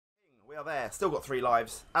We are there. Still got 3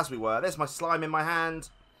 lives, as we were. There's my slime in my hand.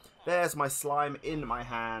 There's my slime in my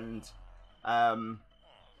hand. Right,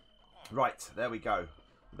 there we go.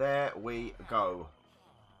 There we go.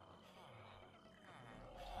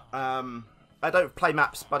 I don't play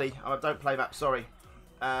maps, buddy. I don't play maps, sorry.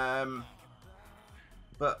 But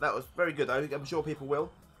that was very good, though. I'm sure people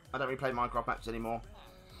will. I don't really play Minecraft maps anymore.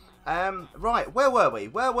 Right, where were we?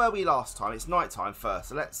 Where were we last time? It's night time first.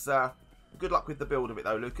 So let's... good luck with the build of it,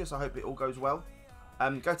 though, Lucas. I hope it all goes well.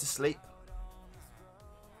 Go to sleep.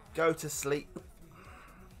 Go to sleep.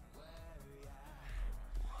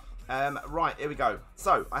 Right, here we go.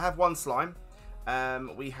 So, I have 1 slime.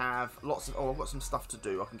 We have lots of... Oh, I've got some stuff to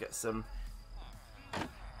do. I can get some...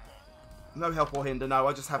 No help or hinder. No,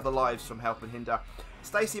 I just have the lives from help and hinder.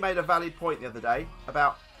 Stacey made a valid point the other day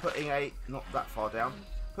about putting a... Not that far down.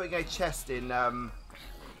 Putting a chest in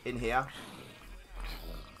here.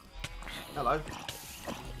 Hello.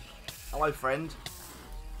 Hello, friend.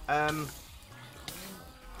 Yeah,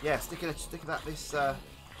 sticking that this... Oh,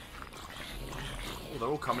 they're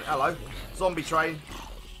all coming. Hello. Zombie train.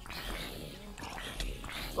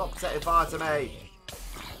 Stop setting fire to me.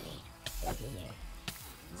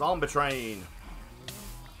 Zombie train.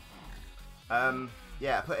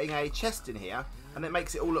 Yeah, putting a chest in here, and it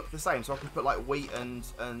makes it all look the same. So I can put like wheat and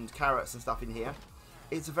carrots and stuff in here.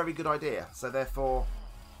 It's a very good idea. So therefore,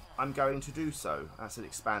 I'm going to do so. That's an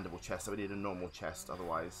expandable chest. So we need a normal chest.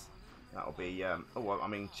 Otherwise, that'll be. Oh, well,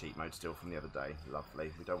 I'm in cheat mode still from the other day. Lovely.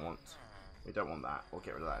 We don't want that. We'll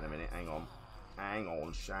get rid of that in a minute. Hang on. Hang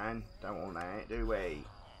on, Shan. Don't want that, do we?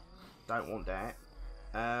 Don't want that.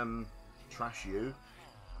 Trash you.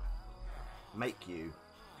 Make you.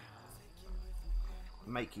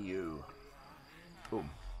 Make you. Boom.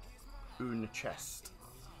 Un chest.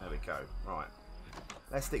 There we go. Right.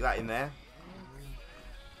 Let's stick that in there.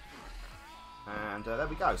 And there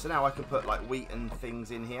we go. So now I can put like wheat and things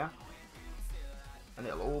in here. And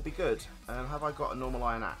it'll all be good. Have I got a normal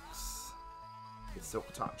iron axe? With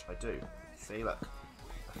silk touch. I do. See, look.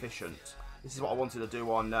 Efficient. This is what I wanted to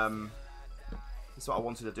do on this is what I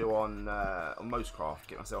wanted to do on MoseCraft.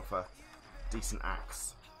 Get myself a decent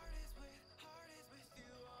axe.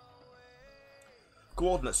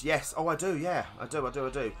 Coordinates, yes. Oh, I do, yeah. I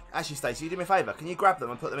do. Actually, Stacey, you do me a favour. Can you grab them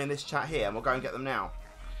and put them in this chat here, and we'll go and get them now?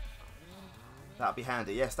 That'd be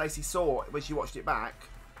handy. Yeah, Stacey saw, when she watched it back,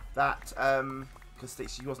 that, because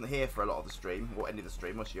she wasn't here for a lot of the stream, or any of the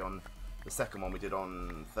stream, was she, on the second one we did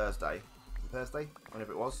on Thursday? Thursday?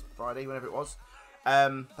 Whenever it was. Friday, whenever it was.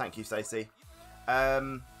 Thank you, Stacey.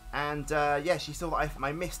 Yeah, she saw that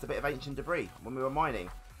I missed a bit of ancient debris when we were mining.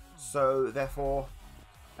 So, therefore,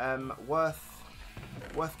 worth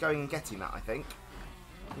going and getting that, I think.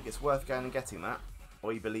 I think it's worth going and getting that,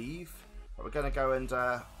 I believe. But we're going to go and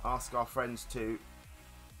ask our friends to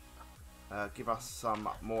give us some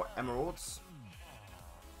more emeralds.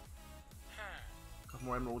 A couple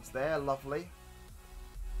more emeralds there, lovely.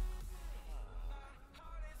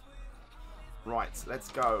 Right, let's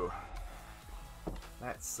go.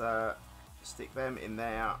 Let's stick them in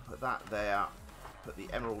there, put that there, put the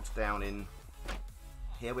emeralds down in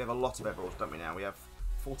here. We have a lot of emeralds, don't we now? We have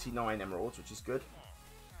 49 emeralds, which is good.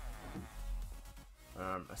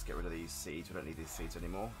 Let's get rid of these seeds. We don't need these seeds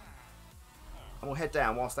anymore. And we'll head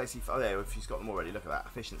down while Stacey... Oh, there, she's got them already. Look at that.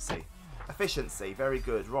 Efficiency. Efficiency. Very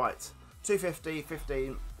good. Right. 250,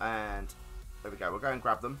 15, and there we go. We'll go and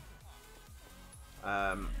grab them.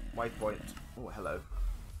 Waypoint. Oh, hello.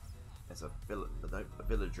 There's a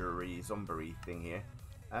villagery, zombie thing here.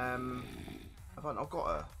 I've got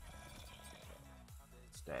a...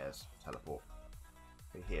 Stairs. Teleport.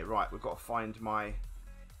 Here. Right, we've got to find my...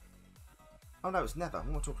 Oh no, it's never. What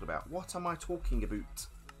am I talking about? What am I talking about?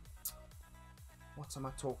 What am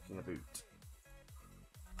I talking about?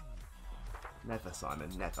 Never,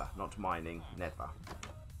 Simon. Never. Not mining. Never.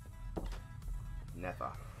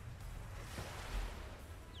 Never.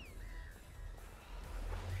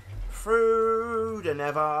 Through the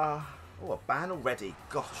never. Oh, a ban already.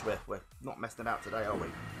 Gosh, we're not messing about today, are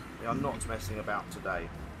we? We are not messing about today. I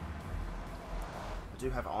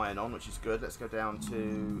do have iron on, which is good. Let's go down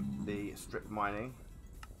to the strip mining.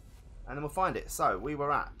 And then we'll find it. So, we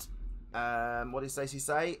were at, what did Stacey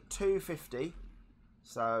say? 250.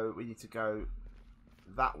 So, we need to go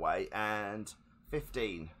that way. And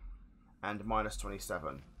 15. And minus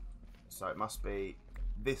 27. So, it must be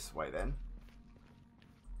this way then.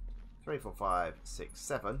 3, 4, 5, 6,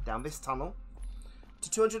 7. Down this tunnel to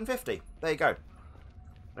 250. There you go.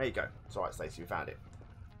 There you go. It's alright, Stacey. We found it.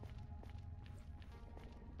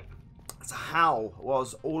 So how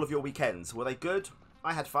was all of your weekends? Were they good?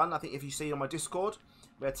 I had fun. I think if you've seen on my Discord,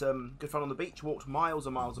 We had some good fun on the beach. Walked miles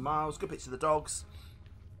and miles and miles. Good pictures of the dogs.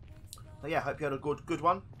 So yeah, hope you had a good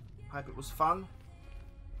one. Hope it was fun.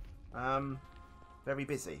 Very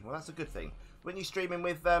busy. Well, that's a good thing. Weren't you streaming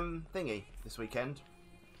with Thingy this weekend?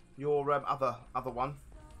 Your other one.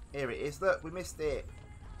 Here it is. Look, we missed it.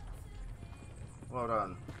 Well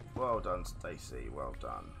done. Well done, Stacey. Well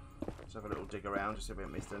done. Let's have a little dig around just so we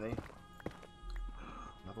haven't missed any.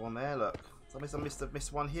 Another one there, look. So I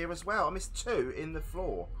missed one here as well. I missed 2 in the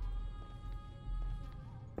floor.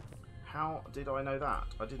 How did I know that?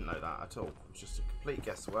 I didn't know that at all. It was just a complete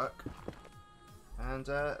guesswork. And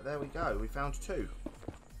there we go. We found 2.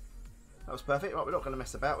 That was perfect. Right, we're not going to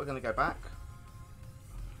mess about. We're going to go back.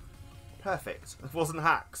 Perfect. It wasn't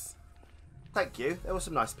hacks. Thank you. There were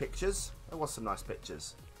some nice pictures. There was some nice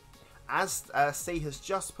pictures. As C has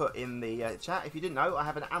just put in the chat, if you didn't know, I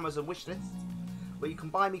have an Amazon wishlist where you can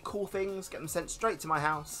buy me cool things, get them sent straight to my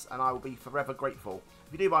house, and I will be forever grateful.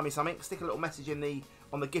 If you do buy me something, stick a little message in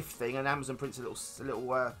on the gift thing, and Amazon prints a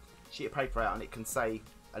little sheet of paper out, and it can say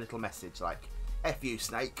a little message like, "F you,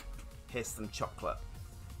 Snake. Here's some chocolate."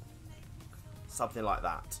 Something like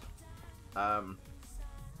that. I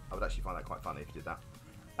would actually find that quite funny if you did that.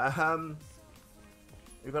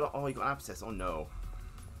 We've got. Oh, you got an abscess. Oh no.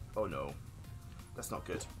 Oh no. That's not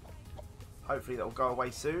good. Hopefully that will go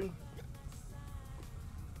away soon.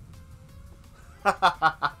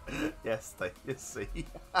 Yes, you see.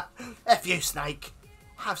 F you, Snake.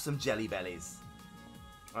 Have some jelly bellies.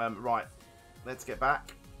 Right. Let's get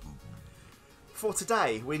back. For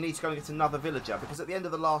today, we need to go and get another villager, because at the end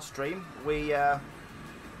of the last stream, we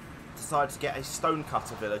decided to get a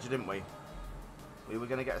stonecutter villager, didn't we? We were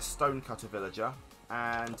going to get a stonecutter villager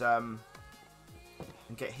and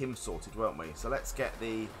get him sorted, weren't we? So let's get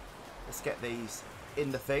these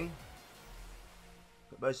in the thing.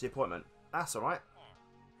 Emergency appointment. That's all right.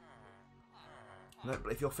 No,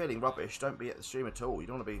 but if you're feeling rubbish, don't be at the stream at all. You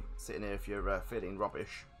don't want to be sitting here if you're feeling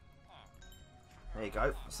rubbish. There you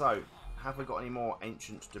go. So, have we got any more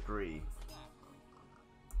ancient debris?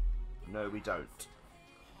 No, we don't.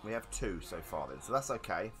 We have 2 so far then, so that's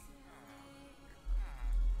okay.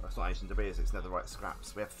 That's not ancient debris, is it? It's netherite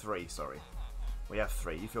scraps. We have 3, sorry. We have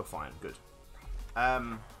 3. You feel fine. Good.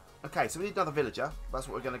 Okay, so we need another villager. That's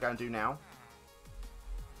what we're going to go and do now.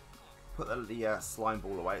 Put the slime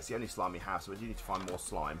ball away. It's the only slime we have, so we do need to find more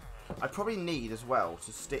slime. I probably need as well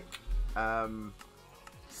to stick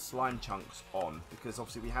slime chunks on, because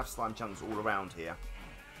obviously we have slime chunks all around here.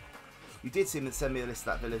 You did seem to send me a list of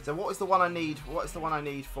that villager. What is the one I need? What is the one I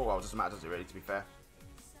need for? Oh, it doesn't matter, does it really, to be fair?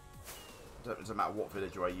 It doesn't matter what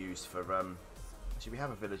villager I use for... Actually, we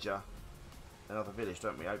have a villager. Another village,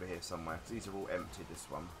 don't we, over here somewhere? These are all empty, this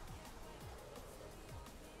one.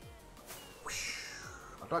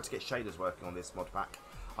 I'd like to get shaders working on this mod pack.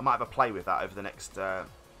 I might have a play with that over the next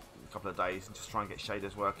couple of days and just try and get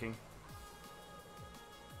shaders working.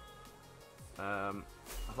 I've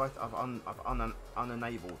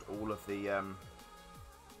unenabled all of the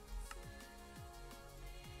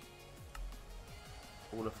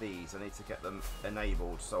all of these. I need to get them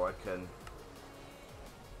enabled so I can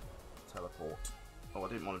teleport. Oh, I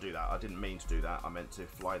didn't want to do that. I didn't mean to do that. I meant to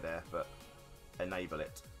fly there, but enable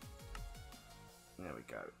it. There we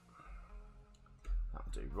go.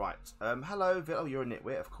 That'll do. Right. Hello. Oh, you're a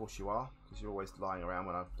nitwit. Of course you are, because you're always lying around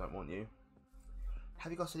when I don't want you.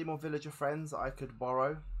 Have you got any more villager friends that I could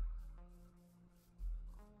borrow?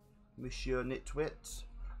 Monsieur Nitwit.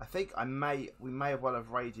 I think we may well have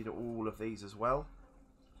raided all of these as well.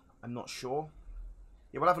 I'm not sure.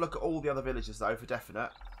 Yeah, we'll have a look at all the other villagers though for definite,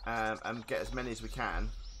 and get as many as we can.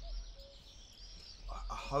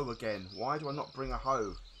 A hoe again. Why do I not bring a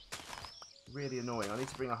hoe? Really annoying. I need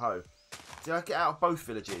to bring a hoe. Did I get out of both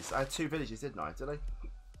villages? I had 2 villages, didn't I? Did I?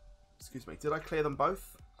 Excuse me. Did I clear them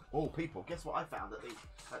both? Oh, people! Guess what I found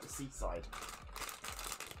at the seaside?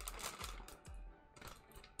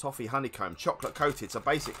 Toffee honeycomb, chocolate coated. So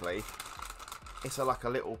basically, it's like a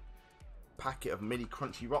little packet of mini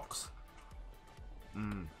crunchy rocks.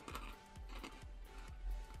 Mmm.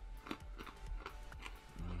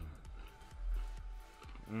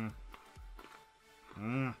 Mmm.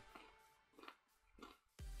 Mmm.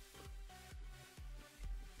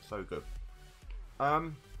 So good.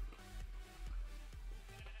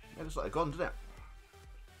 It looks like they're gone, doesn't it?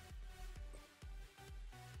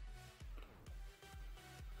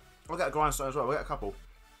 We'll get a grindstone as well. We'll get a couple.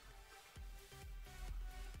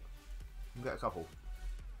 We'll get a couple.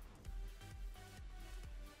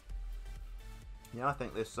 Yeah, I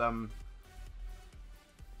think this. I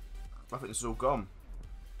think this is all gone.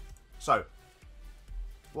 So,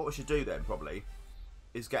 what we should do then probably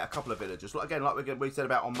is get a couple of villagers. Again, like we said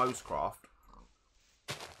about on MoseCraft.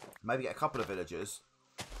 Maybe get a couple of villagers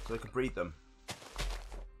so they can breed them.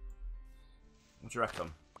 What do you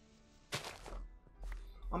reckon?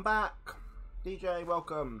 I'm back. DJ,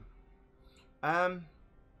 welcome. Oh,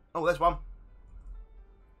 there's one.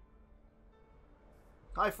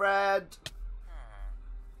 Hi, Fred.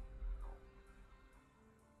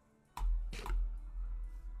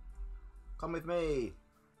 Come with me.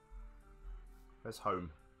 Where's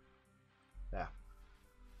home? There.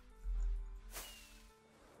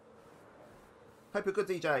 Hope you're good,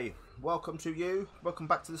 DJ. Welcome to you. Welcome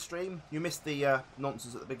back to the stream. You missed the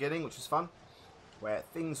nonsense at the beginning, which was fun, where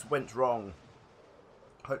things went wrong.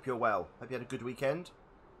 Hope you're well. Hope you had a good weekend.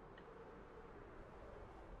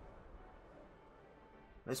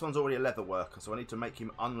 This one's already a leather worker, so I need to make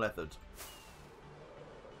him unleathered.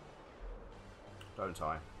 Don't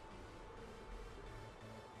I?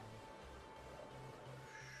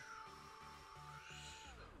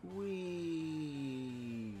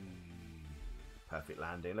 Whee! Perfect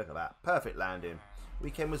landing. Look at that. Perfect landing.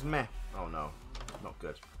 Weekend was meh. Oh no, not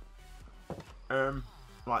good.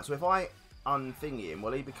 Right. So if I unthingy him,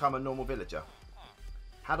 will he become a normal villager?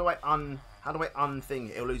 How do I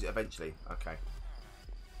unthingy? He'll lose it eventually. Okay.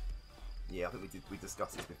 Yeah, I think we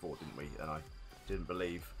discussed this before, didn't we? And I didn't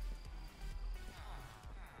believe.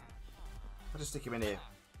 I'll just stick him in here.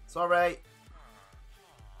 Sorry.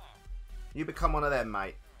 You become one of them,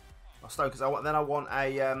 mate. I'll stone because I want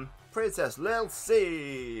a Princess Lil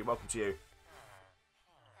C. Welcome to you.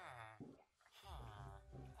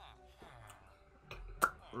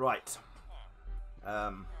 Right.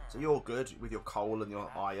 So you're good with your coal and your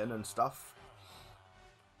iron and stuff.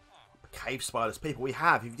 Cave spiders, people. We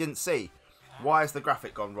have. If you didn't see, why has the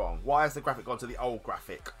graphic gone wrong? Why has the graphic gone to the old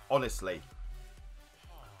graphic? Honestly,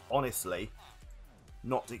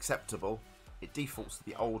 not acceptable. It defaults to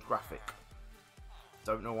the old graphic.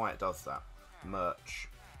 Don't know why it does that. Merch.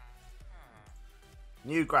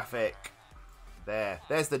 New graphic.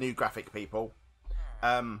 There's the new graphic, people.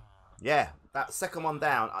 Yeah, that second one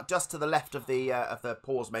down, just to the left of the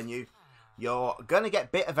pause menu. You're gonna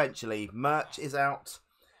get bit eventually. Merch is out.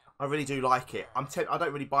 I really do like it. I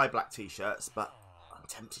don't really buy black t-shirts, but I'm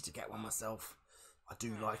tempted to get one myself. I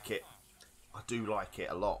do like it. I do like it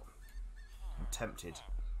a lot. I'm tempted.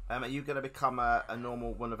 Are you going to become a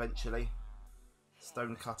normal one eventually?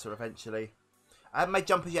 Stone cutter eventually? I haven't made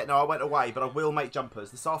jumpers yet. No, I went away, but I will make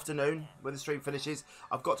jumpers this afternoon when the stream finishes.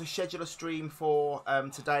 I've got to schedule a stream for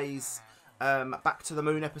today's Back to the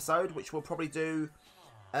Moon episode, which we'll probably do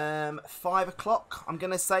 5 o'clock. I'm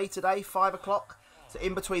going to say today, 5 o'clock. So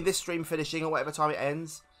in between this stream finishing or whatever time it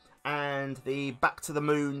ends and the Back to the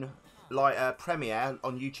Moon premiere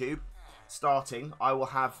on YouTube starting, I will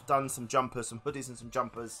have done some jumpers, some hoodies and some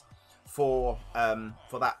jumpers for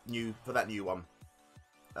that new one.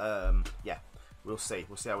 Yeah, we'll see.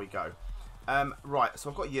 We'll see how we go. Right, so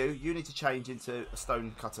I've got you. You need to change into a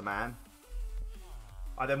stone cutter man.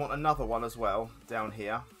 I then want another one as well down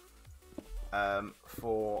here.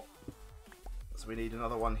 So we need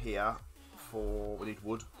another one here. We need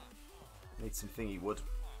wood. We need some thingy wood.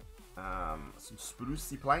 Some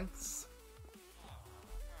sprucey planks.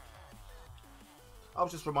 I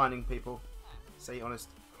was just reminding people. Say honest.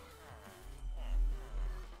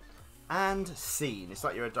 And scene. It's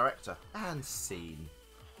like you're a director. And scene.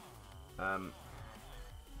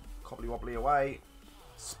 Cobbly wobbly away.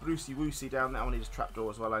 Sprucey woosey down there. I need a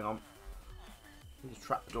trapdoor as well. Hang on. Need a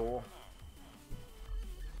trapdoor.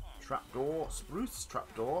 Trapdoor. Spruce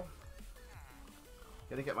trapdoor.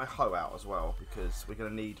 Gonna get my hoe out as well because we're gonna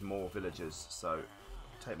need more villagers, so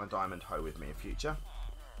take my diamond hoe with me in future.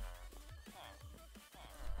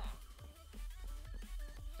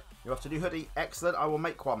 You're off to do hoodie. Excellent. I will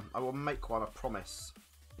make one. I will make one, I promise.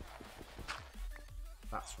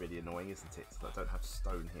 That's really annoying, isn't it? So I don't have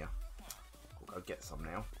stone here. I'll go get some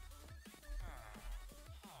now.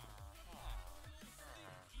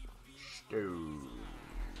 Stone.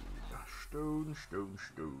 Stone.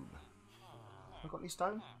 Have I got any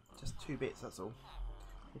stone? Just 2 bits, that's all.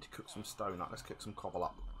 Need to cook some stone up. Let's cook some cobble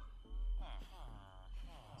up.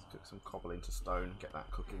 Let's cook some cobble into stone. Get that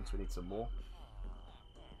cooking, so we need some more.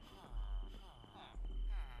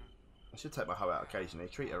 I should take my hoe out occasionally.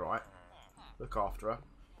 Treat her right. Look after her.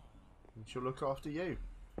 And she'll look after you.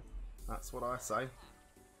 That's what I say.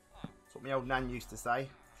 That's what my old nan used to say.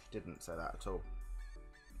 She didn't say that at all.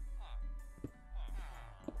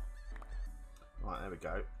 Right, there we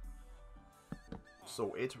go.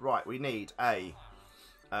 Sorted. Right, we need a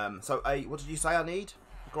what did you say I need?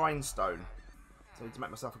 Grindstone. So I need to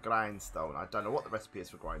make myself a grindstone. I don't know what the recipe is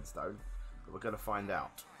for grindstone, but we're going to find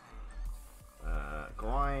out.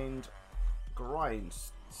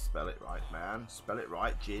 Spell it right, man. Spell it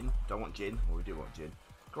right. Gin. Don't want gin. Well, we do want gin.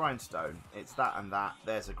 Grindstone. It's that and that.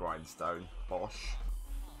 There's a grindstone. Bosh.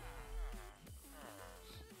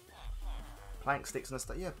 Plank sticks and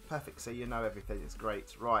stuff. Yeah, perfect. See, you know everything. It's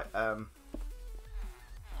great. Right. There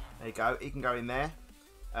you go. He can go in there.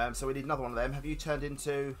 So we need another one of them. Have you turned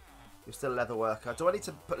into... You're still a leather worker. Do I need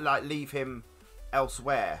to put, like, leave him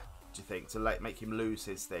elsewhere, do you think, to like make him lose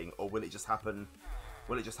his thing? Or will it just happen...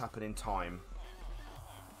 Will it just happen in time?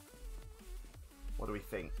 What do we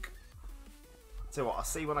think? Tell you what, I'll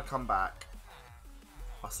see when I come back.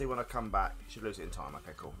 I'll see when I come back. Should lose it in time.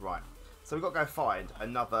 Okay, cool. Right. So we've got to go find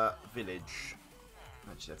another village.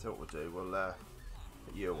 Actually, I'll tell you what we'll do. We'll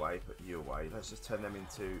put you away, put you away. Let's just turn them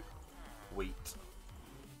into wheat.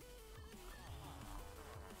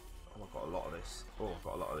 Oh, I've got a lot of this. Oh, I've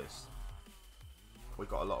got a lot of this. We've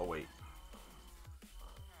got a lot of wheat.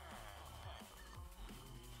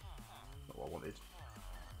 Not what I wanted.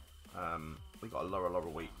 We got a lot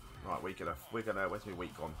of wheat. Right, we're gonna. Where's my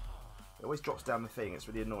wheat gone? It always drops down the thing. It's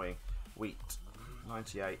really annoying. Wheat,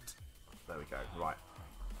 98. There we go. Right.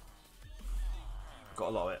 Got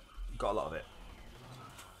a lot of it. Got a lot of it.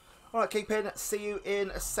 All right, keep in. See you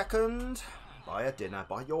in a second. Buy a dinner.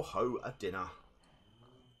 Buy your hoe a dinner.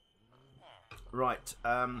 Right.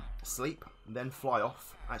 Sleep. And then fly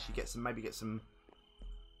off. Actually, get some. Maybe get some.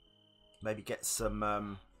 Maybe get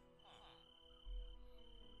some.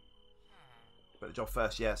 But the job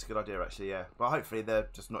first, yeah, it's a good idea actually, yeah. Well, hopefully they're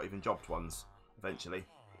just not even jobbed ones eventually.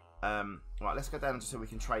 Right, let's go down and just see if we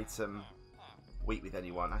can trade some wheat with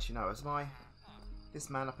anyone. Actually, no, does this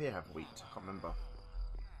man up here have wheat? I can't remember.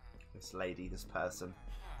 This lady, this person.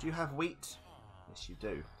 Do you have wheat? Yes, you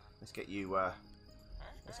do. Let's get you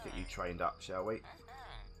trained up, shall we?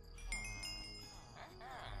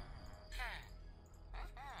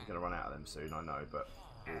 We're gonna run out of them soon, I know, but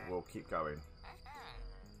we'll keep going.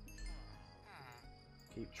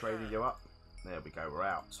 Keep training you up. There we go. We're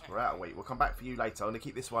out. We're out of wheat. We'll come back for you later. I'm going to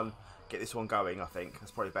keep this one, get this one going, I think.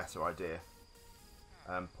 That's probably a better idea.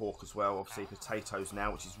 Pork as well. Obviously potatoes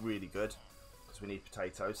now, which is really good. Because we need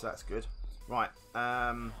potatoes, so that's good. Right.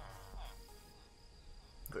 Got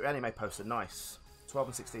your anime poster. Nice. 12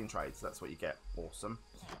 and 16 trades. That's what you get. Awesome.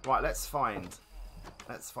 Right, let's find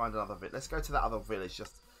another village. Let's go to that other village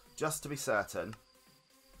just to be certain.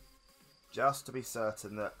 Just to be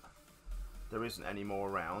certain that there isn't any more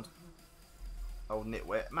around. Old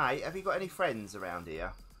nitwit. Mate, have you got any friends around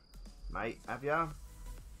here? Mate, have you?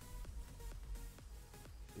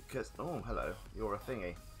 Because... Oh, hello. You're a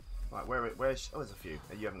thingy. Right, where's... Oh, there's a few.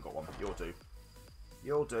 You haven't got one. You'll do.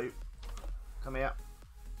 You'll do. Come here.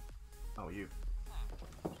 Oh, you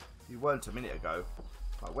weren't a minute ago.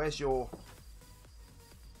 Right, where's your...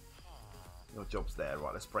 Your job's there.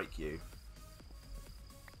 Right, let's break you.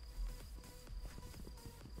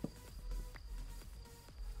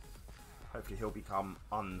 Hopefully he'll become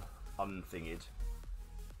unthinged.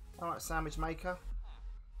 Alright, sandwich maker.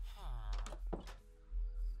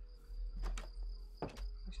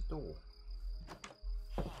 Where's your door?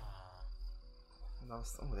 Oh,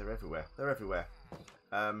 they're everywhere. They're everywhere.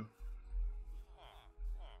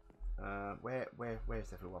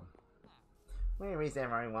 Where's everyone? Where is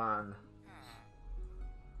everyone?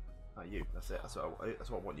 Oh, you. That's it. That's what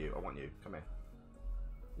I want you. I want you. Come here.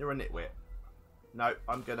 You're a nitwit. No,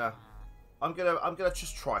 I'm gonna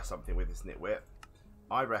just try something with this nitwit.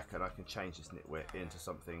 I reckon I can change this nitwit into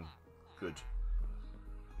something good.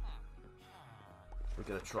 We're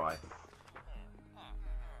gonna try.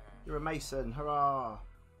 You're a mason, hurrah!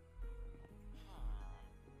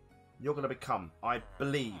 You're gonna become. I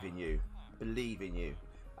believe in you. Believe in you.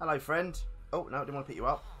 Hello, friend. Oh no, I didn't want to pick you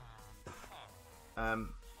up.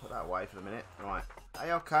 Put that away for a minute. Right.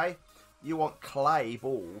 Hey, okay. You want clay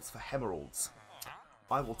balls for emeralds?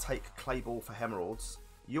 I will take clay ball for emeralds.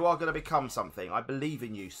 You are going to become something. I believe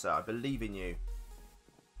in you, sir. I believe in you.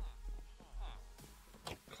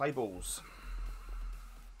 Clay balls.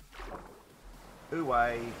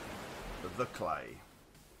 Away the clay.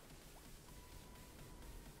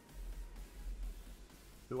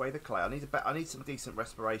 Away the clay. I need some decent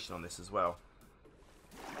respiration on this as well.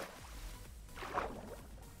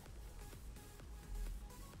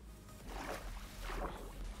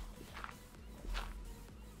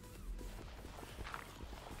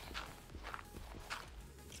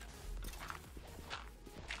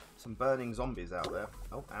 Some burning zombies out there.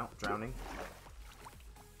 Oh, out. Drowning.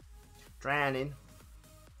 Drowning.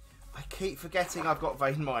 I keep forgetting I've got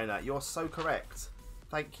Vein Miner. You're so correct.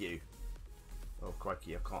 Thank you. Oh,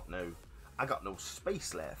 crikey. I can't know. I got no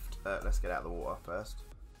space left. Let's get out of the water first.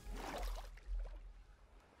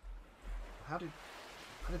 How did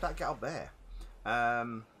that get up there?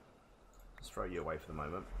 Let's throw you away for the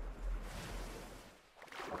moment.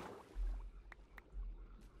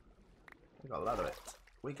 We got a lot of it.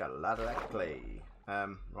 We got a lot of that clay.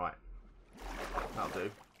 Right. That'll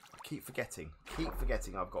do. I keep forgetting. Keep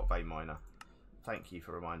forgetting I've got vein miner. Thank you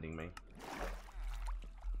for reminding me.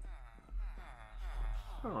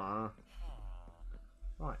 Aww.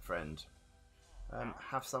 Right, friend.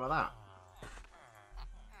 Have some of that.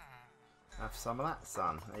 Have some of that,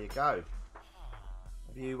 son. There you go.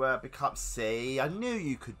 Have you become... See, I knew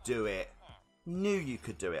you could do it. Knew you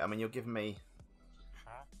could do it. I mean, you're giving me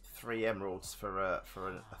 3 emeralds for a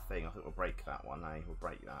thing. I think we'll break that one, eh? We'll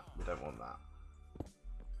break that. We don't want that.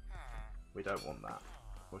 We don't want that.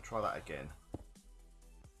 We'll try that again.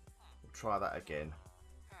 We'll try that again.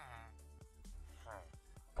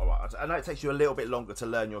 Alright, I know it takes you a little bit longer to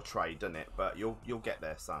learn your trade, doesn't it? But you'll get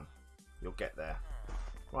there, son. You'll get there.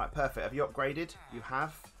 Right, perfect. Have you upgraded? You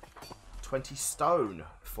have 20 stone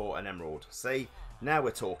for an emerald. See, now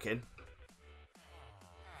we're talking.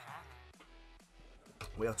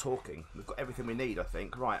 We are talking. We've got everything we need, I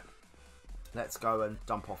think. Right, let's go and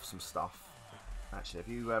dump off some stuff. Actually, have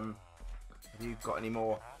you got any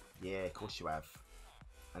more? Yeah, of course you have.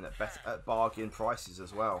 And at bargain prices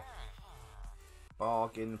as well.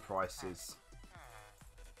 Bargain prices.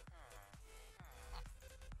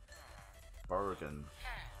 Bargain.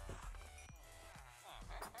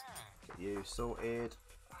 Get you sorted.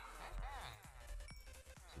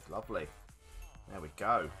 This is lovely. There we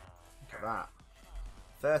go. Look at that.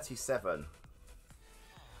 37.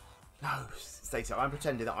 No, Stacey, I'm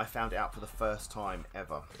pretending that I found it out for the first time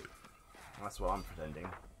ever. That's what I'm pretending.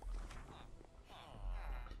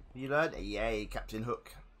 You learned? Yay, Captain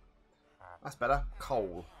Hook. That's better.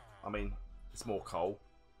 Coal. I mean, it's more coal,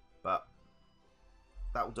 but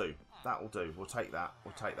that'll do. That'll do. We'll take that.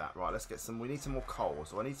 We'll take that. Right, let's get some. We need some more coal.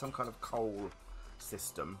 So I need some kind of coal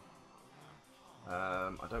system.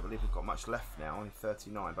 I don't believe we've got much left now. Only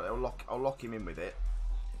 39, but I'll lock him in with it.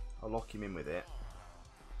 I'll lock him in with it.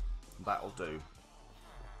 That'll do.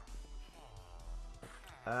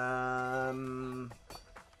 I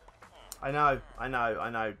know,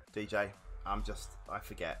 DJ.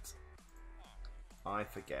 I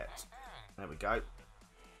forget. There we go.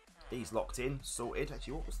 He's locked in, sorted.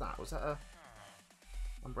 Actually, what was that? Was that a...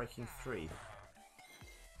 I'm breaking 3.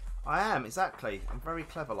 I am, exactly. I'm very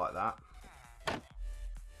clever like that.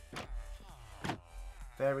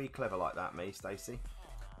 Very clever like that, me, Stacey.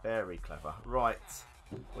 Very clever. Right.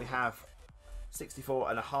 We have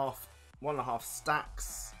 1.5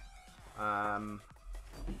 stacks. We'll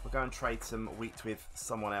go and trade some wheat with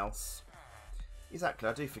someone else. Exactly,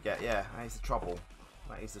 I do forget, yeah. That is the trouble.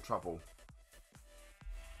 That is the trouble.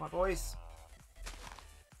 Right, boys.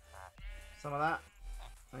 Some of that.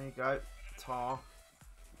 There you go. Tar.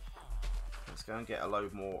 Let's go and get a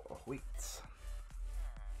load more wheat.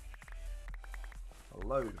 A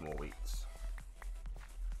load more wheat.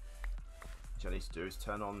 What I need to do is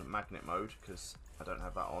turn on magnet mode because I don't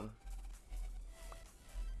have that on.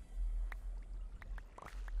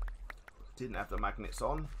 Didn't have the magnets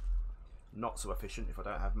on. Not so efficient if I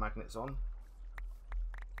don't have magnets on.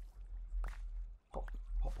 Pop,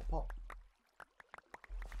 pop, pop, pop.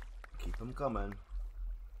 Keep them coming.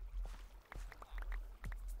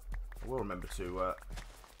 I will remember to.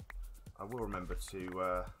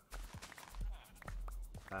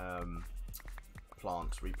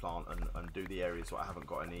 Replant, and do the areas where I haven't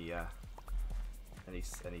got any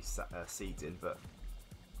seeds in, but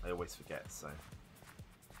I always forget, so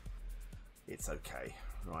it's okay.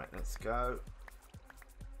 Right, let's go.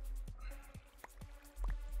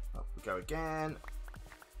 Up we go again.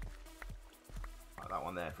 Like that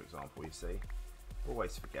one there, for example. You see,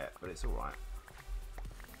 always forget, but it's all right.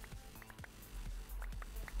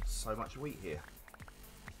 So much wheat here.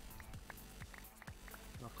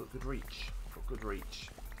 I've got good reach. Good reach.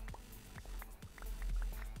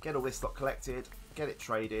 Get all this stock collected, get it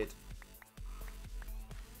traded,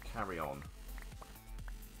 carry on.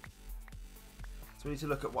 So we need to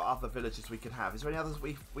look at what other villages we could have. Is there any others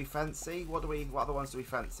we fancy? What other ones do we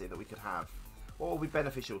fancy that we could have? What will be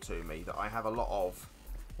beneficial to me that I have a lot of?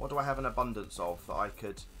 What do I have an abundance of that I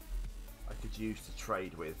could use to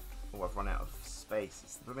trade with? Oh, I've run out of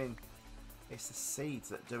space. I mean, it's the seeds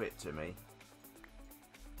that do it to me.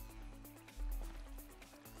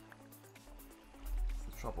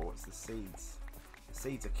 Trouble, it's the seeds. The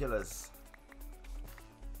seeds are killers.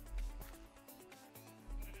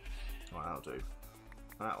 Right, that'll do.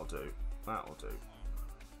 That'll do. That'll do.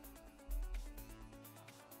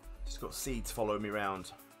 Just got seeds following me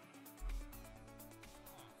around.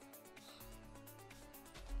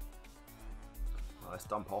 let's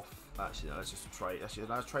dump off. Actually, no, let's just trade. Actually,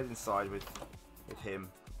 no, let's trade inside with him.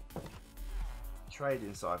 Trade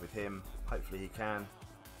inside with him. Hopefully he can.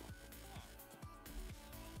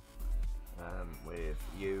 With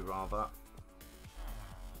you rather.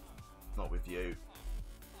 Not with you.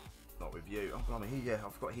 Not with you. Oh blimey, yeah, I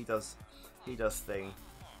forgot he does thing.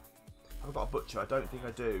 I've got a butcher. I don't think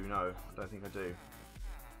I do. No, I don't think I do.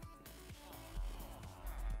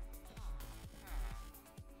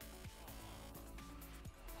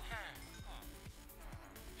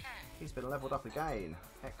 He's been leveled up again.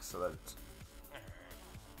 Excellent.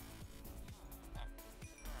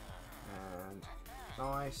 And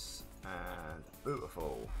nice and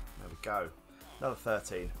beautiful. There we go. Another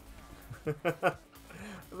 13.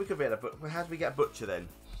 We could be at a butcher. How do we get a butcher then?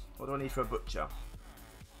 What do I need for a butcher?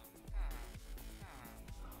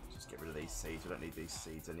 Just get rid of these seeds. We don't need these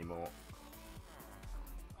seeds anymore.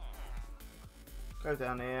 Go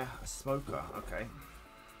down here. A smoker. Okay.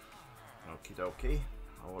 Okie dokie.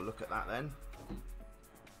 I will look at that then.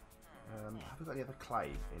 Have we got any other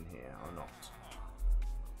clay in here or not?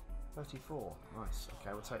 34. Nice.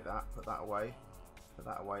 Okay, we'll take that. Put that away. Put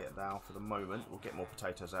that away now for the moment. We'll get more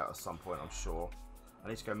potatoes out at some point, I'm sure. I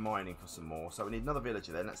need to go mining for some more. So we need another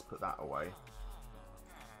villager then. Let's put that away.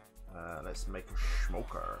 Let's make a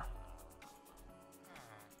smoker.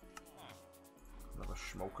 Another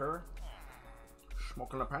smoker.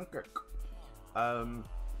 Smoking a pancake.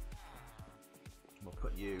 We'll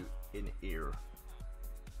put you in here.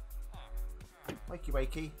 Wakey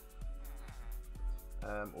wakey.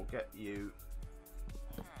 We'll get you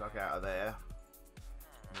dug out of there.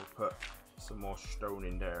 We'll put some more stone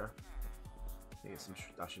in there. Get some.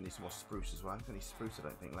 Actually, need some more spruce as well. I haven't got any spruce, I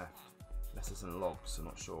don't think, left. Unless there's some logs. I'm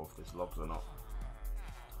not sure if there's logs or not.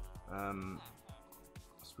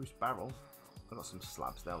 Spruce barrel. I've got some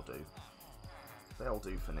slabs. They'll do. They'll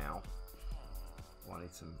do for now. Oh, I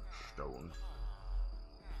need some stone.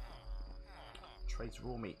 Trades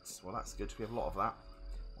raw meats. Well, that's good. We have a lot of that.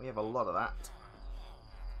 We have a lot of that.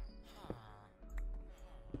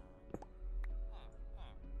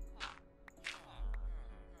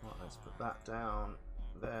 Right, let's put that down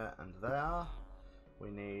there and there.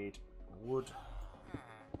 We need wood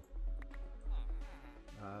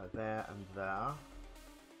there and there.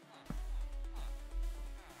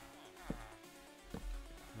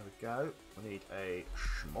 There we go. We need a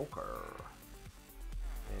smoker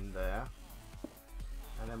in there.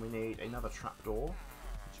 And then we need another trapdoor,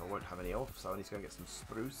 which I won't have any of, so I need to go and get some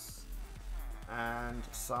spruce. And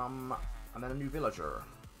then a new villager.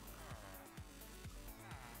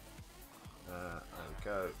 There we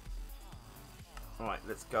go. Right,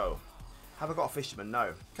 let's go. Have I got a fisherman?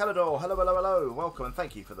 No. Calador, hello, hello, hello. Welcome and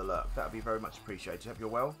thank you for the lurk. That would be very much appreciated. Hope you're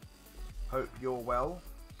well. Hope you're well.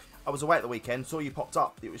 I was away at the weekend, saw you popped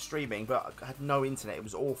up. It was streaming, but I had no internet. It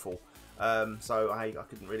was awful. So I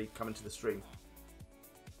couldn't really come into the stream.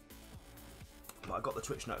 But I got the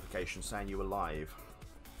Twitch notification saying you were live.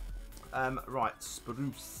 Right,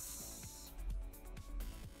 spruce.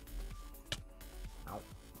 Ow.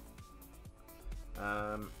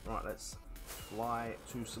 Right, let's fly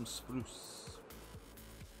to some spruce.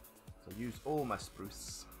 So use all my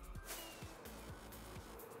spruce.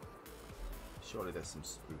 Surely there's some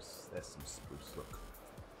spruce. There's some spruce, look.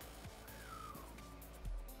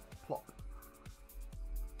 Plop.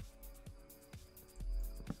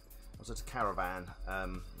 I was at a caravan,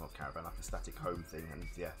 not caravan, like a static home thing, and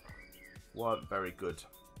yeah, weren't very good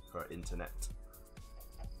for internet,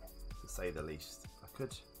 to say the least. I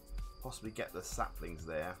could possibly get the saplings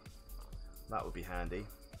there. That would be handy.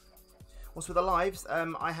 What's with the lives?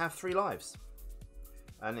 I have 3 lives,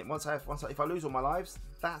 and if I lose all my lives,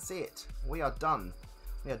 that's it. We are done.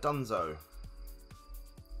 We are donezo.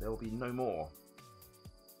 There will be no more.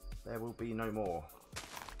 There will be no more.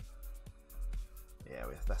 Yeah,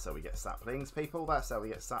 that's how we get saplings, people. That's how we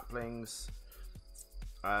get saplings.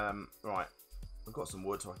 Right, I've got some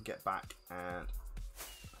wood, so I can get back and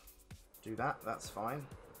do that. That's fine.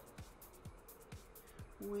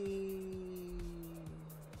 Whee!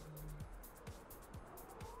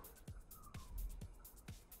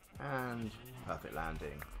 And perfect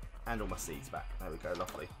landing. And all my seeds back. There we go,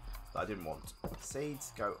 lovely. That I didn't want.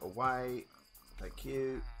 Seeds, go away. Thank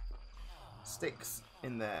you. Sticks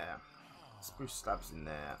in there. Spruce slabs in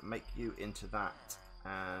there. Make you into that.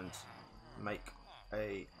 And make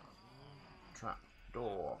a trap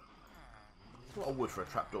door. It's a lot of wood for a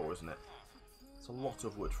trap door, isn't it? It's a lot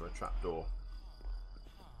of wood for a trap door.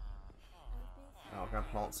 I'll go and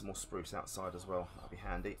plant some more spruce outside as well. That'll be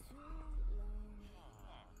handy.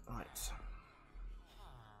 Right.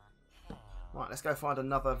 Right, let's go find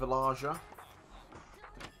another villager.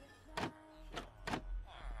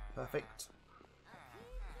 Perfect.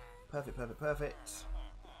 Perfect, perfect, perfect.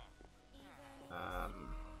 That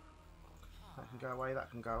can go away,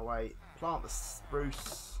 that can go away. Plant the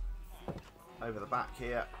spruce over the back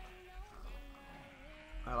here.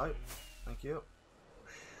 Hello, thank you.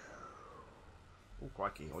 Oh,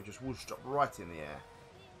 crikey, I just whooshed up right in the air.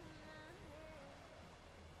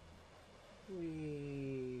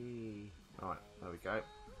 Whee. Alright, there we go.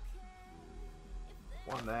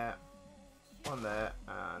 One there,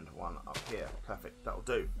 and one up here. Perfect, that'll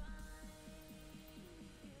do.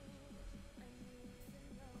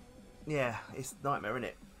 Yeah, it's a nightmare, isn't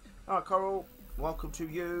it? Alright, Coral, welcome to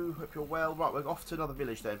you. Hope you're well. Right, we're off to another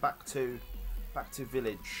village then. Back to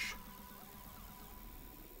village.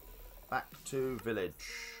 Back to village.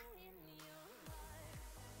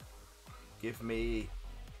 Give me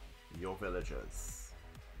your villagers.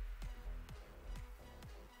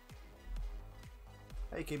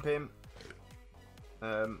 Hey, Kingpin.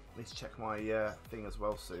 Need to check my thing as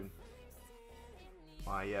well soon.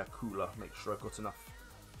 My cooler. Make sure I've got enough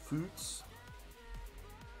foods.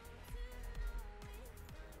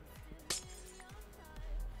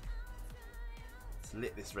 It's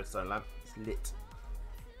lit, this redstone lamp. It's lit.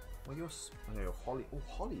 Well, your holly. Oh,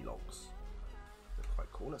 holly logs. They're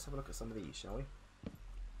quite cool. Let's have a look at some of these, shall we?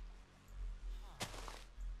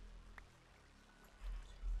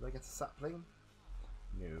 Do I get a sapling?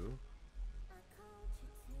 No.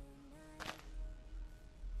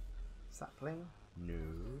 Sapling? No.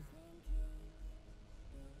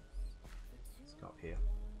 Let's go up here.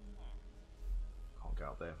 Can't get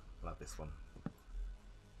up there. I'll have this one.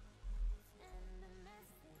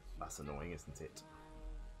 That's annoying, isn't it?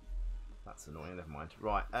 That's annoying, never mind.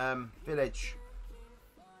 Right, village.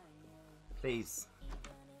 Please.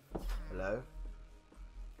 Hello?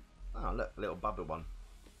 Oh, look, a little bubble one.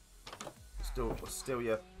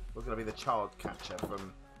 We're gonna be the child catcher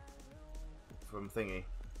from thingy.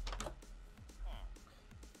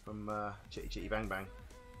 From Chitty Chitty Bang Bang.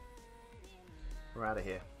 We're out of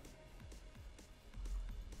here.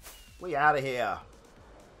 We out of here.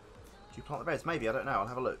 Do you plant the beds? Maybe, I don't know. I'll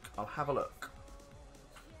have a look. I'll have a look.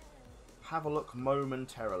 Have a look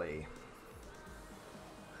momentarily.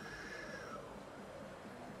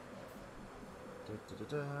 Look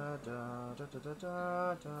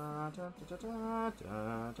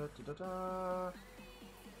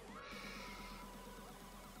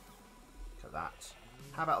at that.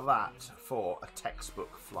 How about that for a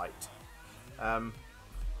textbook flight? Yeah,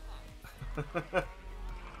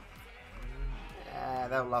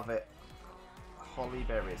 they'll love it. Holly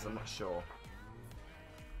berries, I'm not sure.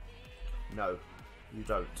 No, you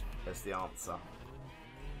don't. There's the answer.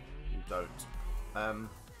 You don't.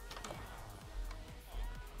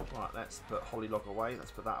 Right, let's put holly log away.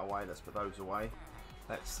 Let's put that away. Let's put those away.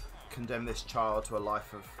 Let's condemn this child to a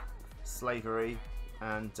life of slavery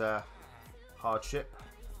and hardship.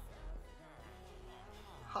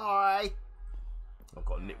 Hi. I've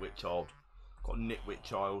got a nitwit child. Got a nitwit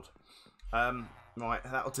child. Right,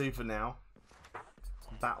 that'll do for now.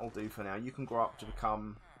 That'll do for now. You can grow up to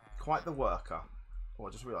become quite the worker. Oh, I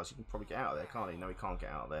just realised you can probably get out of there, can't he? No, he can't get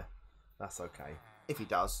out of there. That's okay. If he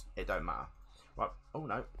does, it don't matter. Right. Oh,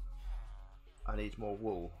 no. I need more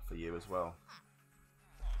wool for you as well.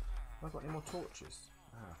 Have I got any more torches?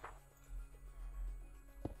 Ah.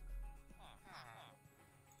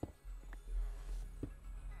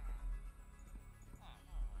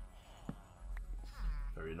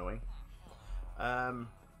 Very annoying.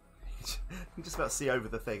 You can just about see over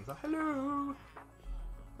the things. Like, hello!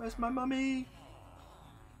 Where's my mummy?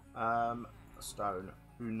 Stone.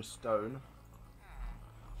 Stone.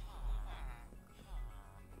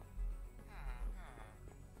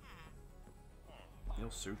 You'll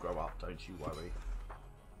soon grow up, don't you worry.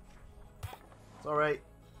 Sorry.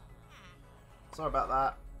 Sorry about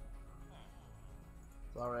that.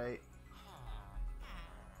 Sorry.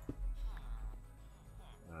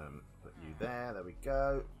 Put you there. There we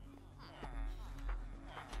go.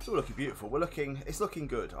 It's all looking beautiful. It's looking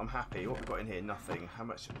good. I'm happy. What have we got in here? Nothing. How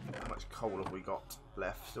much coal have we got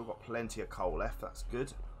left? Still got plenty of coal left. That's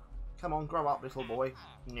good. Come on, grow up, little boy.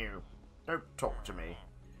 No, don't talk to me.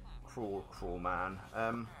 Cruel, cruel man.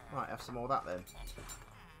 Right, have some more of that then.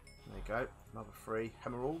 There you go. Another 3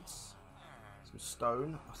 emeralds. Some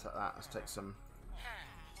stone. What's that? Let's take some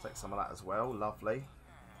of that as well. Lovely.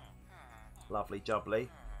 Lovely jubbly.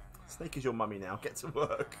 Snake is your mummy now. Get to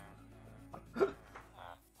work.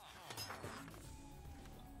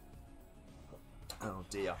 Oh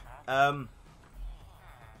dear.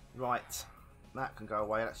 Right. That can go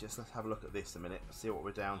away. Let's have a look at this a minute. See what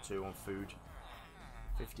we're down to on food.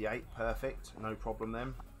 58. Perfect. No problem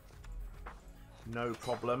then. No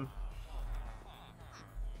problem.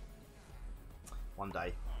 One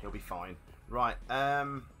day he'll be fine. Right.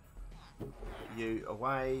 You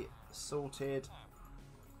away. Sorted.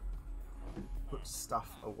 Put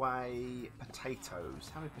stuff away.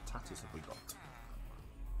 Potatoes. How many potatoes have we got?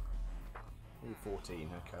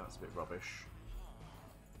 14. Okay, that's a bit rubbish.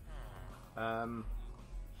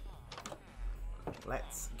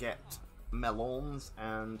 Let's get melons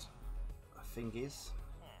and thingies.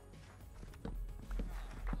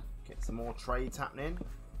 Get some more trades happening.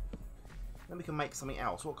 Then we can make something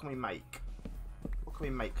else. What can we make? What can we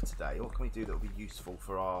make today? What can we do that will be useful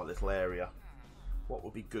for our little area? What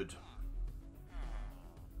would be good?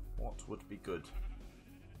 What would be good?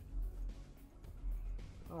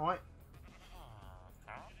 Alright.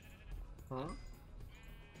 Okay,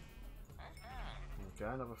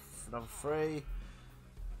 another 3.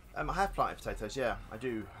 I have planted potatoes, yeah, I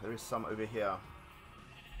do. There is some over here.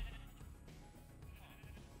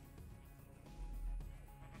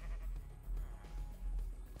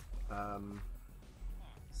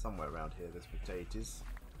 Somewhere around here there's potatoes.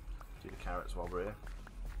 Do the carrots while we're here.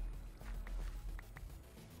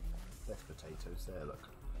 There's potatoes there, look.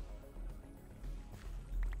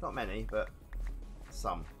 Not many, but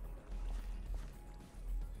some.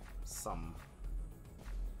 Some.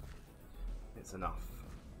 It's enough.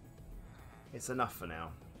 It's enough for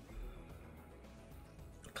now.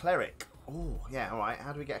 Cleric. Oh, yeah, alright.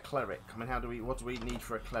 How do we get a cleric? I mean, what do we need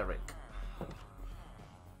for a cleric?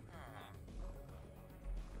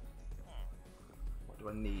 What do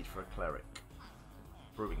I need for a cleric?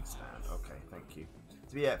 Brewing stand. Okay, thank you.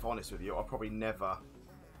 To be honest with you, I'll probably never,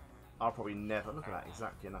 look at that,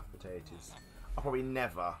 exactly enough potatoes. I'll probably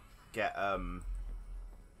never get, I'll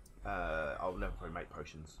never probably make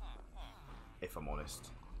potions. If I'm honest.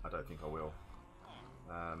 I don't think I will.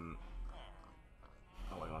 Oh,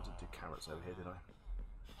 hang on, I didn't do carrots over here, did I?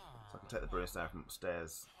 So I can take the brewing stand from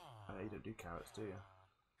upstairs. Oh, you don't do carrots, do you?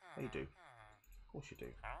 Yeah, you do. Of course you do.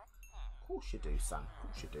 Of course you do, son. Of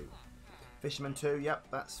course you do. Fisherman 2, yep,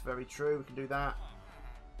 that's very true. We can do that.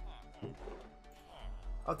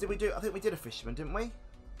 Oh, did we do? I think we did a fisherman, didn't we?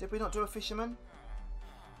 Did we not do a fisherman?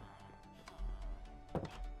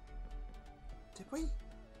 Did we?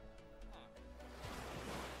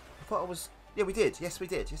 I thought I was... Yeah, we did. Yes, we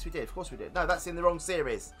did. Yes, we did. Of course we did. No, that's in the wrong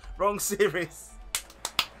series. Wrong series.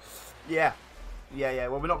 Yeah. Yeah.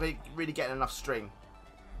 Well, we're not really getting enough string.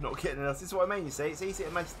 Not getting enough. This is what I mean, you see. It's easy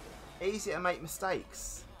to make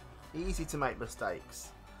mistakes. Easy to make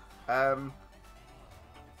mistakes. Okay.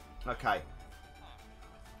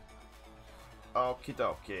 Okie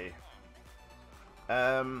dokie.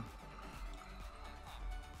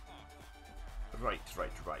 Right.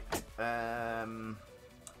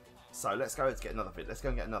 So let's go and get another Let's go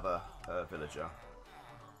and get another villager.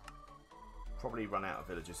 Probably run out of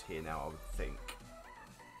villagers here now, I would think.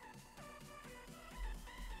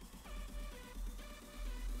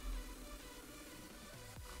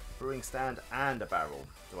 Brewing stand and a barrel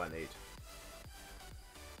do I need?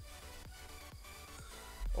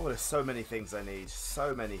 Oh, there's so many things I need.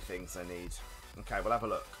 So many things I need. Okay, we'll have a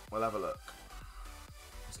look. We'll have a look.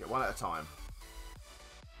 Let's get one at a time.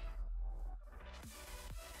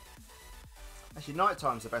 Actually, night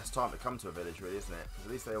time's the best time to come to a village, really, isn't it? Because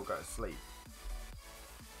at least they all go to sleep.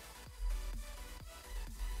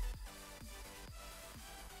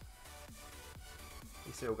 At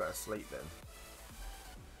least they all go to sleep then.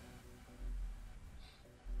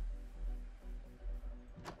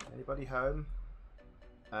 Anybody home?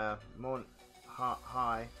 Hi.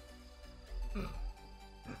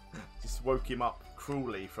 Just woke him up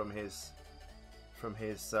cruelly for his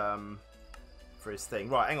thing.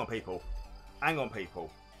 Right, hang on, people. Hang on,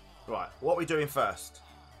 people. Right, what are we doing first?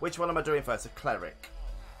 Which one am I doing first? A cleric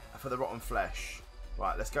for the rotten flesh.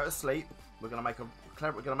 Right, let's go to sleep. We're gonna make a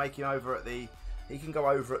cleric. We're gonna make him over at the. He can go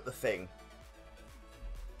over at the thing.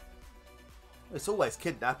 It's always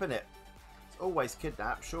kidnap, isn't it? It's always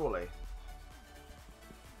kidnap, surely.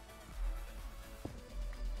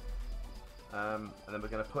 And then we're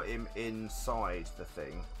going to put him inside the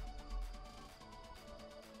thing.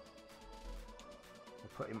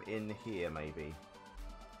 We'll put him in here, maybe.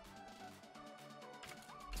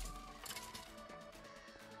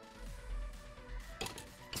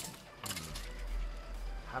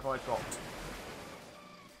 Have I got...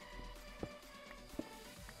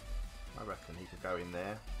 I reckon he could go in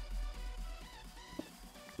there.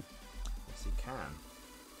 Yes, he can.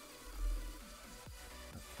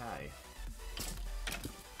 Okay.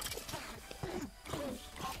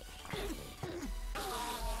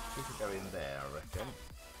 He could go in there, I reckon.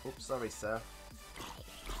 Oops, sorry, sir.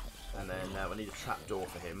 And then we need a trapdoor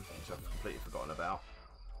for him, which I've completely forgotten about.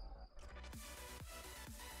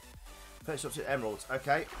 Finish up to emeralds.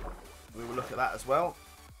 Okay. We will look at that as well.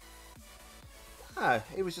 Oh,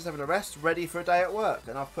 he was just having a rest, ready for a day at work.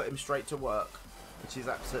 And I've put him straight to work, which is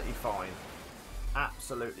absolutely fine.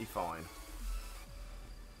 Absolutely fine.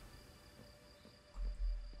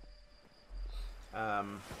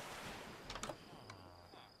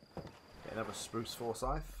 Get another spruce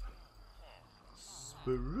forsyth.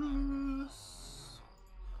 Spruce.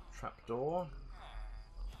 Trapdoor.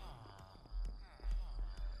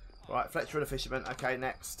 Right, Fletcher and a fisherman. Okay,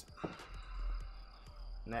 next.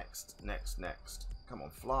 Next. Come on,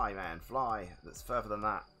 fly, man, fly. That's further than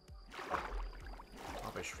that.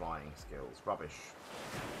 Rubbish flying skills. Rubbish.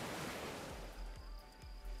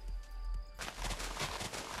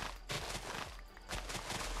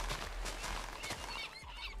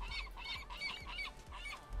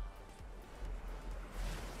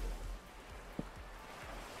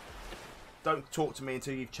 Don't talk to me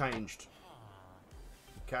until you've changed.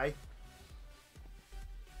 Okay?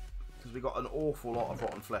 Because we got an awful lot of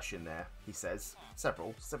rotten flesh in there, he says.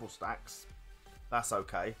 Several stacks. That's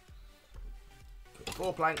okay.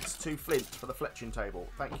 4 planks, 2 flint for the fletching table.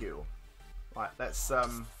 Thank you. Right, let's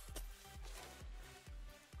this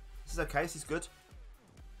is okay, this is good.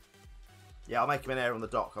 Yeah, I'll make him an area on the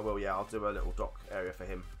dock. I will, yeah, I'll do a little dock area for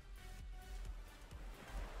him.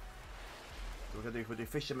 We'll do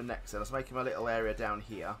fisherman next, then. Let's make him a little area down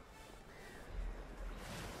here.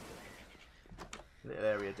 Little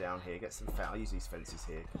area down here. Get some fence. I'll use these fences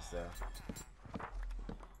here because they're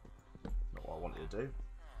not what I wanted to do.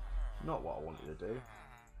 Not what I wanted to do.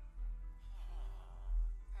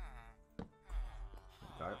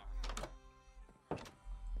 Okay.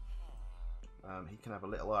 He can have a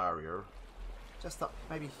little area just up,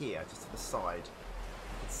 maybe here, just to the side.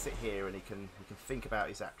 He can sit here and he can think about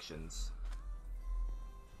his actions.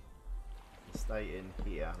 Stay in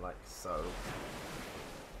here like so.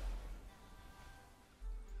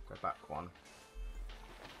 Go back one.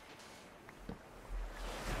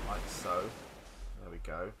 Like so. There we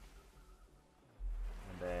go.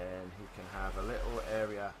 And then he can have a little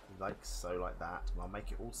area like so, like that. And I'll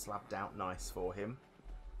make it all slabbed out nice for him.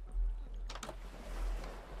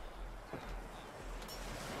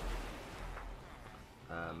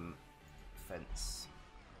 Fence.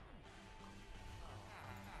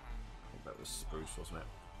 I think that was spruce, wasn't it?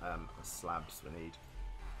 The slabs we need.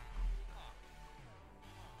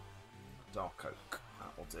 Dark oak.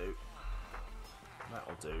 That'll do.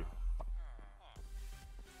 That'll do.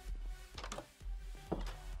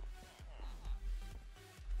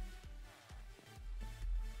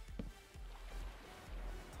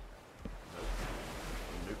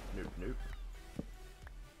 Nope.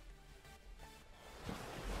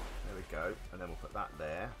 There we go. And then we'll put that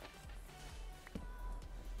there.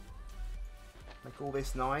 Make all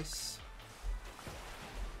this nice.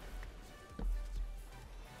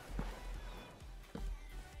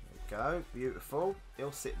 Go, beautiful.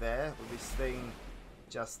 He'll sit there with his thing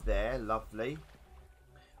just there, lovely.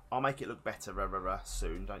 I'll make it look better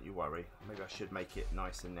soon, don't you worry. Maybe I should make it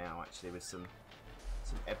nicer now actually with some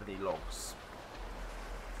ebony logs.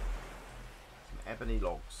 Some ebony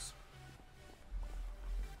logs.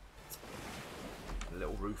 A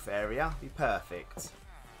little roof area, be perfect.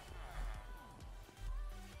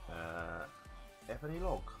 Ebony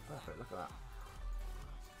log, perfect, look at that.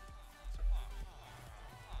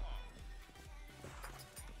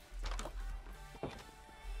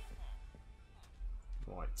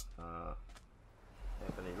 Right,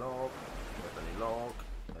 ebony log, ebony log,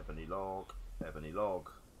 ebony log, ebony log.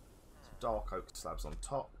 Some dark oak slabs on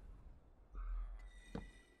top.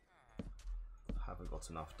 Haven't got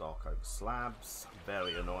enough dark oak slabs.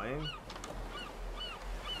 Very annoying.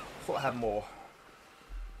 Thought I had more.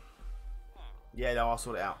 Yeah, no, I'll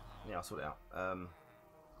sort it out. Yeah, I'll sort it out.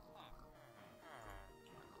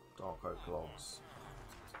 Dark oak logs.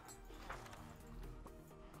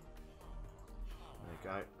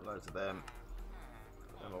 There you go, loads of them.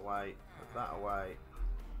 Put them away, put that away.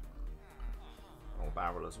 Whole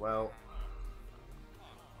barrel as well.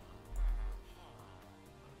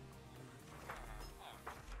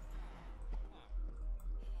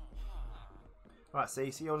 Right, see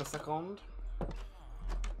you in a second.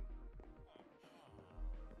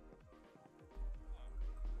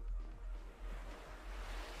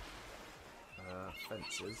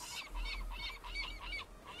 Fences.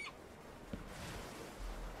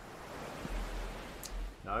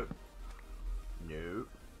 No. No.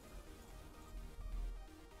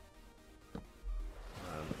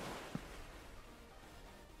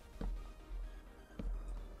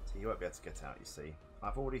 So you won't be able to get out, you see.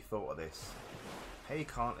 I've already thought of this. He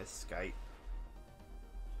can't escape.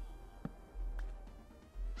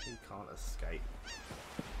 He He can't escape.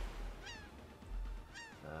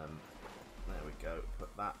 There we go. Put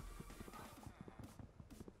that.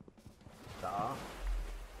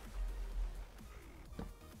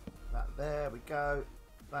 That there we go.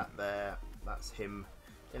 That there. That's him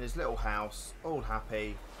in his little house, all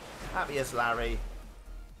happy. Happy as Larry.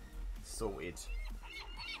 Sorted.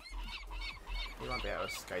 He won't be able to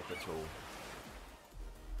escape at all.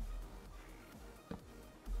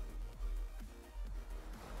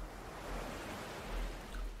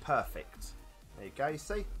 Perfect. There you go, you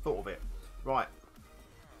see? Thought of it. Right.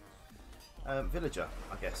 Villager,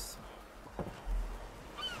 I guess.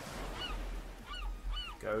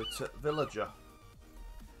 Go to Villager.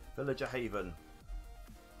 Villager Haven.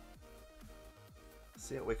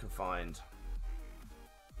 See what we can find.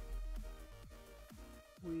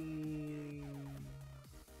 We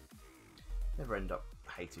never end up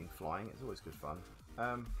hating flying. It's always good fun.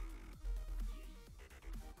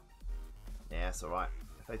 Yeah, it's alright.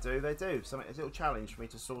 If they do, they do. Something, a little challenge for me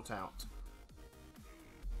to sort out.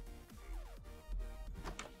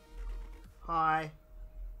 Hi.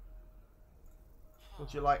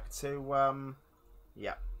 Would you like to,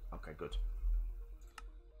 yeah. Okay, good.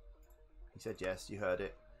 He said yes. You heard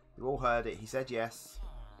it. You all heard it. He said yes.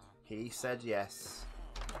 He said yes.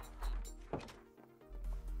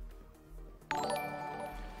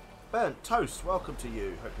 Burnt Toast, welcome to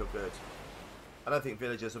you. Hope you're good. I don't think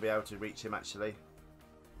villagers will be able to reach him, actually.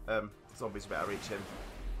 Zombies will be able to reach him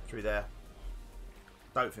through there.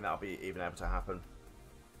 Don't think that'll be even able to happen.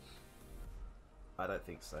 I don't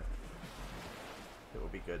think so. It will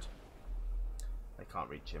be good. They can't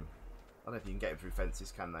reach him. I don't think you can get him through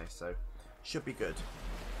fences, can they? So, should be good.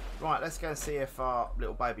 Right, let's go and see if our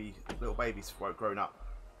little babies grown up.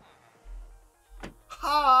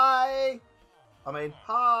 Hi! I mean,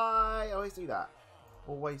 hi! I always do that.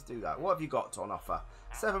 Always do that. What have you got on offer?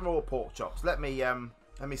 7 raw pork chops. Let me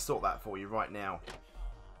sort that for you right now.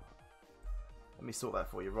 Let me sort that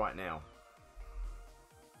for you right now.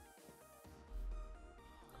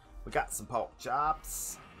 We got some pork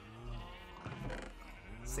chops.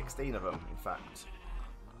 16 of them, in fact.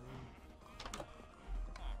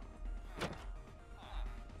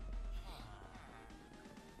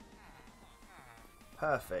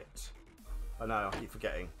 Perfect. I know, I keep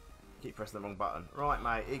forgetting. Keep pressing the wrong button. Right,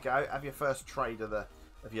 mate, here you go. Have your first trade of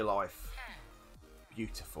your life.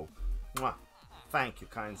 Beautiful. Mwah. Thank you,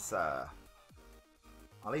 kind sir.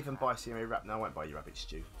 I'll even buy some wrap. No, I won't buy you rabbit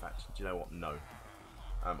stew. In fact, do you know what? No.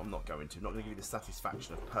 I'm not going to. I'm not going to give you the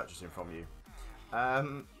satisfaction of purchasing from you.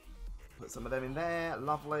 Put some of them in there.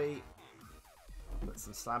 Lovely. Put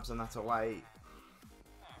some slabs on that away.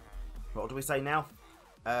 What do we say now?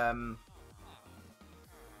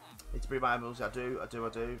 Need to bring my animals. I do.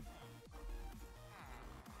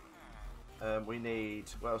 We need.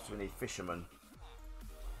 What else do we need? Fisherman.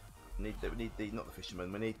 We need the not the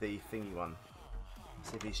fisherman. We need the thingy one.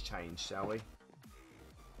 See if he's changed, shall we?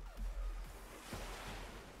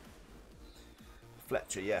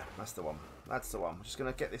 Fletcher, yeah, that's the one. That's the one. I'm just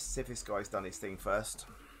gonna get this. See if this guy's done his thing first.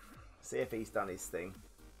 See if he's done his thing.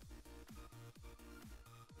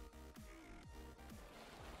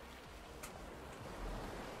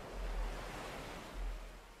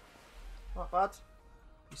 What, bud?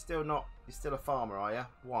 You're still not. You're still a farmer, are you?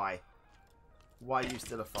 Why? Why are you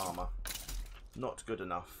still a farmer? Not good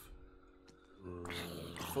enough.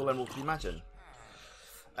 Full emerald, can you imagine?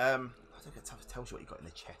 I don't think it tells you what you got in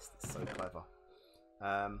the chest. It's so clever.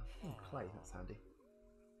 Clay, that's handy.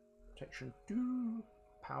 Protection 2,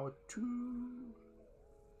 power 2.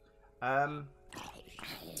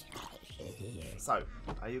 So,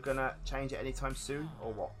 are you gonna change it anytime soon,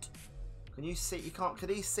 or what? Can you see? You can't. Can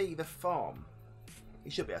he see the farm? He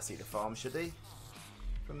should be able to see the farm, should he?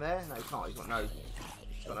 From there? No, he can't. He's got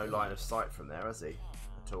no line of sight from there, has he?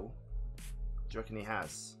 At all? Do you reckon he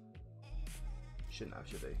has? Shouldn't have,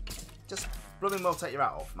 should he? Just blooming well take your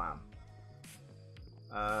hat off, man.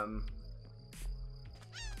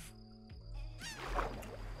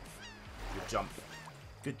 Good jump.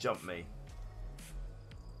 Good jump, me.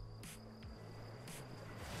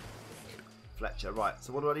 Fletcher, right.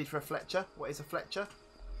 So what do I need for a Fletcher? What is a Fletcher?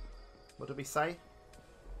 What did we say?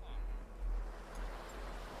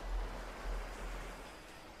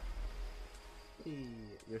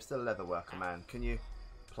 You're still a leather worker, man. Can you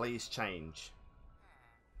please change?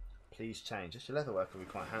 Please change. Actually, leather worker would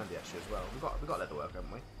be quite handy actually as well. We've got leather work,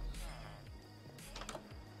 haven't we?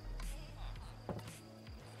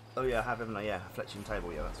 Oh yeah, I have, haven't I? Yeah, a fletching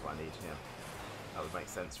table. Yeah, that's what I need. Yeah, that would make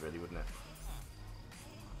sense, really, wouldn't it?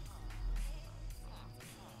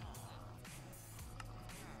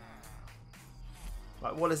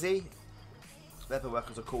 Right, what is he? Leather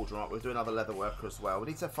workers are called, right? We'll do another leather worker as well. We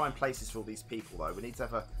need to find places for all these people, though. We need to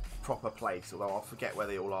have a proper place, although I'll forget where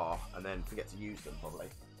they all are and then forget to use them, probably.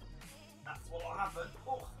 That's what will happen.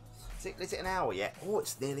 Oh. Is it an hour yet? Oh,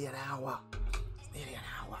 it's nearly an hour. It's nearly an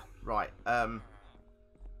hour. Right.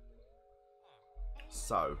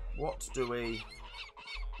 So, what do we...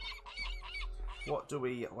 Well,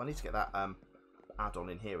 I need to get that add-on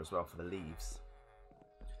in here as well for the leaves.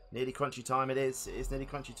 Nearly crunchy time it is. It is nearly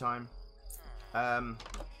crunchy time.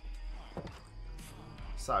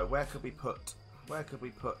 So, where could we put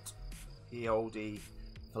the oldie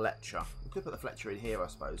Fletcher? We could put the Fletcher in here, I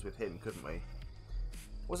suppose, with him, couldn't we?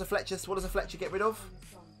 What does a Fletcher get rid of?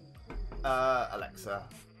 Alexa,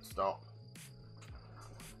 stop.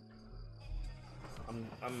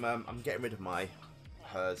 I'm getting rid of my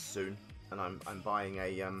hers soon, and I'm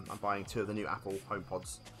buying two of the new Apple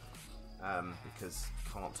HomePods because I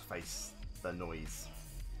can't face the noise.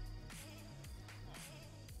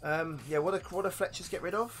 Yeah, what do Fletchers get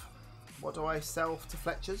rid of? What do I sell to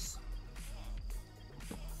Fletchers?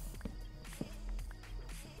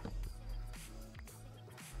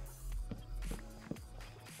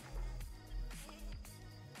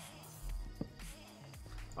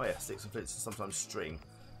 Oh yeah, sticks and flints and sometimes string.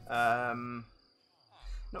 Not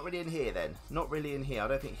really in here then. Not really in here. I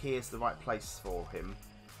don't think here's the right place for him.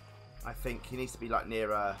 I think he needs to be like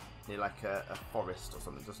near like a forest or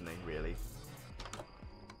something, doesn't he? Really.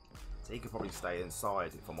 So he could probably stay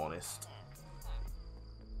inside, if I'm honest.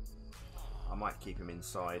 I might keep him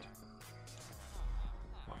inside.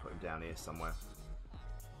 Might put him down here somewhere.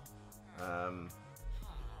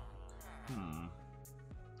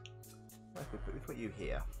 We put you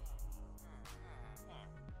here.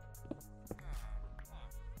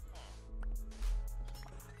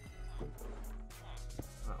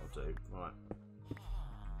 That'll do. Right.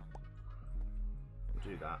 We'll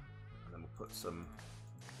do that, and then we'll put some.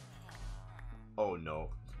 Oh no!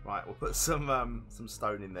 Right, we'll put some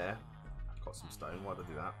stone in there. I've got some stone. Why did I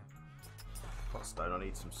do that? Got stone. I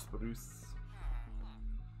need some spruce.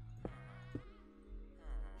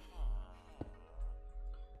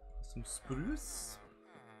 Some spruce.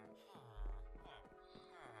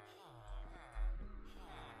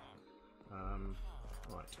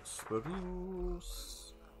 Right,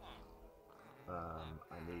 spruce. I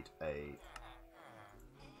need a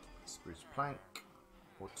spruce plank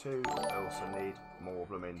or two. I also need more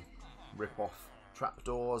blooming rip-off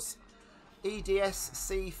trapdoors.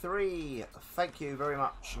 EDSC3, thank you very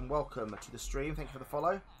much and welcome to the stream. Thank you for the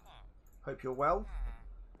follow. Hope you're well.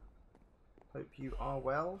 Hope you are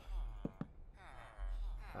well.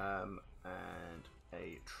 And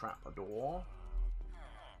a trapdoor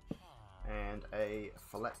and a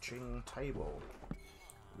fletching table.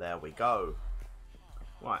 There we go.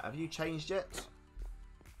 Right, have you changed yet?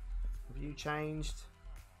 Have you changed?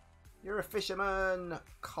 You're a fisherman.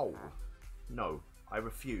 Coal. No, I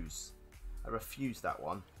refuse. I refuse that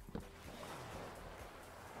one.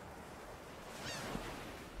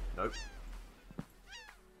 Nope.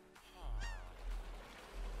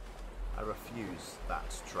 I refuse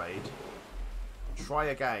that trade. Try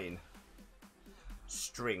again.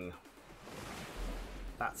 String.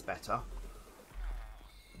 That's better.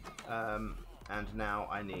 And now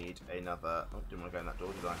I need another... Oh, didn't want to go in that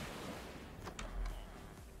door, did I?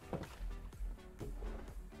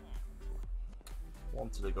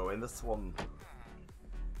 Wanted to go in this one.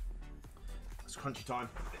 It's crunchy time.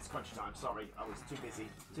 It's crunchy time. Sorry, I was too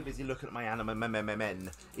busy looking at my anime men.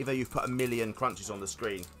 Even though you've put a million crunches on the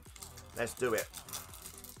screen. Let's do it.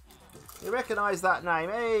 You recognise that name?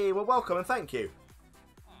 Hey, well, welcome and thank you.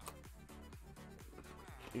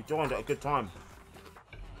 You joined at a good time.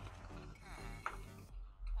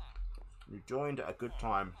 You joined at a good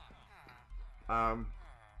time.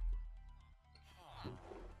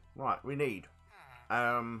 Right, we need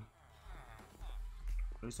someone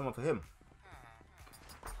for him.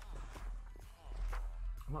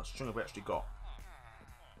 How much string have we actually got?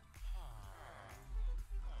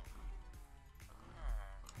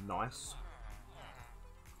 Nice.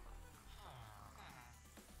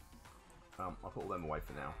 I'll put all them away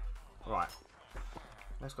for now. Right.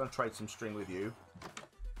 Let's go and trade some string with you.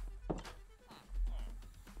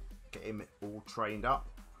 Get him all trained up.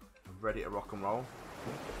 Ready to rock and roll.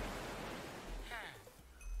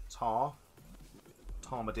 Tar,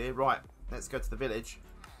 my dear. Right, let's go to the village.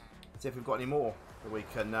 See if we've got any more that we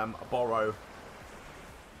can borrow.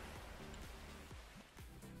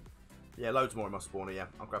 Yeah, loads more in my spawner, yeah.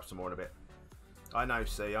 I'll grab some more in a bit. I know,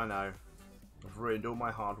 see, I know. I've ruined all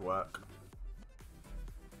my hard work.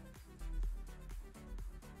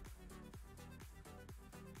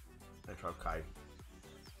 It's okay.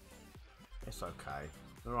 It's okay.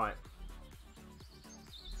 Alright.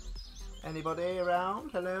 Anybody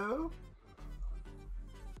around? Hello?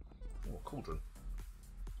 Oh, cauldron.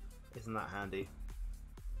 Isn't that handy?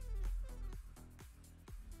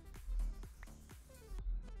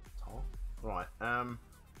 Oh, right.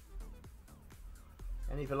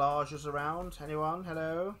 Any villagers around? Anyone?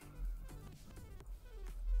 Hello?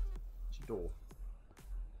 What's your door?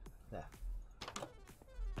 There.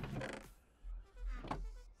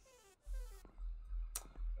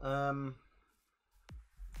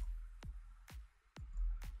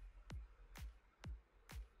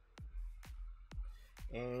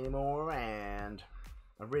 Any more around?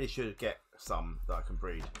 I really should get some that I can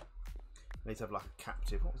breed. I need to have like a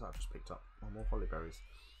captive. What was that I just picked up? Oh, more holly berries.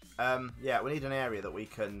 Yeah, we need an area that we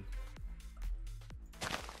can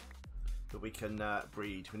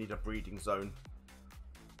breed. We need a breeding zone.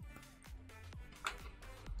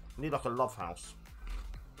 We need like a love house.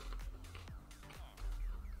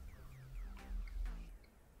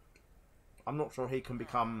 I'm not sure he can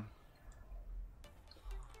become.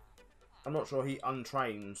 I'm not sure he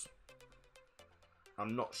untrains.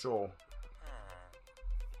 I'm not sure.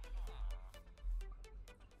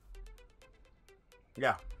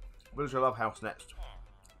 Yeah, Villager Love House next.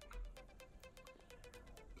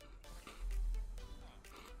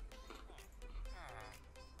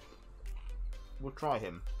 We'll try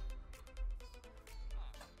him.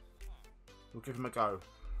 We'll give him a go.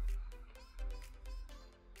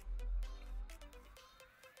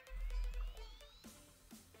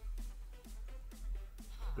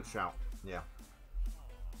 Good shout, yeah.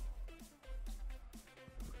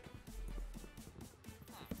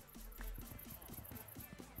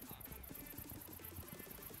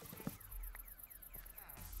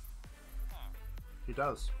 He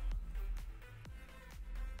does.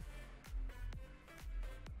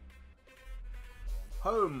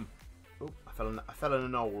 Home. Oh, I fell in a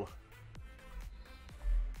knoll.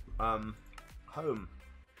 Home. Home,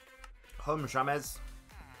 Jamez.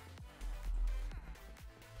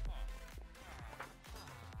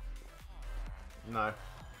 No. I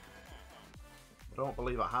don't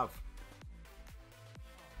believe I have.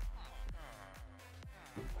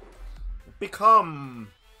 Become.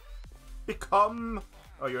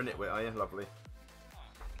 Oh, you're a nitwit, are you? Lovely.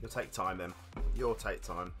 You'll take time then. You'll take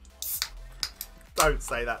time. Don't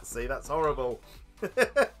say that, see? That's horrible.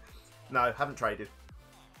 No, haven't traded.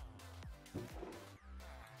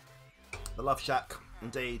 The Love Shack,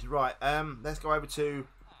 indeed. Right, let's go over to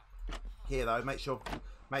here though. Make sure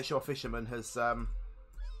Fisherman has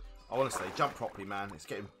honestly, jump properly, man. It's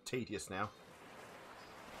getting tedious now.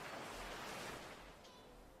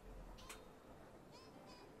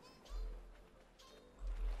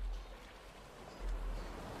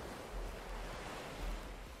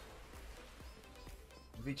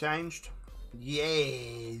 Have you changed?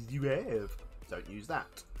 Yes, you have. Don't use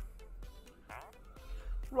that.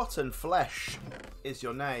 Rotten Flesh is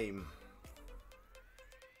your name.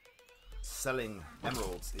 Selling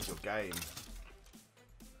emeralds is your game.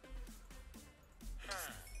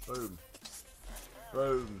 Boom.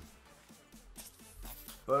 Boom.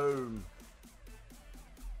 Boom.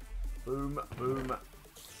 Boom, boom.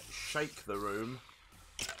 Shake the room.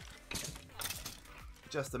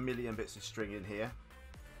 Just a million bits of string in here.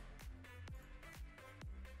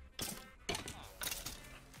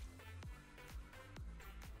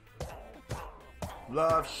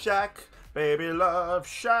 Love Shack, baby, Love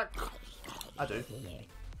Shack. I do.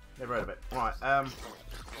 Never heard of it. Right,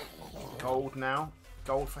 gold now.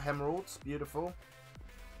 Gold for emeralds. Beautiful.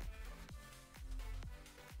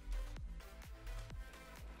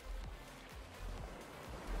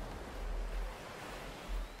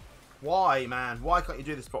 Why, man? Why can't you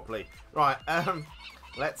do this properly? Right,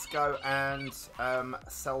 let's go and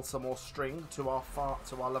sell some more string to our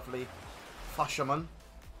lovely fisherman.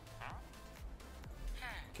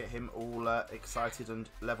 Get him all excited and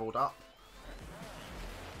leveled up.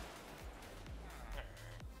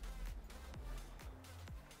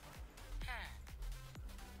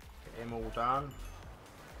 Get him all done.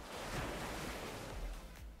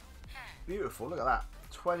 Beautiful, look at that.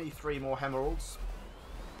 23 more emeralds.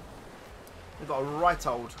 We've got a right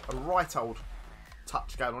old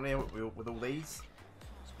touch going on here with all these.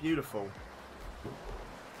 It's beautiful.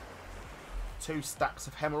 2 stacks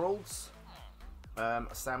of emeralds. A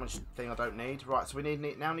sandwich thing I don't need. Right, so we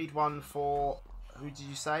now need one for, who did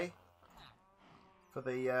you say? For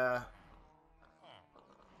the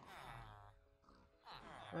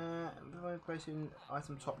placing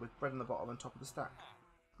item top with bread on the bottom and top of the stack.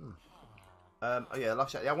 Oh yeah, love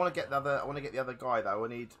chat. Yeah, I want to get the other guy though.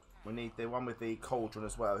 We need the one with the cauldron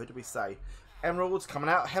as well. Who did we say? Emeralds coming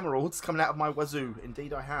out. Emeralds coming out of my wazoo.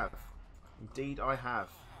 Indeed I have. Indeed I have.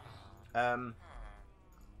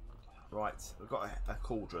 Right, we've got a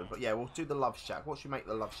cauldron, but yeah, we'll do the love shack. What should we make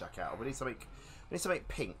the love shack out of? We need to make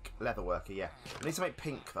pink leatherworker. Yeah, we need to make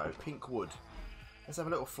pink though. Pink wood. Let's have a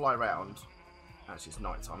little fly round. Actually, it's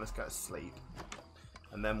night time. Let's go to sleep,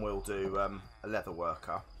 and then we'll do a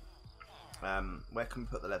leatherworker. Where can we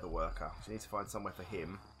put the leatherworker? So we need to find somewhere for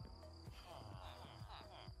him.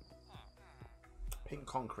 Pink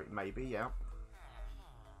concrete, maybe. Yeah.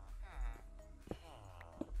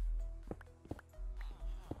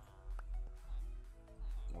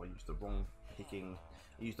 I used the wrong picking.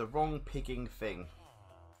 I used the wrong picking thing.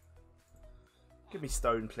 Give me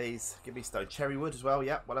stone, please. Give me stone. Cherry wood as well.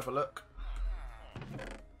 Yep, we'll have a look.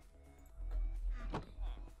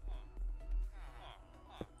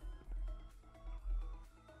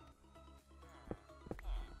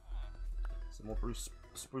 Some more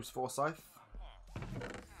spruce Forsyth.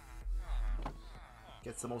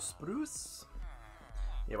 Get some more spruce.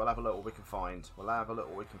 Yeah, we'll have a look what we can find. We'll have a look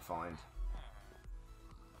what we can find.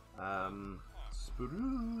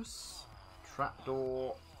 Spruce,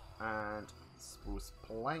 trapdoor, and spruce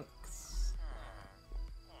planks.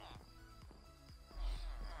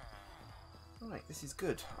 Right, this is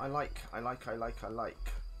good. I like.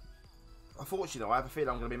 Unfortunately, I have a feeling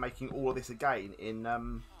I'm going to be making all of this again in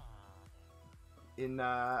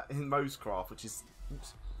Mosecraft, which is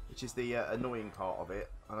the annoying part of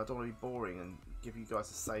it, and I don't want to be boring and give you guys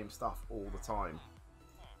the same stuff all the time.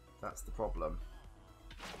 That's the problem.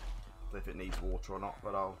 I don't know if it needs water or not,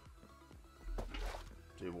 but I'll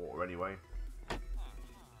do water anyway.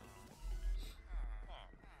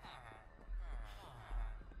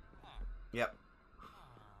 Yep.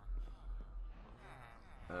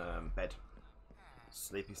 Bed.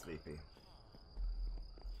 Sleepy, sleepy.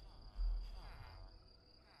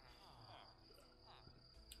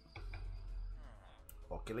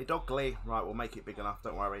 Oggly doggly. Right, we'll make it big enough,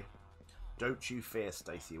 don't worry. Don't you fear,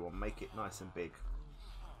 Stacey. We'll make it nice and big.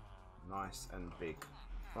 Nice and big.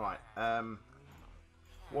 Right,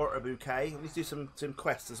 water bouquet. Let's do some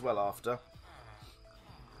quests as well after.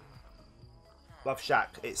 Love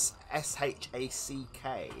Shack. It's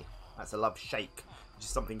S-H-A-C-K. That's a love shake, which is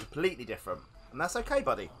something completely different. And that's okay,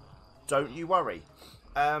 buddy. Don't you worry.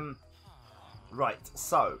 Right,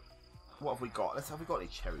 so, what have we got? Have we got any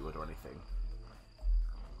cherry wood or anything?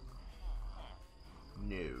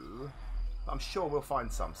 No. But I'm sure we'll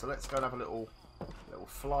find some. So let's go and have a little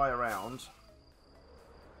fly around.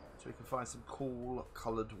 So we can find some cool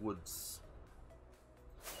coloured woods.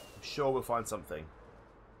 I'm sure we'll find something.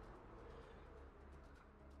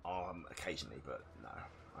 Occasionally, but no,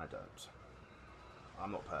 I don't.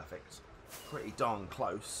 I'm not perfect. Pretty darn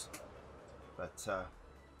close, but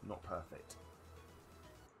not perfect.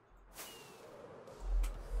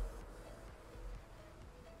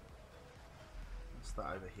 What's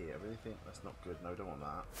that over here? I really think that's not good. No, don't want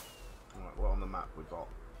that. Alright, what on the map we got?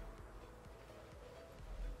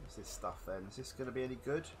 What's this stuff then? Is this going to be any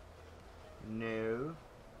good? No.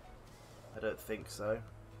 I don't think so.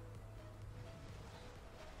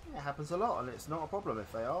 It happens a lot, and it's not a problem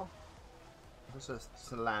if they are. I'm just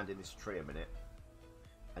going to land in this tree a minute.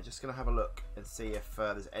 I'm just going to have a look and see if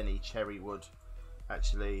there's any cherry wood.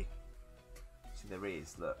 Actually, see there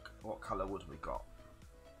is. Look, what colour wood we got?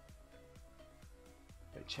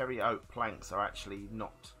 The cherry oak planks are actually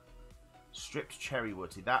not stripped cherry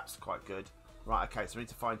wood. See, that's quite good. Right, okay, so we need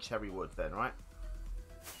to find cherry wood then, right?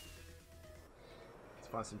 Let's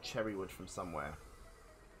find some cherry wood from somewhere.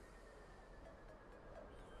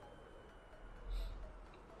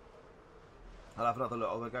 I'll have another look.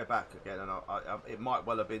 I'm going to go back again, and it might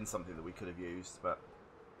well have been something that we could have used, but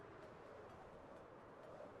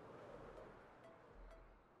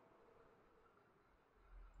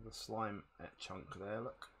the slime chunk there.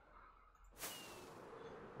 Look.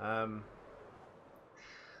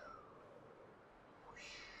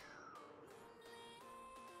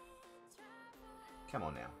 Come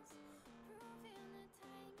on now.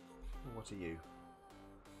 What are you?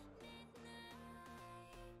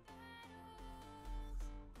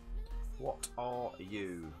 What are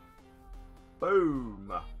you?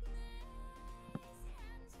 Boom!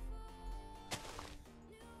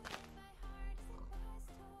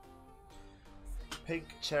 Pink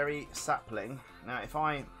cherry sapling. Now, if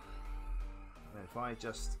I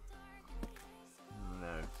just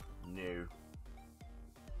no. No.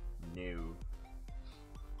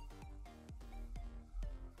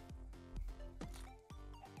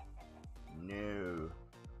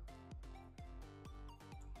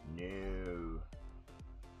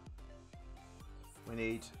 We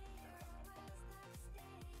need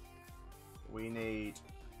We need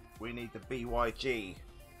the BYG.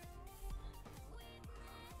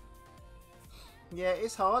 Yeah,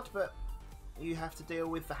 it's hard, but you have to deal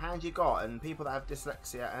with the hand you got, and people that have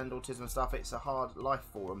dyslexia and autism and stuff, it's a hard life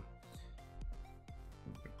for them.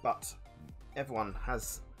 But everyone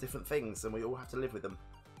has different things, and we all have to live with them.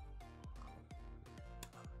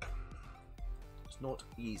 It's not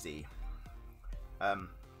easy.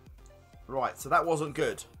 Right, so that wasn't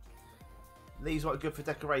good. These weren't good for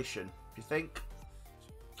decoration, do you think?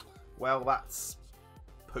 Well, that's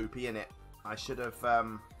poopy, innit? I should have...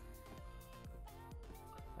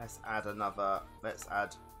 let's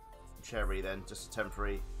add cherry then, just a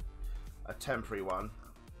temporary one.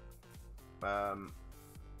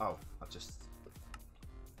 Oh,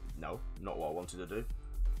 no, not what I wanted to do.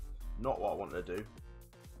 Not what I wanted to do.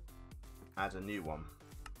 Add a new one.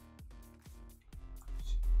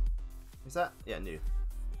 Is that? Yeah, new.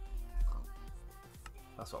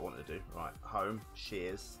 That's what I wanted to do. Right, home,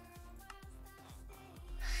 shears.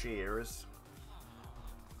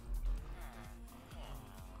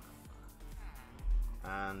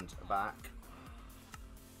 And back.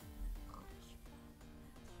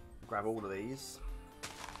 Grab all of these.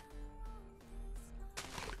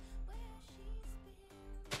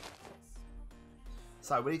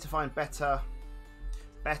 So we need to find better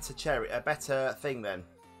thing then.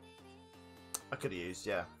 I could have used,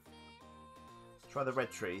 yeah. Try the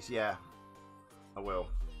red trees, yeah. I will.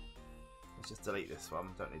 Let's just delete this one.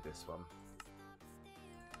 Don't need this one.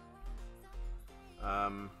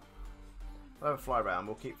 We'll have a fly around.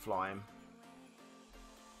 We'll keep flying.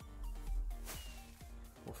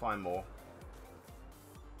 We'll find more.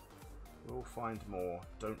 We'll find more.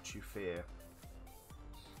 Don't you fear.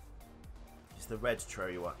 It's the red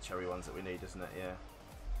cherry ones that we need, isn't it? Yeah.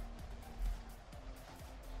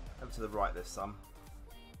 Over to the right, there's some.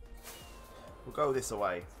 We'll go this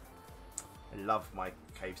away. I love my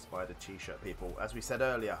cave spider t-shirt, people. As we said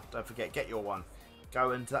earlier, don't forget, get your one.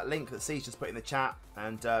 Go into that link that C's just put in the chat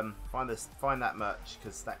and find that merch,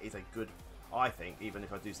 because that is a good, I think, even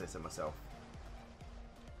if I do say so myself,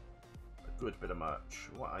 a good bit of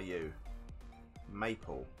merch. What are you?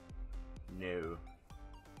 Maple. No.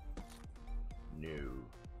 No.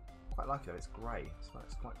 Quite like it. It's grey.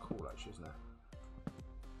 It's quite cool, actually, isn't it?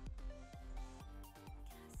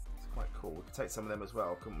 It's quite cool. We could take some of them as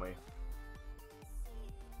well, couldn't we?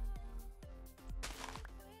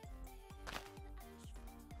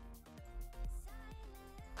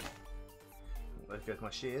 There goes my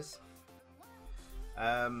shears.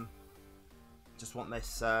 Just want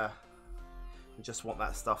this. We just want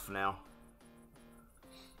that stuff now.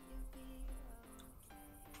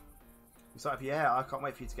 So yeah, I can't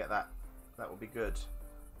wait for you to get that. That will be good.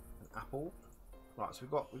 An apple. Right, so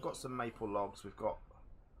we've got some maple logs. We've got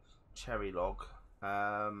cherry log.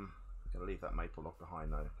 I'm gonna leave that maple log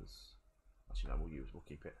behind though, because actually no, we'll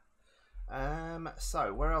keep it.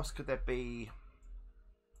 So where else could there be?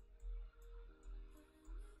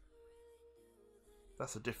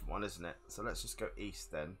 That's a different one, isn't it? So let's just go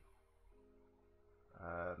east then.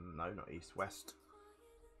 No, not east, west.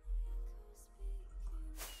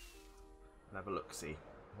 And have a look, see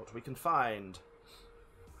what we can find.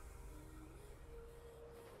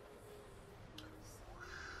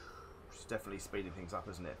 It's definitely speeding things up,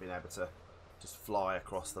 isn't it? Being able to just fly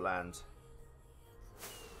across the land.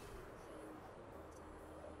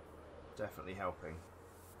 Definitely helping.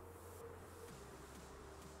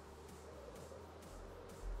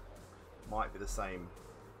 Might be the same.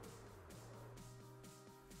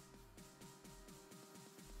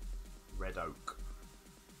 Red oak.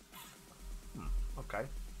 Okay.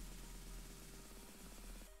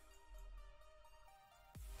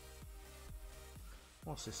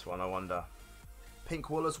 What's this one, I wonder? Pink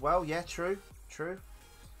wool as well? Yeah, true. True.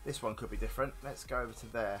 This one could be different. Let's go over to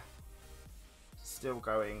there. Still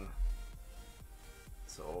going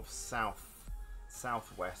sort of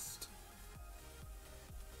southwest.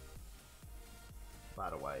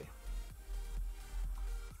 That away.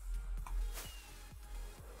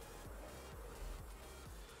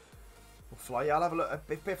 We'll fly. Yeah, I'll have a look.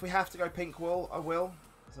 If we have to go pink wool, I will.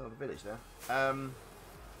 There's another village there.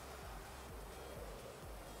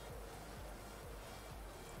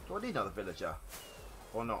 Do I need another villager?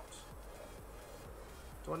 Or not?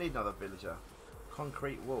 Do I need another villager?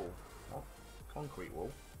 Concrete wool. What? Concrete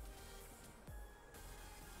wool?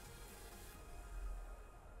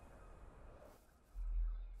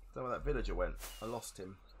 Don't know where that villager went. I lost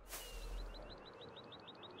him.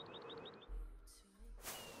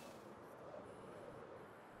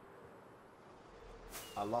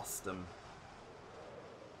 I lost him.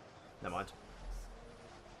 Never mind.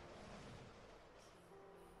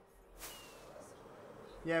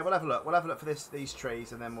 Yeah, we'll have a look. We'll have a look for these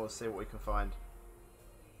trees, and then we'll see what we can find.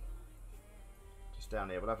 Just down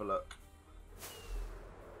here, we'll have a look.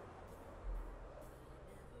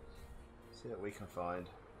 See what we can find.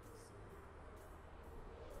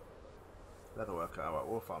 Leatherworker. Alright,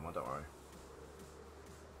 we'll find one, don't worry.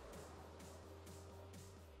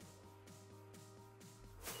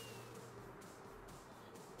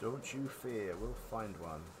 Don't you fear, we'll find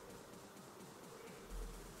one.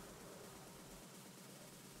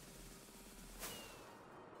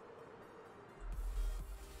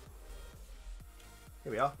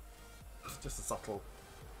 Here we are. Just a subtle.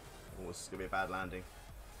 Oh, this is going to be a bad landing.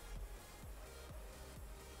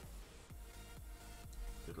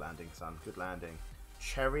 Good landing, son. Good landing.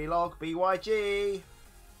 Cherry log BYG.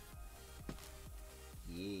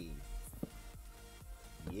 Yes.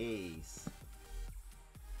 Yes.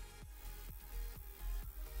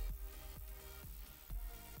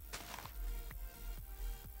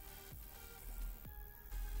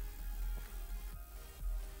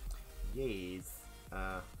 Yes.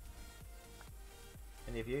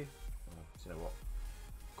 Any of you? Oh, do you know what?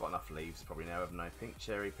 Got enough leaves probably now, haven't I? Pink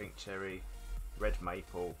cherry, red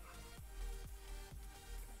maple.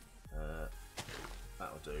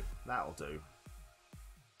 That'll do. That'll do.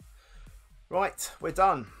 Right, we're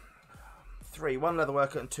done. 3, 1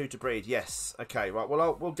 leatherworker and 2 to breed. Yes. Okay. Right.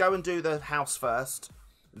 Well, we'll go and do the house first.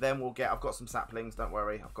 Then we'll get. I've got some saplings. Don't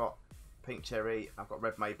worry. I've got pink cherry. I've got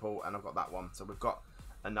red maple, and I've got that one. So we've got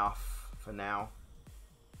enough for now,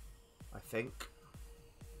 I think.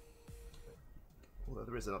 Although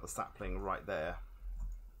there is another sapling right there.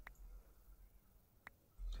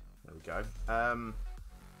 There we go.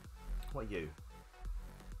 What are you?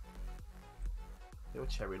 You're a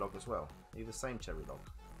cherry log as well. Are you the same cherry log?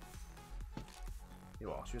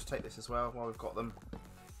 You are. Should we just take this as well while we've got them?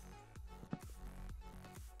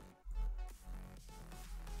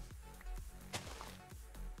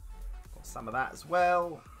 Got some of that as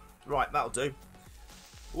well. Right, that'll do.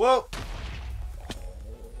 Whoa!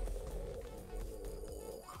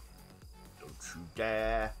 Don't you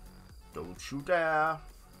dare. Don't you dare.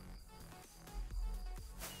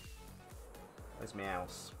 Where's my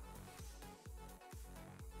house?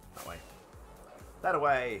 That way. That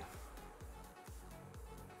away.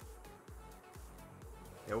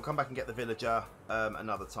 Yeah, we'll come back and get the villager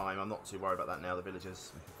another time. I'm not too worried about that now. The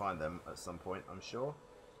villagers, we can find them at some point, I'm sure.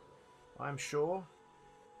 I'm sure.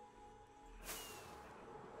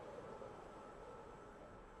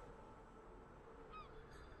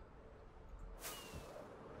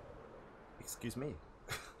 Excuse me.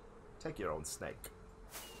 Take your own snake.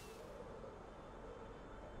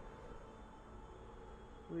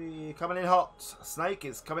 We coming in hot. Snake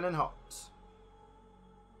is coming in hot.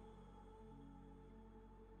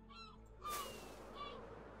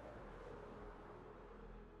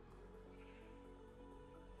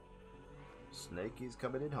 Snake is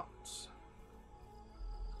coming in hot.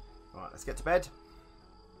 Alright, let's get to bed.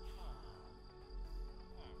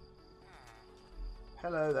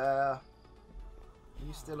 Hello there. Are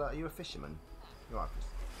you still are you a fisherman? You are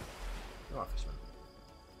a fisherman.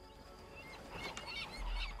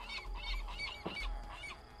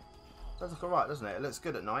 Does look alright, doesn't it? It looks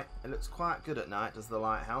good at night. It looks quite good at night, does the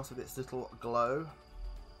lighthouse with its little glow.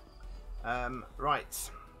 Right.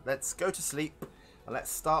 Let's go to sleep. And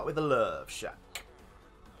let's start with the love shack.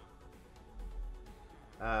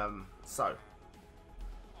 So,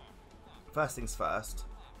 first things first,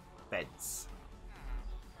 beds.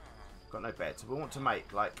 Got no beds. We want to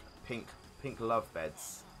make like pink love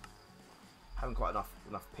beds. Haven't quite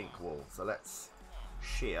enough pink wool, so let's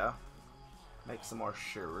shear. Make some more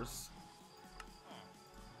shears.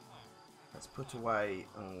 Let's put away.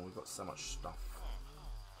 Oh, we've got so much stuff.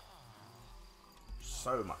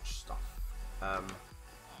 So much stuff. Have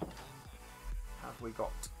we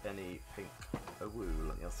got any pink wool?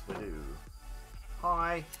 Yes, we do.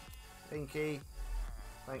 Hi, Pinky.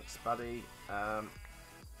 Thanks, buddy.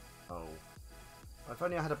 Oh, if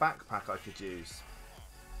only I had a backpack I could use.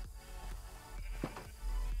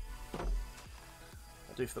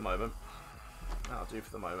 I'll do for the moment. That'll do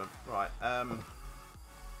for the moment. Right.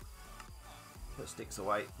 Put sticks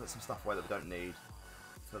away. Put some stuff away that we don't need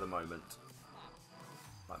for the moment,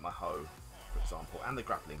 like my hoe, for example, and the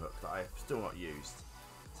grappling hook that I've still not used.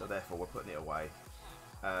 So therefore, we're putting it away.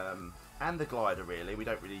 And the glider, really. We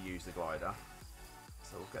don't really use the glider,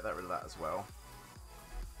 so we'll get rid of that as well.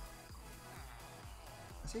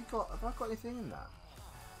 Has he got? Have I got anything in that?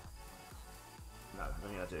 No, I don't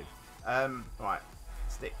think I do. Right,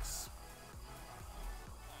 sticks.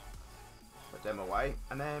 Put them away,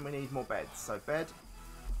 and then we need more beds. So bed,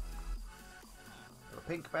 got a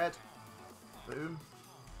pink bed, boom,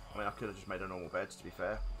 I mean, I could have just made a normal bed, to be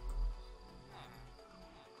fair.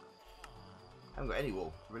 Haven't got any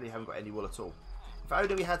wool. Really haven't got any wool at all. If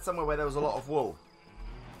only we had somewhere where there was a lot of wool.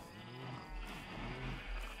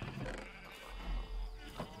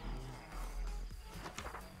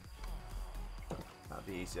 That'd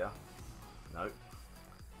be easier. Nope.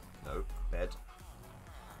 Nope. Bed.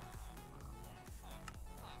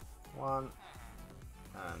 One.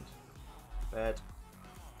 And bed.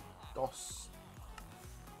 DOS.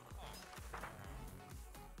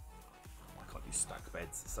 I can't use stack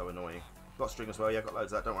beds. It's so annoying. Got string as well. Yeah, I've got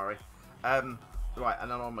loads of that. Don't worry. Right,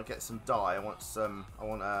 and then I'm gonna get some dye. I want some. I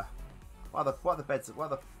want what other beds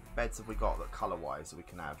have we got that colour wise that we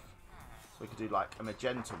can have? So we could do like a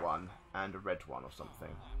magenta one and a red one or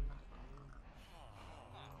something.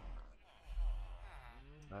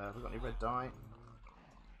 Have we got any red dye?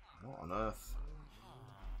 What on earth?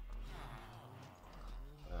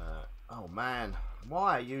 Oh man,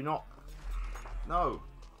 why are you not? No.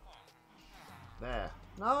 There.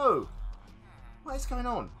 No. What is going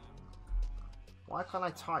on? Why can't I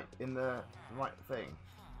type in the right thing?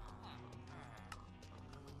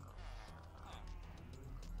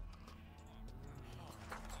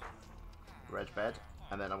 Red bed,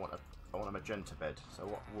 and then I want a magenta bed.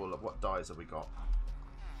 So what dyes have we got?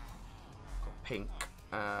 Got pink.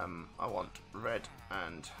 I want red,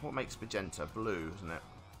 and what makes magenta? Blue, isn't it?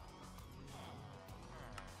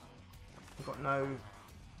 We've got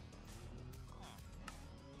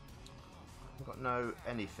no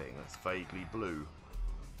anything that's vaguely blue.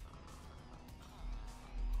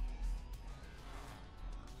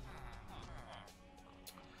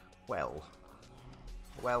 Well.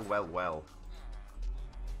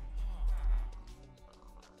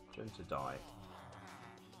 Magenta dye.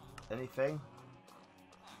 Anything?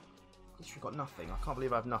 Literally got nothing. I can't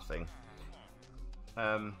believe I have nothing.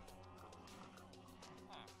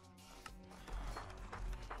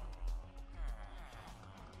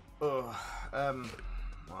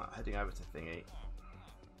 Right, heading over to thingy.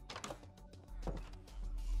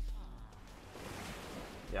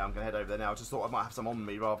 Yeah, I'm gonna head over there now. I just thought I might have some on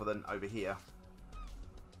me rather than over here.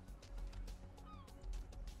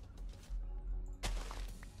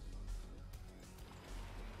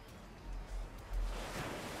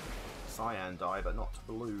 Cyan dye, but not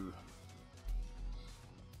blue.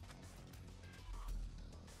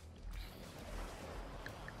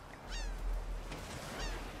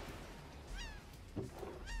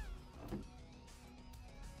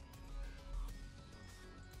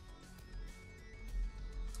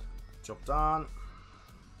 Job done.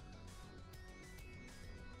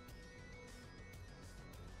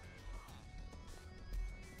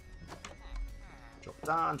 Job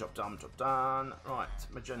done, job done, job done. Right,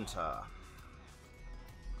 magenta.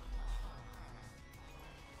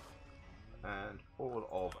 And all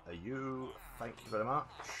of you, thank you very much.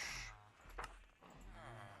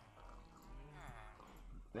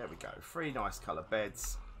 There we go, 3 nice colour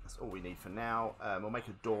beds. That's all we need for now. We'll make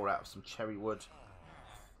a door out of some cherry wood.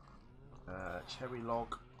 Cherry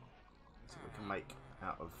log, so we can make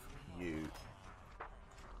out of you.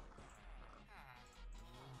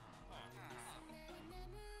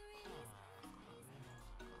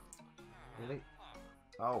 Really?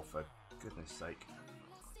 Oh, for goodness sake.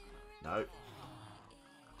 No.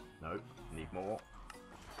 Nope, need more.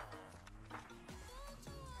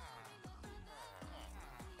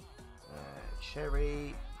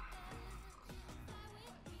 Cherry.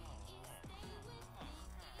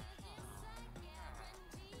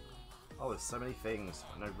 Oh, there's so many things.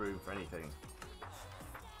 No room for anything.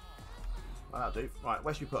 Well, that'll do. Right,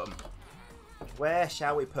 where should we put them? Where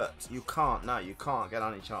shall we put? You can't. No, you can't get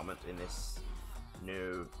an enchantment in this.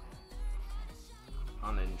 No.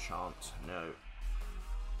 Unenchant. No.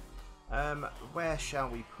 Where shall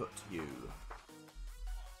we put you?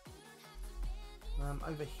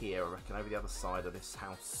 Over here, I reckon. Over the other side of this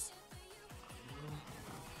house.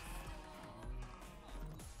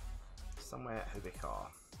 Somewhere over here.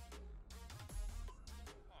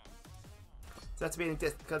 Does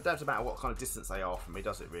that doesn't matter what kind of distance they are from me,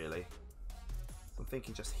 does it really? I'm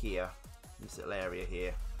thinking just here, this little area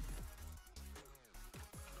here.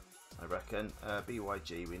 I reckon.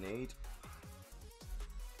 BYG we need.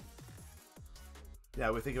 Yeah,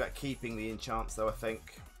 we're thinking about keeping the enchants though, I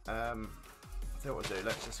think. I think what we'll do,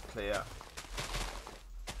 let's just clear out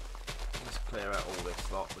all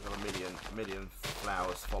this lot. We've got a million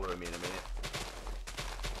flowers following me in a minute.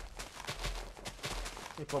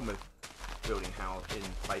 The problem with building house in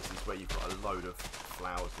places where you've got a load of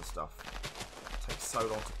flowers and stuff, it takes so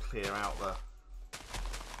long to clear out the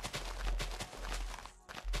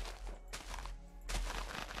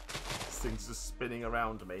things just spinning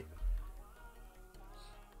around me.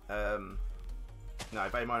 No,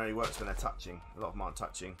 bay mine only works when they're touching. A lot of them aren't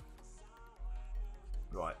touching.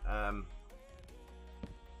 Right.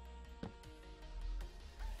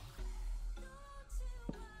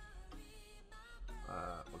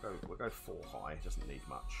 We'll go 4 high. Doesn't need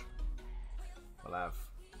much. We'll have.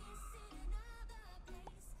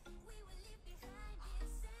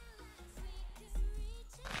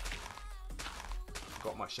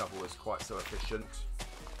 Got my shovel is quite so efficient.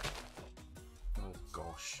 Oh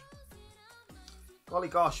gosh. Golly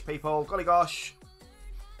gosh, people. Golly gosh.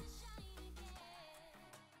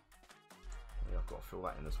 Yeah, I've got to fill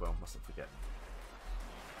that in as well. Mustn't forget.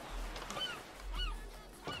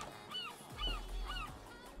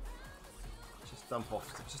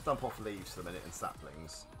 Just dump off leaves for a minute and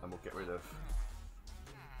saplings, and we'll get rid of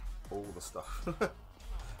all the stuff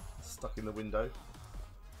stuck in the window.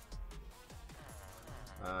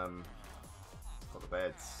 Got the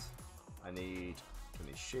beds. I need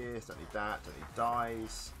shears, don't need that, don't need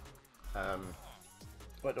dyes.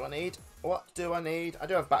 What do I need? What do I need? I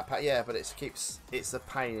do have a backpack, yeah, but it's a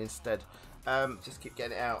pain instead. Just keep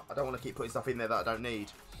getting it out. I don't want to keep putting stuff in there that I don't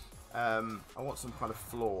need. I want some kind of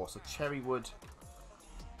floor, so cherry wood.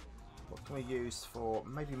 What can we use for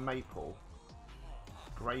maybe maple?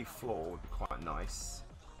 Grey floor would be quite nice.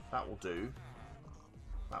 That will do.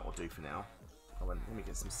 That will do for now. Oh, let me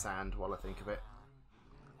get some sand while I think of it.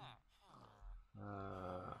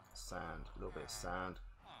 Sand, a little bit of sand.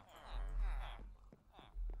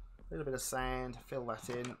 A little bit of sand, fill that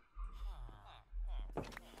in.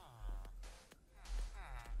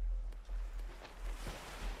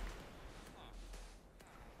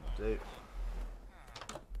 Do.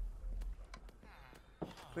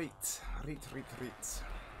 Reet.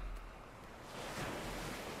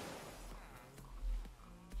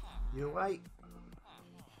 You wait.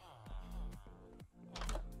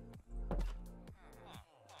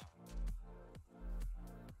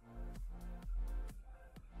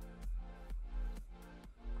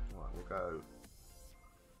 Right, we'll go.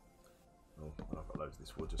 Oh, I've got loads of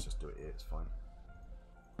this wood. Just do it here. It's fine.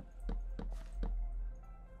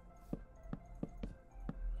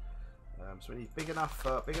 So we need big enough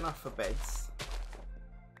for beds.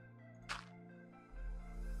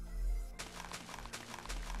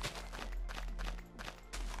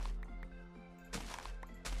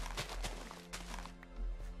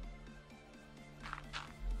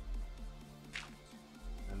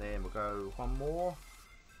 And then we'll go one more,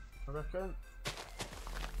 I reckon.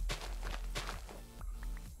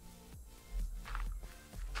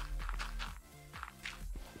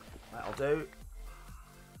 That'll do.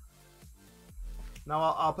 No,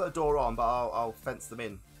 I'll put a door on, but I'll fence them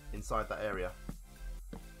in inside that area.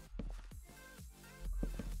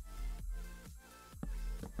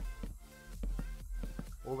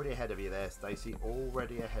 Already ahead of you there, Stacey.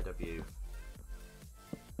 Already ahead of you.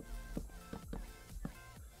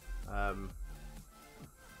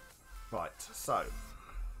 Right, so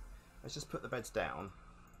let's just put the beds down.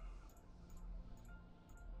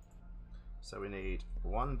 So we need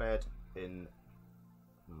one bed in.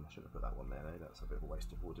 I shouldn't have put that one there, though. That's a bit of a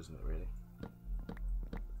waste of wood, isn't it, really?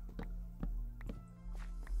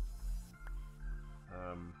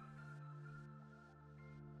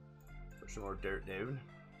 Put some more dirt down.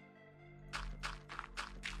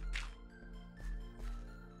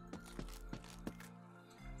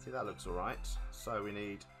 See, that looks alright. So we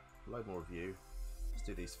need a load more of you. Let's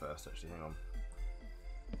do these first, actually. Hang on.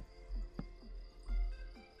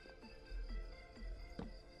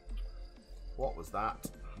 What was that?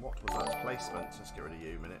 What was that placement? Let's get rid of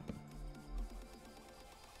you a minute.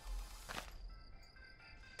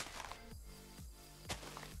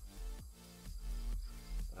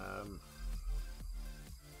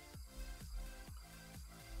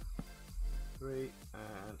 Three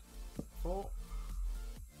and 4.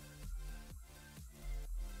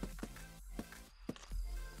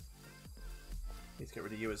 Need to get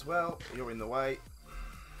rid of you as well. You're in the way.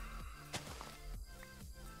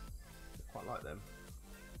 I quite like them.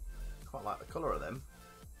 Quite like the colour of them.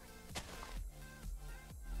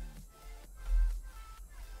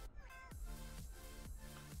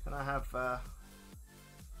 Can I have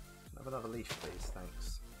another leaf, please?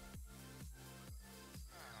 Thanks.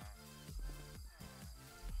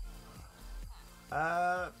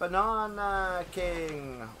 Banana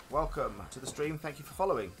King, welcome to the stream. Thank you for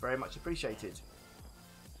following. Very much appreciated.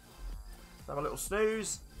 Let's have a little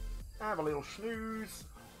snooze. Have a little snooze.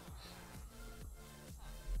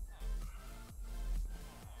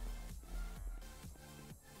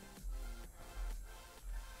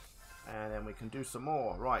 And then we can do some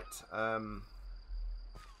more. Right.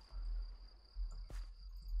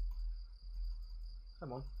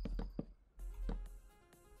 Come on.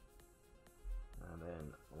 And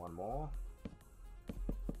then one more.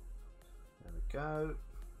 There we go.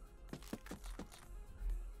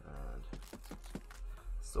 And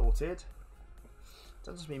sorted.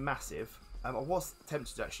 Doesn't just be massive. I was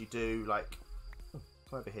tempted to actually do like,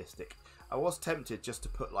 come over here, stick. I was tempted just to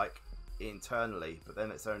put like internally, but then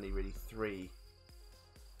it's only really 3.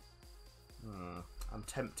 I'm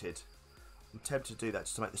tempted. I'm tempted to do that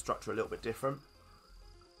just to make the structure a little bit different.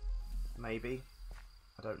 Maybe.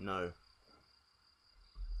 I don't know.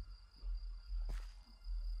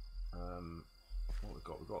 What we've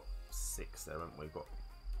got? We've got 6 there, haven't we? We've got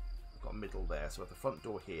a middle there. So we have the front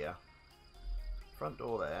door here. Front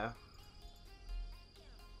door there.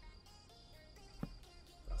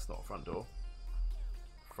 That's not a front door.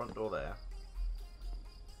 Front door there.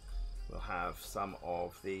 We'll have some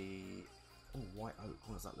of the white oak.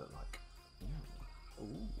 What does that look like?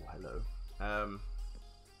 Ooh, hello.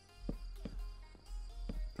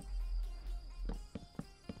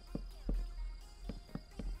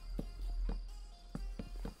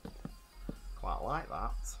 Quite like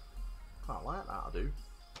that. Quite like that, I do.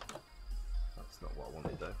 That's not what I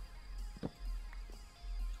wanted though.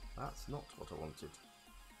 That's not what I wanted.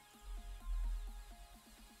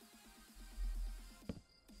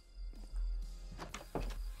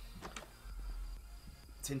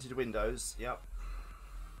 Tinted windows, yep.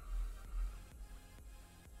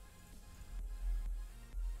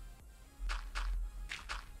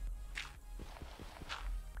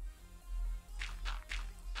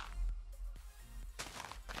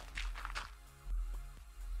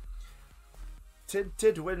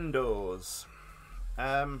 Tinted windows.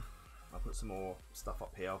 I'll put some more stuff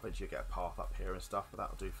up here. I'll eventually get a path up here and stuff, but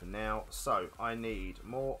that'll do for now. So I need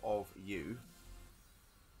more of you.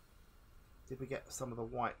 Did we get some of the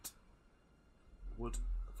white wood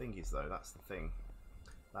thingies though? That's the thing.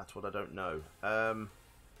 That's what I don't know.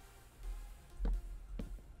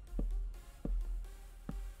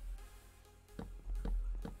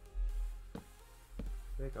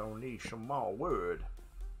 We're gonna need some more wood.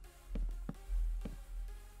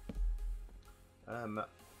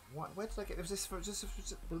 Where did I get? Was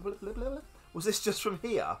this just from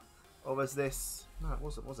here, or was this? No, it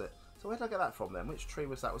wasn't. Was it? So where did I get that from then? Which tree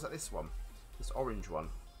was that? Was that this one? This orange one?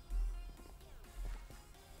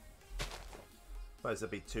 Suppose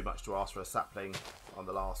it'd be too much to ask for a sapling on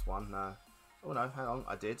the last one. No. Oh no, hang on.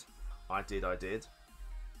 I did. Let's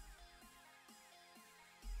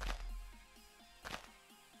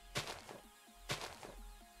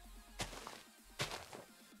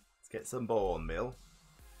get some bone meal.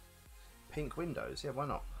 Pink windows. Yeah, why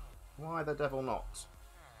not? Why the devil not?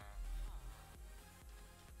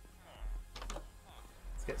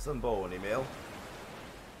 Let's get some bone meal.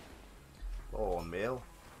 Bone meal.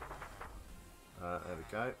 There we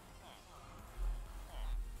go.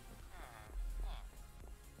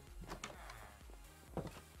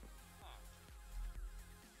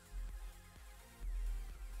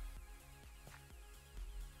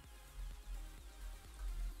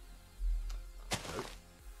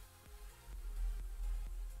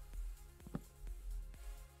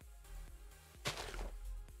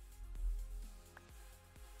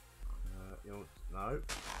 No.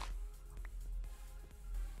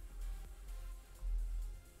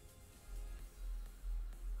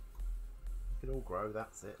 It all grow,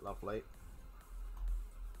 that's it, lovely.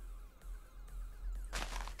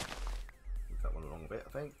 Move that one along a bit, I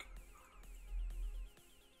think.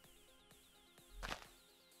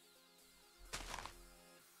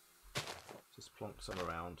 Just plonk some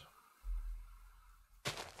around.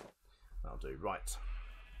 That'll do, right.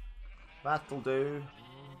 That'll do.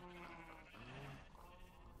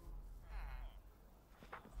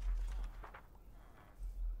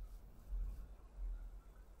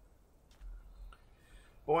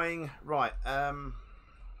 Boing. Right,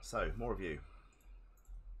 so more of you.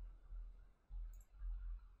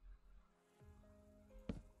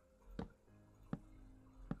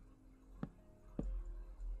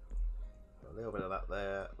 A little bit of that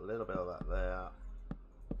there, a little bit of that there, a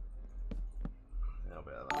little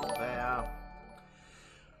bit of that there.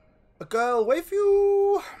 A girl with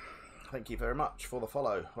you. Thank you very much for the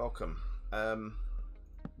follow. Welcome.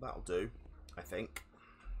 That'll do, I think.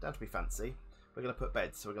 Don't have to be fancy. We're going to put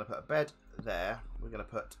beds. So we're going to put a bed there. We're going to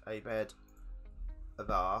put a bed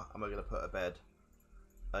there. And we're going to put a bed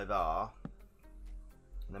there. And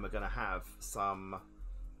then we're going to have some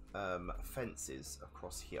fences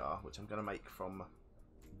across here, which I'm going to make from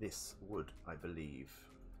this wood, I believe.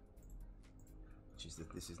 Which is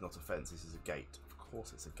this is not a fence. This is a gate. Of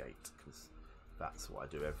course it's a gate, because that's what I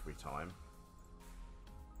do every time.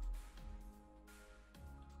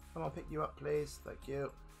 Come on, pick you up, please. Thank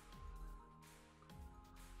you.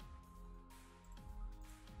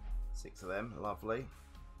 6 of them, lovely.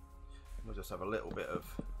 We'll just have a little bit of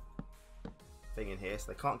thing in here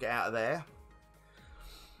so they can't get out of there.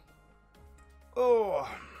 Oh,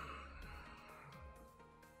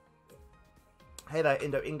 hey there,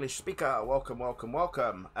 Indo-English speaker. Welcome, welcome,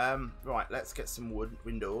 welcome. Right, let's get some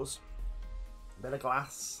windows. A bit of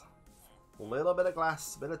glass. A little bit of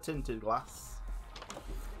glass. A bit of tinted glass.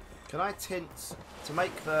 Can I tint to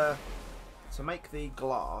make the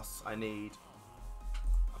glass? I need.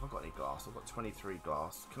 Have I got any glass? I've got 23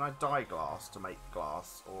 glass. Can I dye glass to make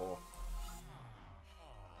glass, or?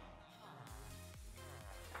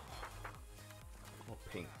 Or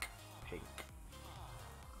pink.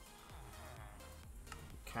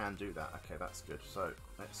 Can do that. Okay, that's good. So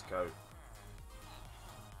let's go.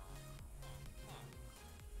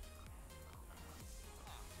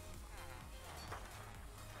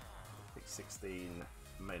 I think 16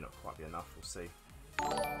 may not quite be enough. We'll see.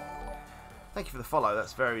 Thank you for the follow.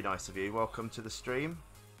 That's very nice of you. Welcome to the stream.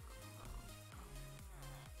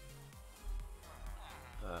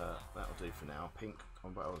 That'll do for now. Pink.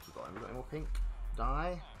 What else have we got? Have we got any more pink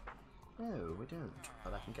dye? No, we don't.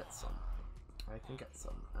 But I can get some. I can get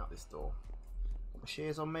some out this door. Got my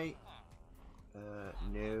shears on me?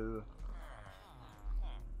 No.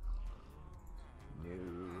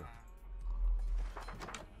 No.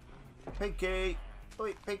 Pinky!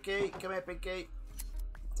 Oi, Pinky! Come here, Pinky!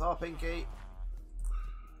 It's our Pinky!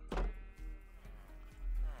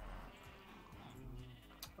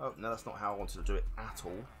 Oh, no, that's not how I wanted to do it at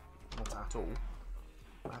all. Not at all.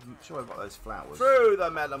 I'm sure I've got those flowers. Through the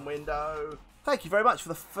melon window! Thank you very much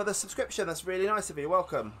for the subscription. That's really nice of you.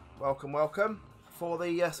 Welcome, welcome, welcome. For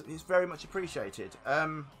the it's very much appreciated.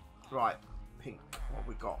 Right, pink. What have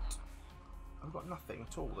we got? I've got nothing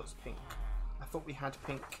at all that's pink. I thought we had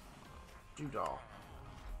pink doodah.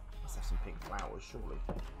 Let's have some pink flowers, surely.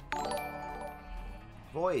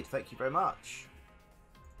 Void, thank you very much.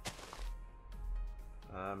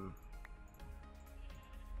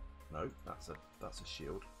 No, that's a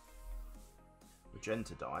shield.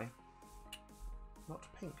 Magenta dye. Not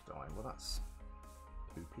pink dye. Well, that's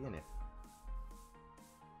poopy, innit?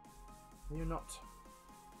 You're not.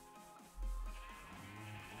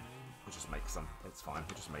 We'll just make some. It's fine.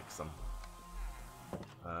 We'll just make some.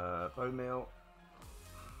 Bone meal.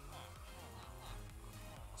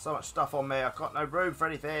 So much stuff on me. I've got no room for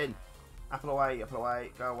anything. Apple away.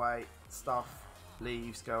 Go away. Stuff.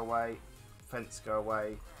 Leaves. Go away. Fence. Go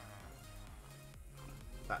away.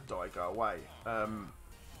 That dye. Go away.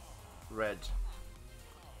 Red.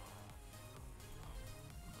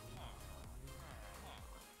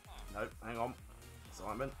 No, hang on.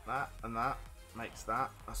 Simon, that and that makes that.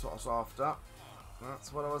 That's what I was after.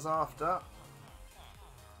 That's what I was after.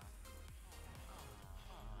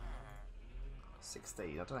 16.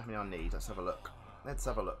 I don't know how many I need. Let's have a look. Let's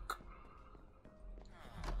have a look.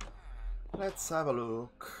 Let's have a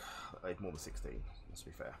look. I need more than 16. Let's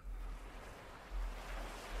be fair.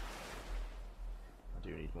 I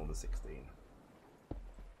do need more than 16.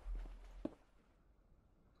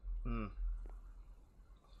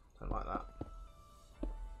 Don't like that.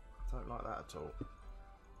 Don't like that at all.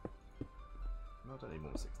 No, I don't need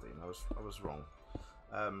more than 16. I was wrong.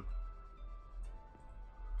 I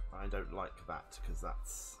don't like that because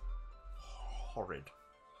that's horrid.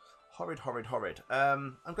 Horrid, horrid, horrid.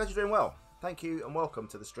 I'm glad you're doing well. Thank you and welcome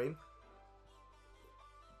to the stream.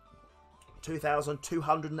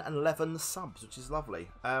 2,211 subs, which is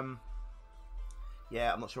lovely.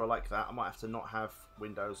 Yeah, I'm not sure I like that. I might have to not have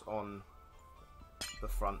windows on the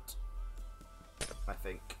front, I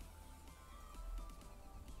think.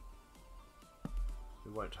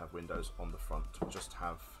 We won't have windows on the front. We'll just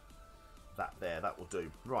have that there. That will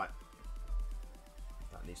do. Right.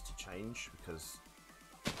 That needs to change because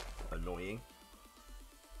annoying.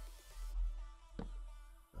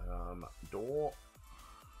 Door.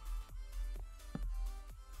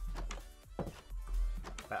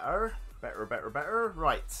 Better. Better, better, better.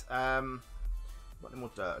 Right. Got any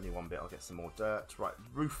more dirt? Only one bit. I'll get some more dirt. Right.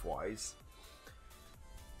 Roof-wise.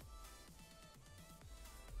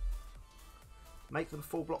 Make them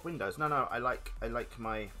full block windows. No, I like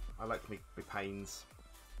my panes. I like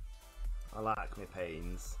my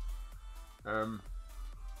panes.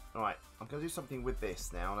 Right, I'm going to do something with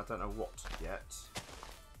this now, and I don't know what yet.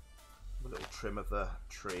 A little trim of the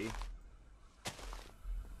tree.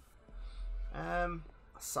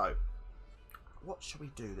 So, what should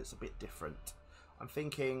we do that's a bit different? I'm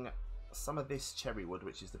thinking some of this cherry wood,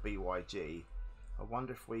 which is the BYG. I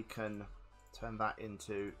wonder if we can turn that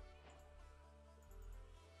into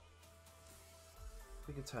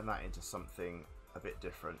We can turn that into something a bit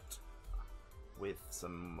different with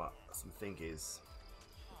some thingies.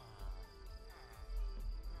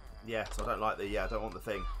 Yeah, so I don't like the I don't want the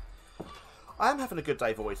thing. I am having a good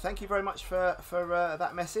day, Void. Thank you very much for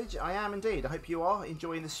that message. I am indeed. I hope you are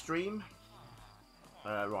enjoying the stream.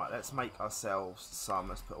 Right, let's make ourselves some.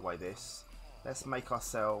 Let's put away this. Let's make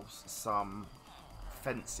ourselves some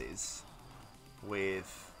fences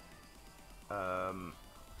with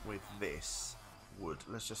this wood.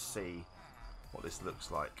 Let's just see what this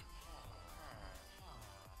looks like.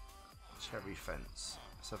 Cherry fence.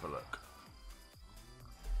 Let's have a look.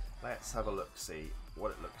 Let's have a look, see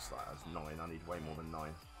what it looks like. That's 9. I need way more than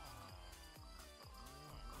 9.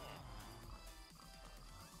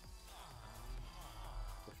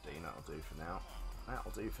 That'll do for now.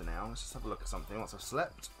 That'll do for now. Let's just have a look at something once I've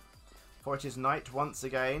slept. For it is night once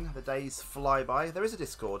again. The days fly by. There is a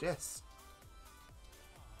Discord, yes.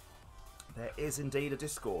 There is indeed a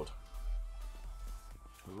Discord.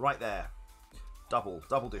 Right there.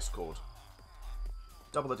 Double Discord.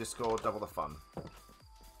 Double the Discord, double the fun.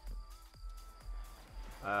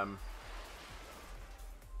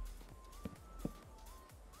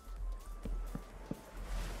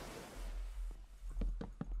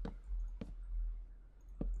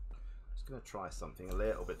 Just going to try something a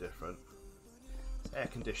little bit different. It's air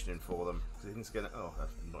conditioning for them. Because I think it's going to... Oh,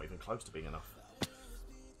 that's not even close to being enough.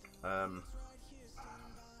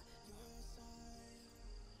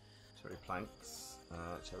 Cherry planks,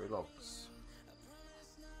 cherry logs.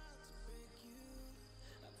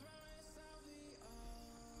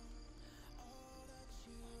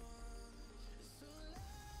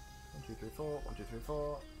 One, two, three, four. 1, 2, 3,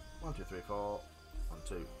 4. 1, 2, 3, 4. 1,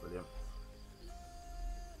 2. Brilliant.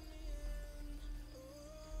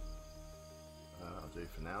 That'll do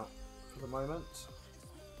for now. For the moment.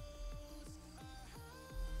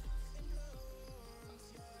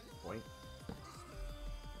 Point.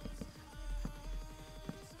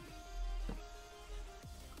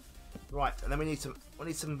 Right, and then we need some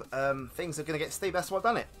things that are going to get steam. That's why I've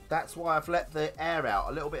done it. That's why I've let the air out,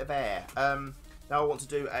 a little bit of air. Now I want to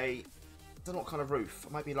do I don't know what kind of roof.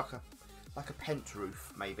 It might be like a pent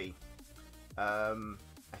roof, maybe. I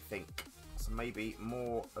think so. Maybe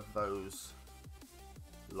more of those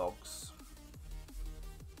logs.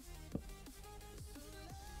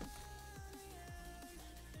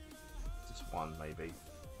 Just one, maybe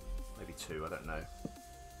 2. I don't know.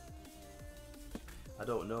 I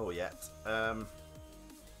don't know yet. 2.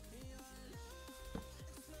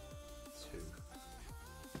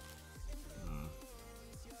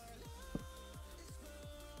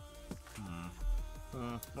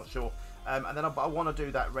 Not sure. And then I want to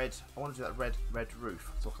do that red. I want to do that red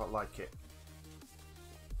roof. So I quite like it.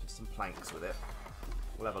 Just some planks with it.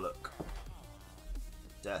 We'll have a look.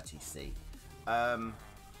 Dirty sea.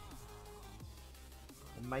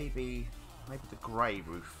 Maybe the grey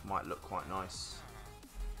roof might look quite nice.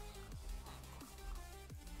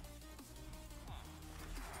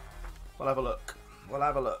 We'll have a look. We'll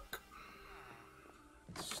have a look.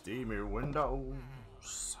 Steamy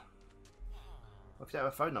windows. What if you have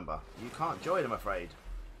a phone number? You can't join, I'm afraid.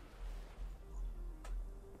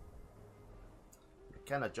 You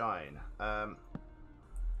cannot join.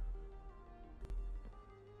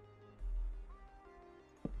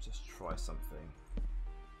 Just try something.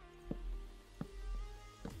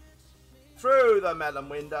 Through the melon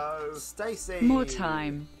window. Stacy. More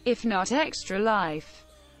time, if not extra life.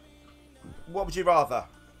 What would you rather?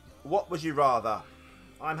 What would you rather?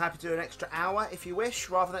 I'm happy to do an extra hour if you wish,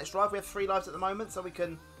 rather than extra life. We have 3 lives at the moment, so we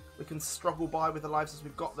can struggle by with the lives as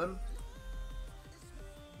we've got them.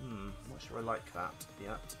 Not sure I like that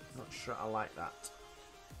yet. Not sure I like that.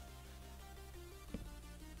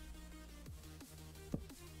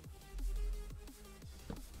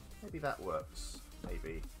 Maybe that works.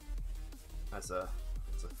 Maybe as a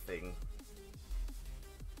thing.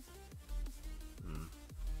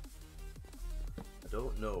 I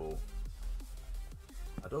don't know.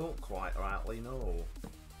 I don't quite rightly know.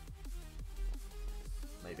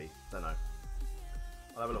 Maybe. Don't know.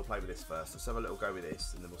 I'll have a little play with this first. Let's have a little go with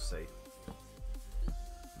this and then we'll see.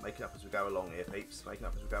 Make it up as we go along here, peeps. Make it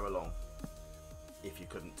up as we go along. If you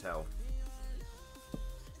couldn't tell.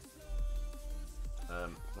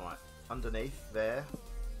 Right. Underneath there.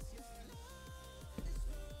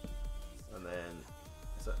 And then,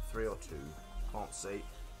 is that 3 or 2? Can't see.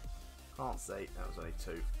 Can't see. That was only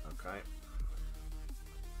 2. Okay.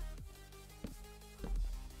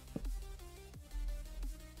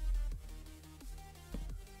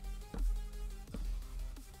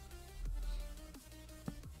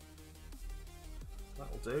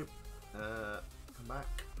 That'll do. Come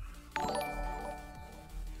back.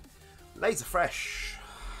 Laser Fresh,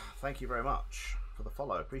 thank you very much for the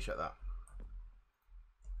follow. Appreciate that.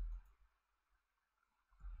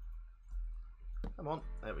 Come on,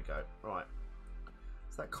 there we go. Right,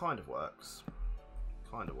 so that kind of works.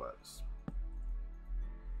 Kind of works.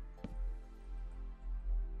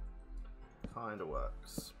 Kind of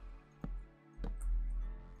works.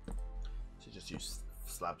 Should just use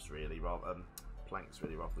slabs really, rather planks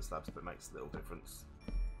really, rather than slabs, but it makes a little difference.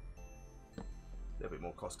 A little bit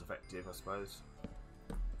more cost effective, I suppose.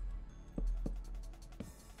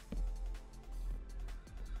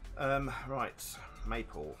 Right,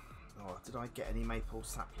 maple. Oh, did I get any maple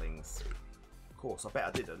saplings? Of course, I bet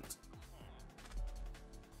I didn't.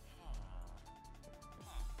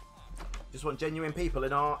 Just want genuine people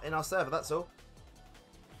in our server, that's all.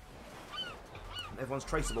 Everyone's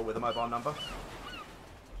traceable with a mobile number.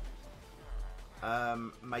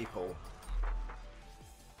 Maple.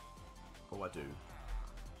 Oh, I do.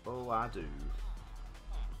 Oh, I do.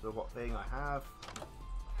 So what thing I have?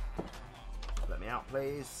 Let me out,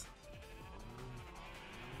 please.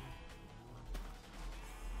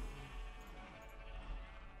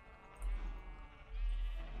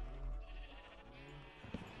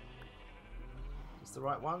 Is the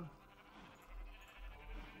right one?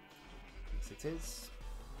 Yes, it is.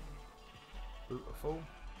 Beautiful.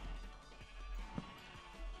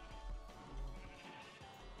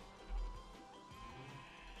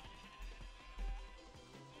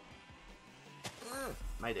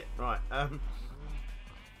 Made it. Right.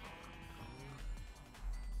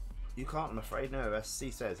 You can't, I'm afraid. No, as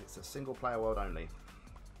C says, it's a single player world only.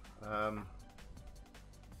 Right,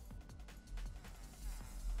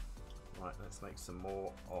 let's make some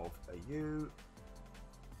more of a U.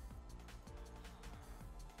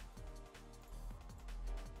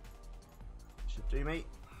 Should do me.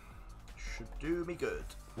 Should do me good.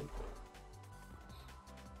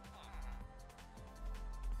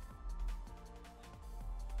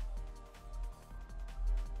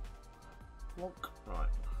 Right.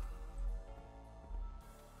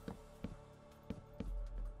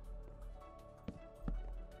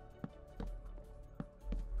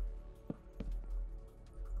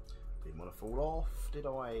 Didn't want to fall off, did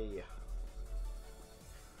I?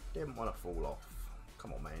 Didn't want to fall off.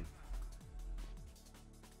 Come on, man.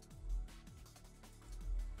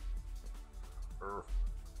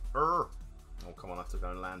 Oh, come on, I have to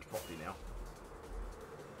go and land properly now. I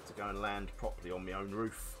have to go and land properly on my own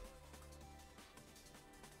roof.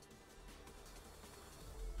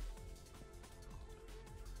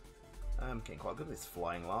 I'm getting quite good at this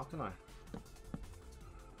flying lark, aren't I?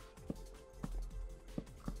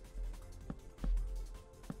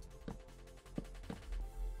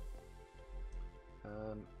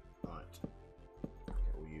 Right. Get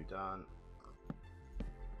all you done.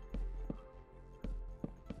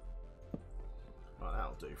 Right,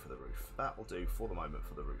 that'll do for the roof. That will do for the moment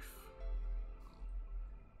for the roof.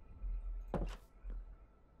 I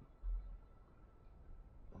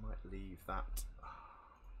might leave that.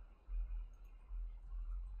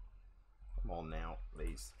 Come on now,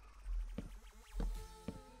 please.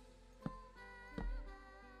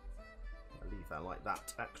 I'll leave that like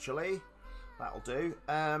that, actually. That'll do.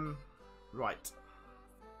 Right.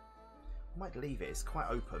 I might leave it. It's quite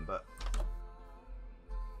open, but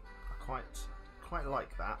I quite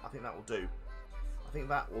like that. I think that will do. I think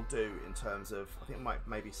that will do in terms of. I think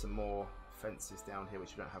maybe some more fences down here,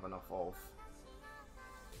 which we don't have enough of.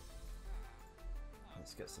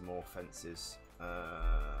 Let's get some more fences.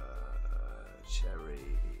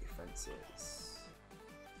 Cherry fences.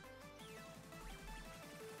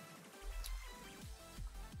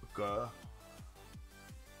 Okay.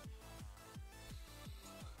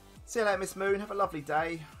 See you later, Miss Moon. Have a lovely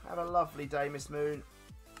day. Have a lovely day, Miss Moon.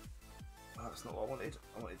 Oh, that's not what I wanted.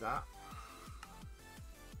 I wanted that.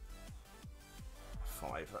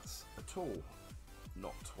 5. That's at all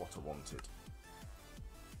not what I wanted.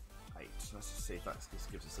 8. Let's just see if that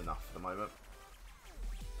gives us enough for the moment.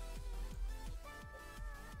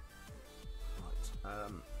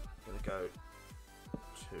 I'm going to go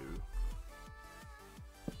 2.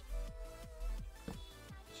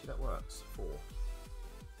 See, that works. 4.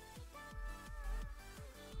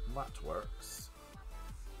 That works.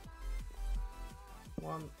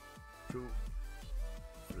 1, 2,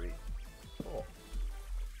 3, 4.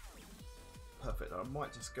 Perfect. I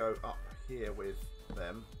might just go up here with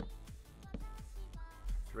them.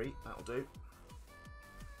 3. That'll do.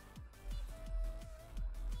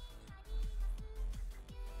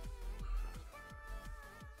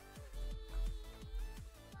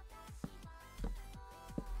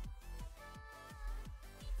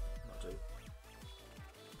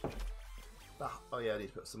 yeah, I need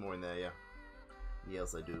to put some more in there, yeah.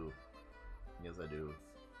 Yes, I do. Yes, I do.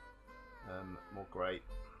 More grate.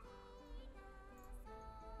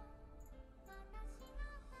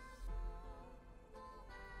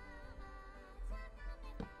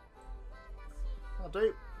 That'll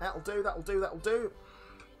do. That'll do. That'll do. That'll do.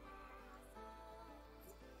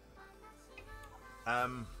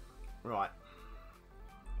 Right.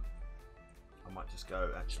 I might just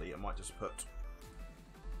go. Actually, I might just put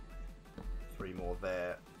 3 more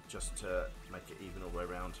there, just to make it even all the way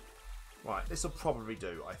around. Right. This will probably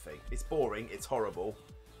do. I think it's boring. It's horrible,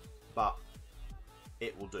 but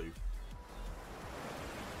it will do.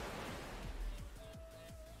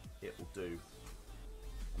 It will do.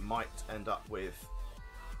 I might end up with.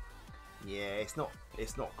 Yeah, it's not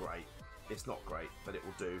great. It's not great, but it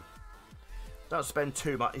will do. Don't spend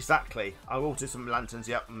too much. Exactly. I will do some lanterns.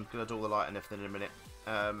 Yep, I'm gonna do all the light and everything in a minute.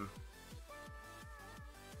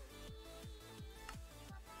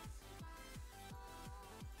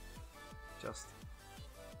 Just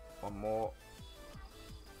one more.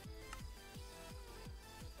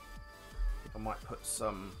 I think I might put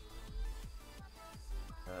some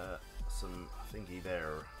thingy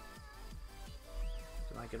there.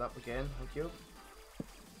 Can I get up again? Thank you.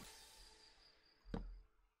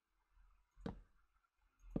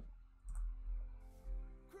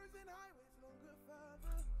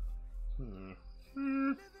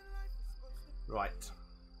 Right.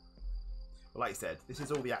 Well, like you said, this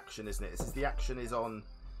is all the action, isn't it? This is the action's on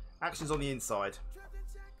the inside.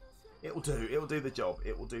 It will do. It will do the job.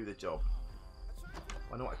 It will do the job.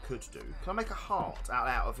 I know what I could do. Can I make a heart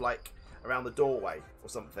out of like around the doorway or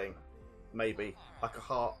something? Maybe like a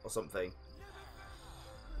heart or something.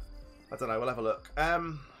 I don't know. We'll have a look.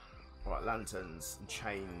 Right, lanterns and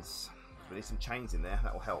chains. We need some chains in there.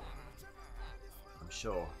 That will help. I'm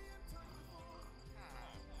sure.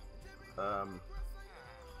 You're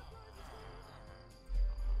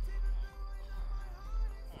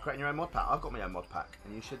creating your own mod pack. I've got my own mod pack,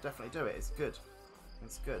 and you should definitely do it. It's good.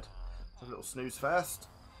 It's good. Let's have a little snooze first.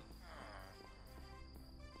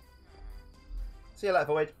 See you later,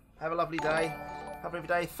 Void. Have a lovely day. Have a lovely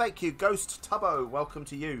day. Thank you, Ghost Tubbo. Welcome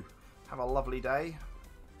to you. Have a lovely day,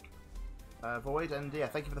 Void, and yeah,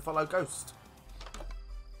 thank you for the follow, Ghost.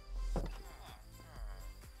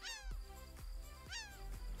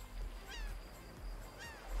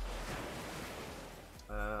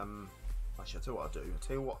 Actually, I'll tell you what I'll do. I'll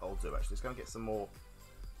tell you what I'll do. Actually, let's go and get some more.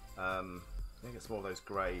 Get some more of those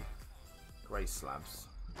grey slabs.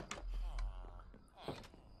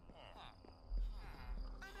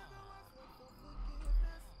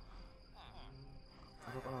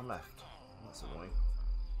 I've got one left. That's annoying.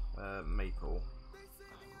 Maple.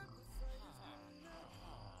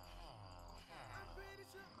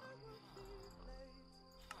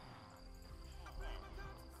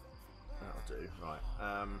 That'll do. Right.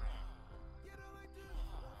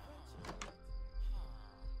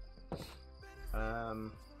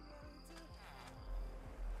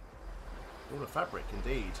 All the fabric,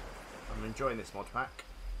 indeed. I'm enjoying this mod pack.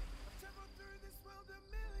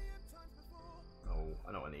 Oh,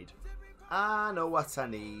 I know what I need. I know what I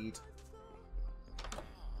need.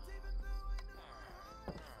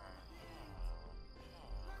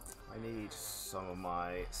 I need some of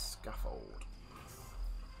my scaffold.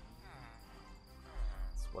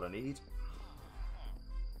 That's what I need.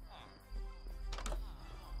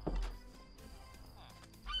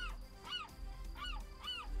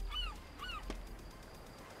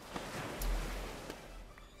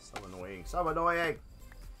 So annoying.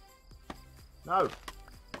 No.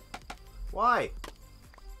 Why?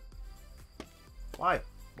 Why?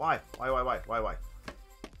 Why?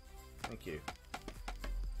 Thank you.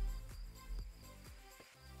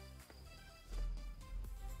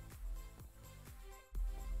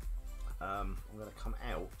 I'm going to come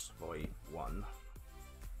out by 1.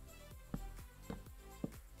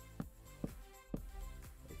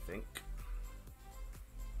 I think.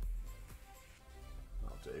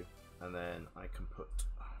 That'll do. And then I can put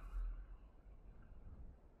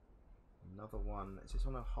another one. Is this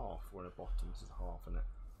on a half or on a bottom? This is a half, isn't it?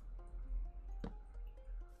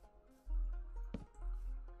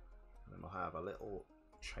 And then we'll have a little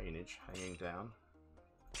chainage hanging down.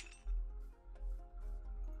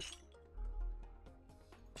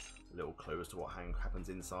 A little clue as to what happens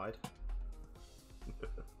inside.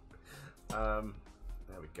 There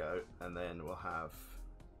we go. And then we'll have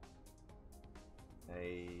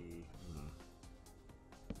a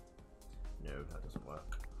no, that doesn't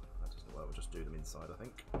work. That doesn't work. We'll just do them inside, I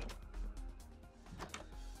think.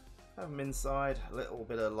 Have them inside. A little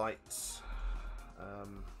bit of light.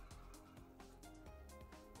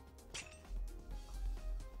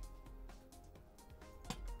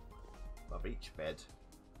 each bed.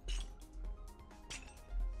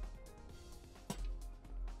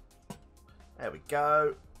 There we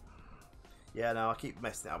go. Yeah, no, I keep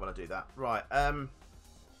messing it up when I do that. Right,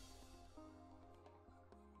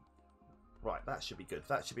 right, that should be good.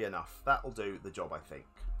 That should be enough. That will do the job, I think.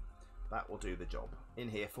 That will do the job. In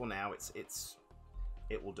here for now, it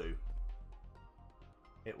will do.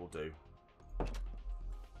 It will do.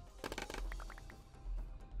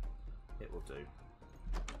 It will do.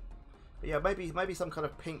 But yeah, maybe some kind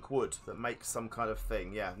of pink wood that makes some kind of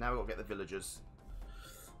thing. Yeah, now we've got to get the villagers.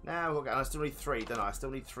 Now we've got to get, and I still need 3, don't I? I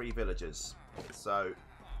still need 3 villagers. So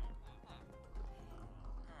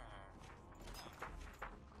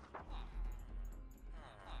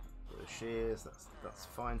the shears, that's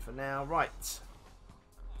fine for now. Right.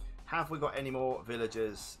 Have we got any more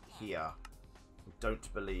villagers here? I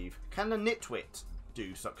don't believe. Can a nitwit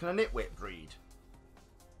do so? Can a nitwit breed?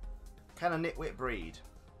 Can a nitwit breed?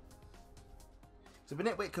 So if a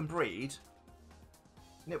nitwit can breed,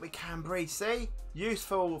 nitwit can breed, see?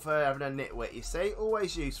 Useful for having a nitwit, you see?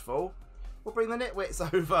 Always useful. We'll bring the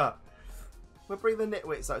nitwits over. We'll bring the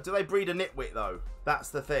nitwits over. Do they breed a nitwit, though? That's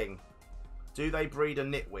the thing. Do they breed a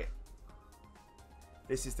nitwit?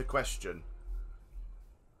 This is the question.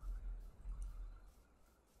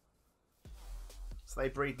 So they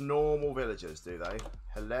breed normal villagers, do they?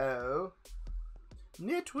 Hello?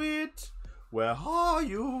 Nitwit, where are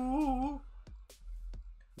you?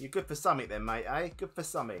 You're good for something then, mate, eh? Good for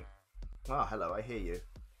something. Oh, hello, I hear you.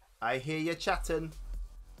 I hear you chatting.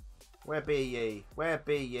 Where be ye? Where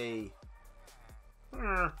be ye?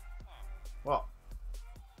 What?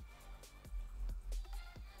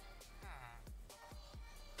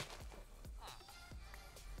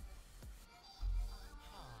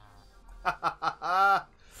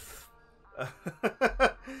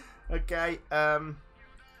 Okay,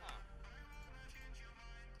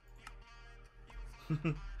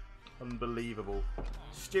 unbelievable.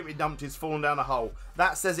 Stupid numpty's fallen down a hole.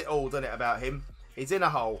 That says it all, doesn't it, about him? He's in a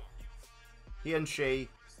hole. He and she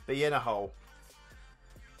be in a hole.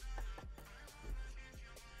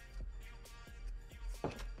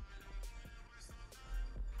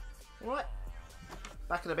 Alright.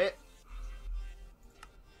 Back in a bit.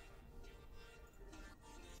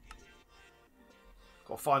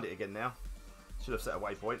 Got to find it again now. Should have set a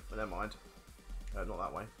waypoint, but never mind. Not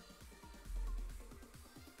that way.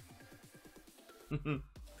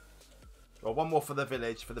 Well, one more for the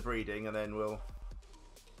village, for the breeding, and then we'll...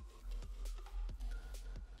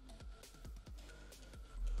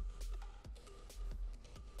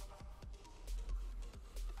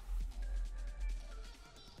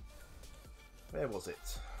 Where was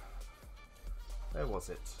it? Where was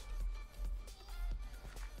it?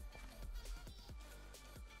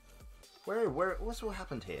 What's all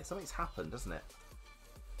happened here? Something's happened, doesn't it?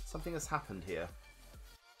 Something has happened here.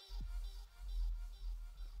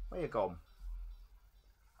 Where you gone?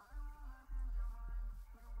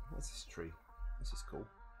 What's this tree? This is cool.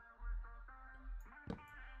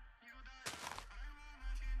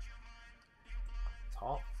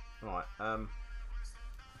 Top. Right,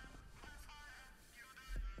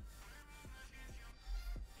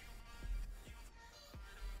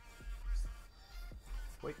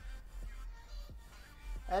 wait.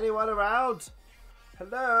 Anyone around?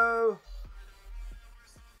 Hello?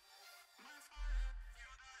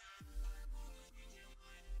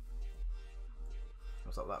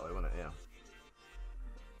 What's up that way, wasn't it? Yeah.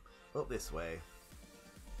 Up this way.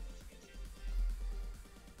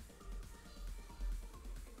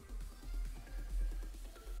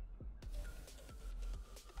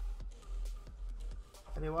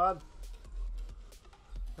 Anyone?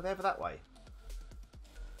 Are they over that way?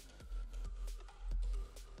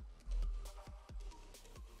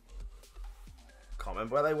 Can't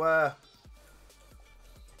remember where they were.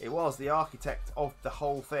 It was the architect of the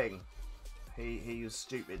whole thing. He was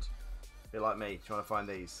stupid. A bit like me, trying to find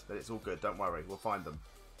these. But it's all good, don't worry, we'll find them.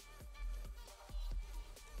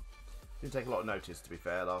 Didn't take a lot of notice, to be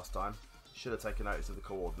fair, last time. Should have taken notice of the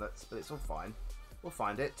coordinates, but it's all fine. We'll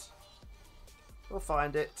find it. We'll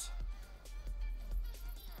find it.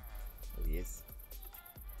 There he is.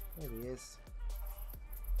 There he is.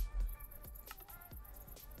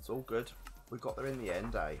 It's all good. We got there in the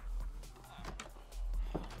end, eh?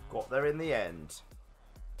 Got there in the end.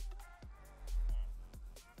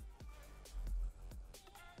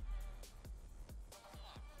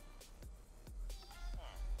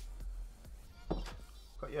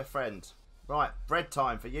 Got your friend. Right, bread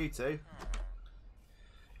time for you two.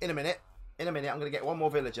 In a minute, I'm going to get one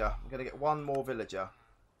more villager. I'm going to get one more villager.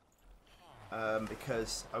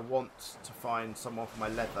 Because I want to find someone for my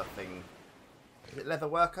leather thing. Is it leather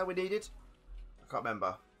worker we needed? can't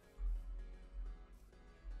remember.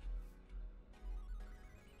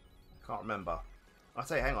 Can't remember. I'll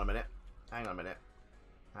tell you, hang on a minute. Hang on a minute.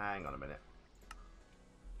 Hang on a minute.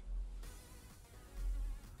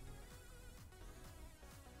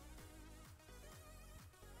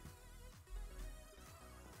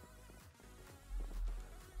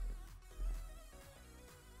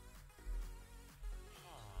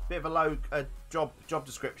 Bit of a low job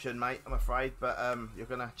description, mate, I'm afraid, but you're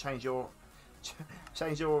gonna change your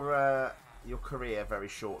career very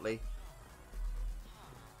shortly.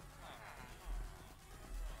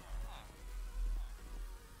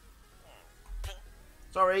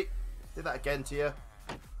 Sorry, did that again to you.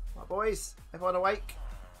 Right, boys, everyone awake?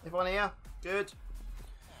 Everyone here? Good.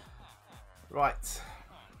 Right.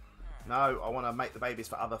 No, I want to make the babies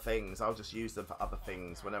for other things. I'll just use them for other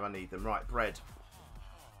things whenever I need them. Right, bread.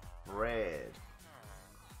 Bread.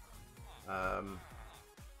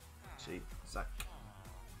 Gee, sack.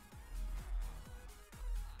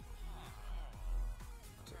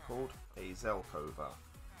 What's it called? A Zelkova.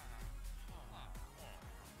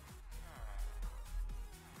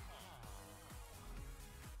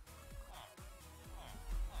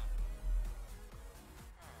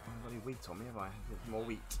 I've got any wheat on me, have I? Need more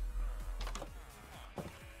wheat.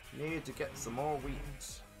 Need to get some more wheat.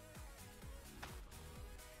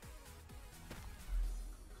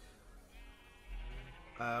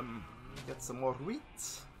 Get some more wheat.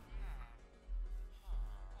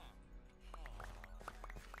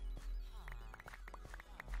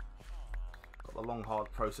 Got the long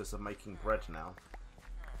hard process of making bread now.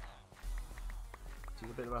 It's a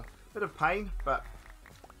bit of pain, but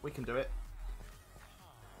we can do it.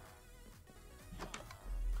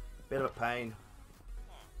 Bit of a pain.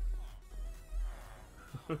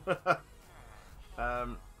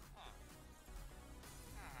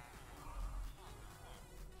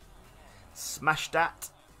 Smash that.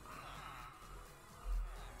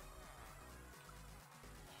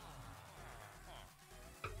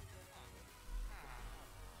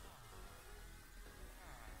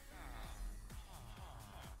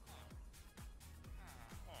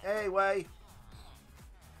 Anyway,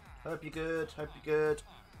 hope you're good. Hope you're good.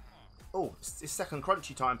 Oh, it's second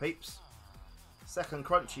crunchy time, peeps. Second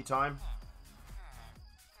crunchy time.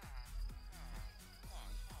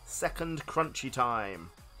 Second crunchy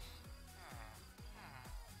time.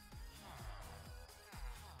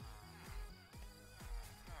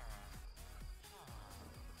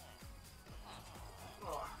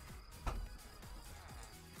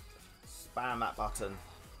 Spam that button.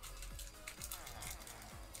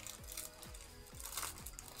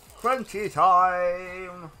 Crunchy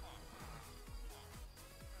time.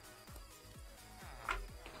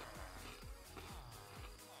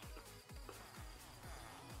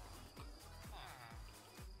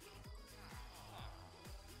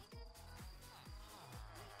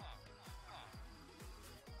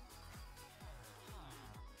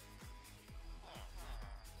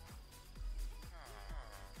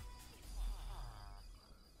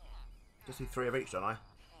 Just need 3 of each, don't I?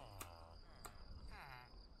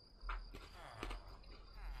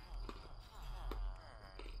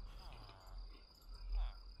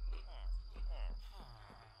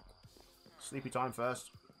 Sleepy time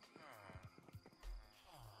first.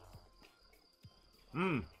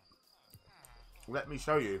 Let me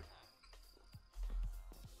show you.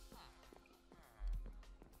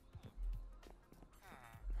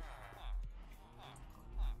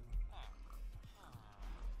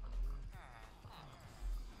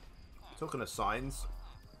 Talking of signs.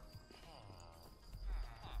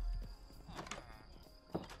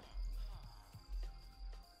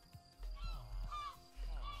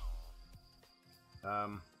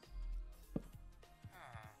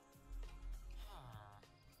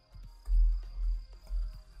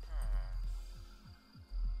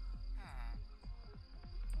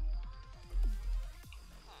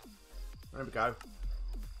 There we go.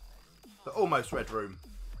 The almost red room.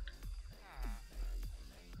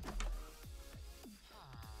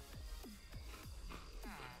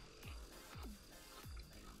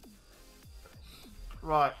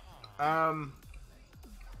 Right.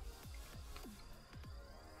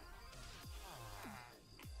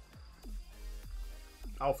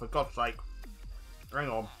 Oh, for God's sake. Hang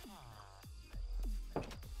on.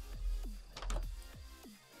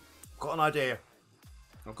 Got an idea.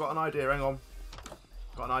 I've got an idea, hang on.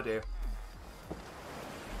 Got an idea.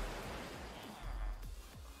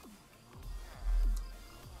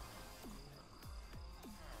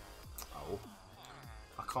 Oh.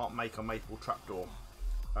 I can't make a maple trapdoor.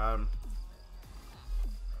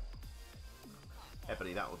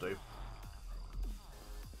 Ebony, that'll do.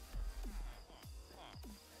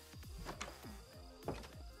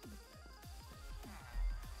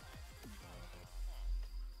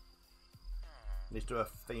 Need to do a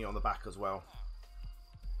thingy on the back as well.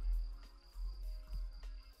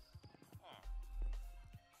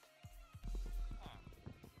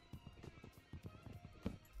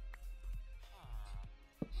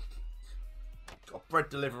 Got a bread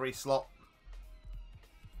delivery slot.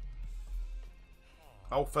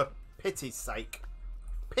 Oh, for pity's sake.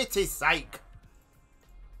 Pity's sake.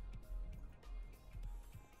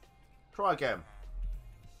 Try again.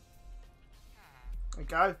 There you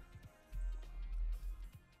go.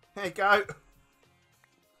 There you go.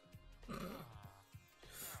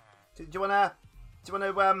 Do you wanna do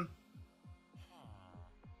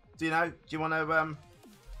you wanna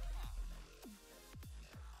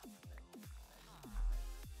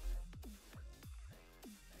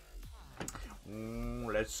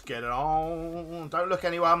let's get it on. Don't look,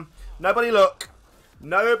 anyone. Nobody look.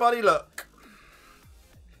 Nobody look.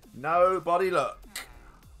 Nobody look.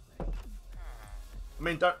 I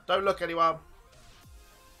mean, don't look, anyone.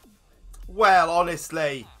 Well,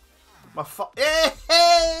 honestly, my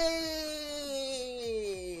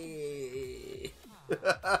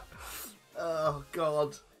oh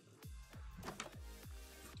God.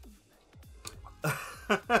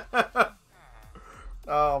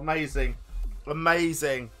 Oh, amazing.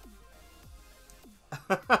 Amazing.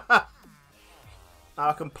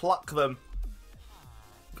 I can pluck them.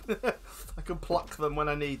 I can pluck them when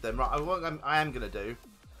I need them. Right, what I am going to do.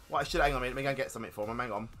 What I should... Hang on a minute. Let me go and get something for them.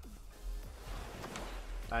 Hang on.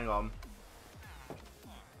 Hang on.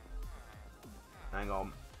 Hang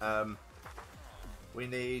on. We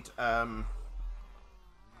need...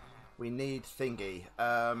 we need thingy.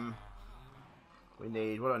 We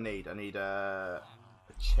need... What do I need? I need a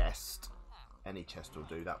chest. Any chest will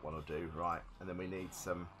do. That one will do. Right. And then we need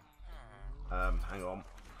some... hang on.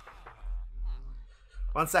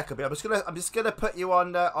 1 second, I'm just gonna put you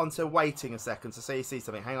on onto waiting a second so you see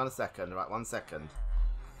something. Hang on a second, right? 1 second,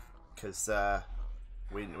 because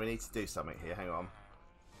we need to do something here. Hang on.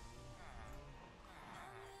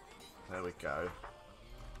 There we go.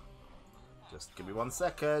 Just give me 1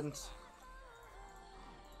 second.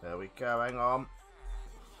 There we go. Hang on.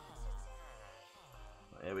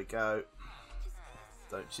 Here we go.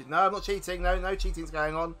 Don't cheat. No, I'm not cheating. No cheating's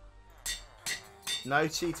going on. No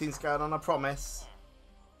cheating's going on. I promise.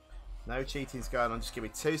 No cheating's going on. Just give me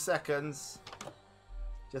 2 seconds.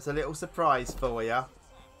 Just a little surprise for you.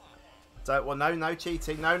 Don't want no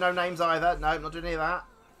cheating. No names either. No, not doing any of that.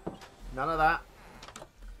 None of that.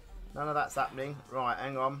 None of that's happening. Right,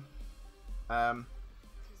 hang on.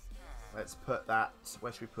 Let's put that.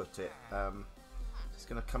 Where should we put it? Just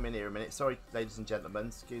gonna come in here a minute. Sorry, ladies and gentlemen.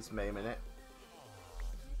 Excuse me a minute.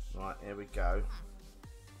 Right, here we go.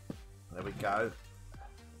 There we go.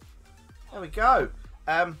 There we go.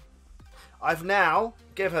 I've now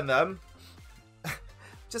given them,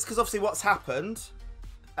 just because obviously what's happened,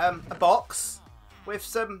 a box with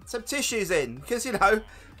some tissues in, because, you know,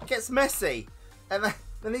 it gets messy and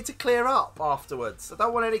they need to clear up afterwards. I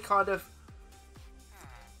don't want any kind of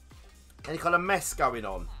mess going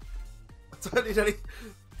on. I don't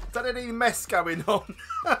need any mess going on.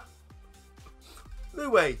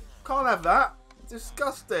 Louis, can't have that. It's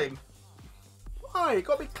disgusting. Why?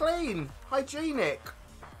 Got to be clean, hygienic.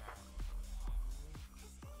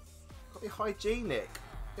 Got to be hygienic.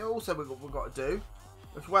 You know, also we've got to do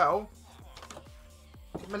as well.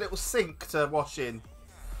 Give him a little sink to wash in.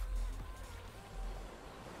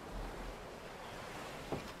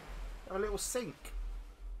 Have a little sink.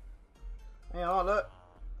 There you are, look.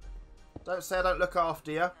 Don't say I don't look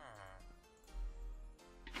after you.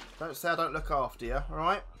 Don't say I don't look after you,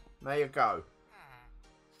 alright? There you go.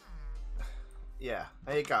 Yeah,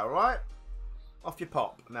 there you go, alright? Off you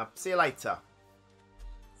pop. Now, see you later.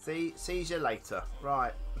 See you later.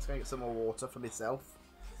 Right, let's go get some more water for myself.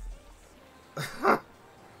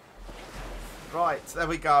 Right, there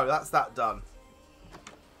we go. That's that done.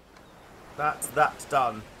 That's that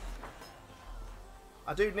done.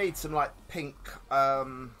 I do need some, like, pink...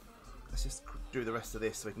 let's just do the rest of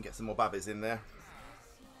this so we can get some more babbies in there.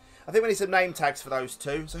 I think we need some name tags for those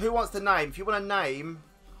two. So who wants to name? If you want to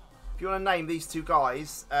name these two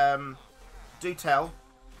guys, do tell.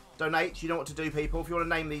 Donate. You know what to do, people. If you want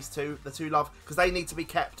to name these two, the two love, because they need to be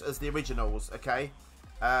kept as the originals. Okay,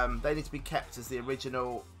 they need to be kept as the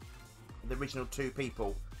original two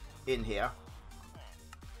people in here.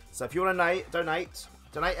 So if you want to donate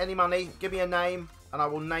any money, give me a name, and I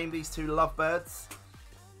will name these two lovebirds,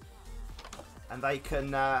 and they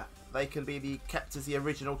can be kept as the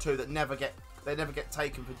original two that never get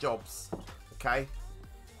taken for jobs. Okay,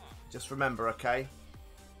 just remember. Okay.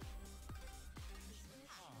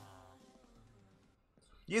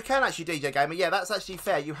 You can actually, DJ Gamer. Yeah, that's actually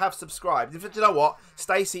fair. You have subscribed. Do you know what?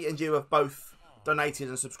 Stacey and you have both donated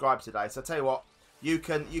and subscribed today. So I tell you what, you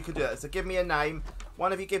can do that. So give me a name.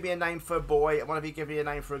 One of you give me a name for a boy, and one of you give me a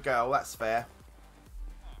name for a girl. That's fair.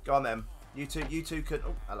 Go on then. You two can.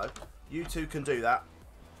 Oh, hello. You two can do that.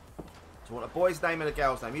 So you want a boy's name and a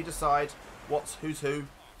girl's name. You decide who's who.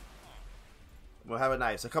 We'll have a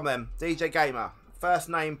name. So come then, DJ Gamer. First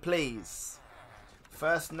name, please.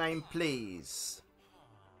 First name, please.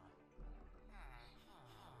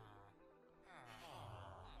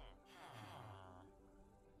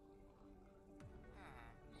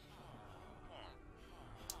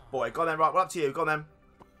 Boy, go on then. Right, well, up to you. Go on then.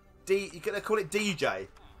 You're going to call it DJ.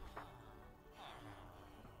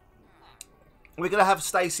 We're going to have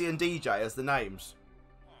Stacey and DJ as the names.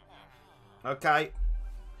 Okay.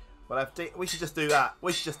 Well, we should just do that.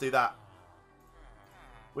 We should just do that.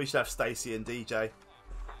 We should have Stacey and DJ.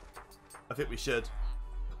 I think we should.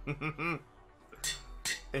 In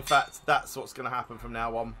fact, that's what's going to happen from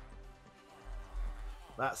now on.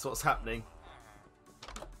 That's what's happening.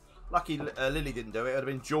 Lucky Lily didn't do it. It would have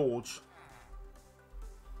been George.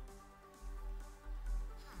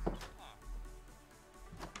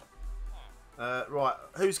 Right,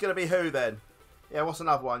 who's going to be who then? Yeah, what's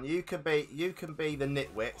another one? You can be the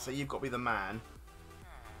nitwit, so you've got to be the man.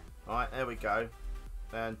 Right, there we go.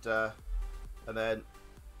 And then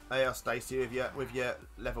there you are, Stacey, with your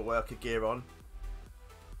leather worker gear on.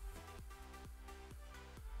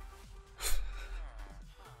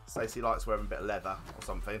 Stacey likes wearing a bit of leather or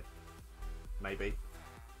something. Maybe.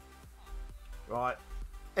 Right.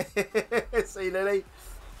 See, Lily?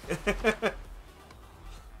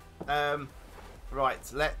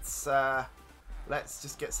 Right, let's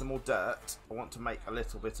just get some more dirt. I want to make a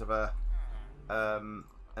little bit of a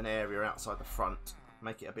an area outside the front.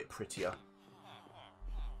 Make it a bit prettier.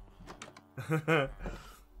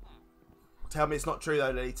 Tell me it's not true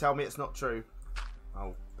though, Lily. Tell me it's not true.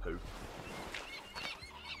 Oh, poo.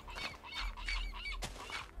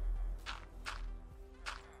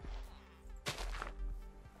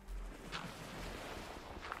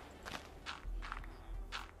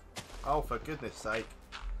 Oh, for goodness sake.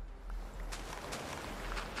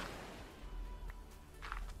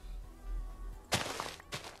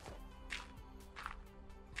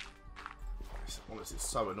 Honestly, it's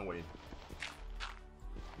so annoying.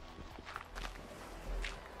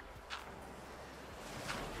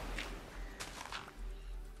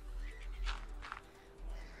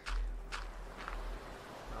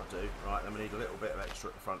 That'll do. Right, then we need a little bit of extra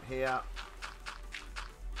at the front here.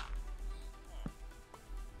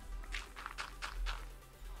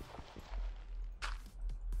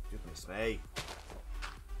 Goodness me.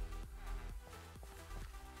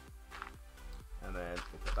 And then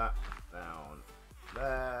we'll put that down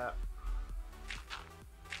there.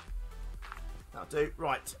 That'll do.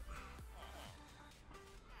 Right.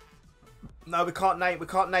 No, we can't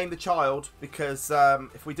name the child because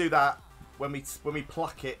if we do that, when we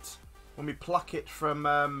pluck it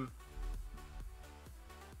from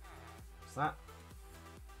what's that?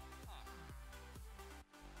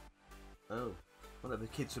 Oh, one of the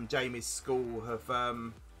kids from Jamie's school have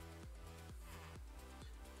hang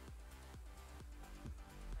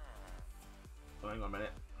on a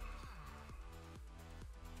minute.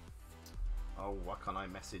 Oh, why can't I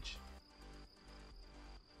message?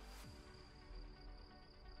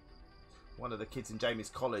 One of the kids in Jamie's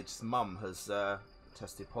college's mum has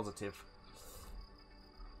tested positive.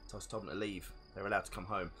 So I was told them to leave. They're allowed to come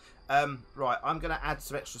home. Right, I'm going to add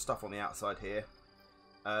some extra stuff on the outside here.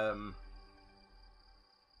 Hold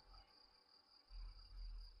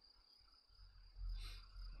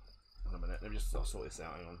on a minute. Let me just sort this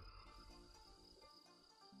out. Hang on.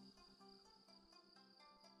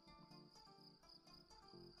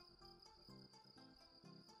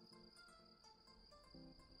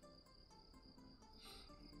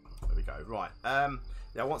 There we go. Right.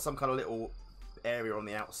 Yeah, I want some kind of little area on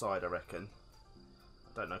the outside, I reckon.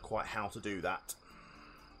 I don't know quite how to do that.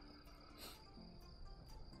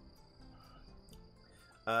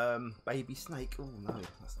 Baby snake. Oh no,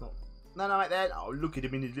 that's not. No, right there. Oh, look at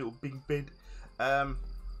him in his little big bed. Do you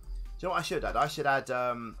know what I should add? I should add.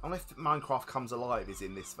 I don't know if Minecraft Comes Alive is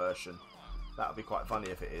in this version. That would be quite funny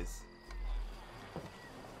if it is.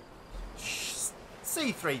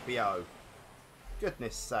 C3PO.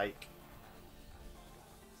 Goodness sake.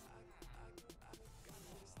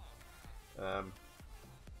 Can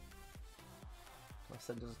I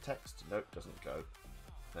send us a text? Nope, doesn't go.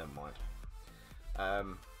 Never mind.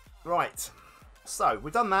 Right. So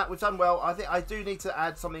we've done that. We've done well. I think I do need to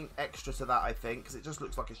add something extra to that. I think because it just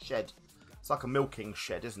looks like a shed. It's like a milking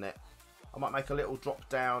shed, isn't it? I might make a little drop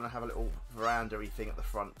down and have a little veranda-y thing at the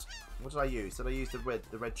front. What did I use? Did I use the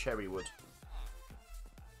red cherry wood?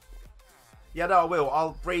 Yeah, no, I will.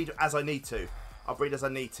 I'll breed as I need to. I'll breed as I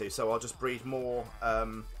need to, so I'll just breed more.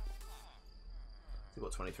 We've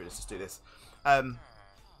got 23. Let's just do this. I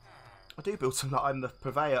do build some. I'm the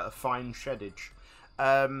purveyor of fine shreddage.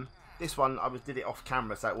 This one I did it off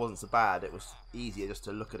camera, so it wasn't so bad. It was easier just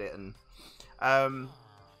to look at it and.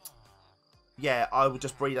 Yeah, I would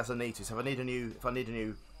just breed as I need to. So if I need a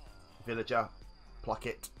new villager, pluck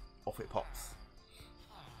it, off it pops.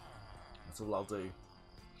 That's all I'll do.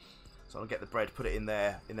 So I'll get the bread, put it in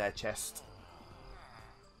their chest.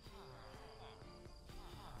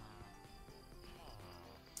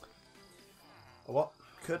 What?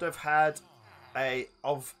 Could have had a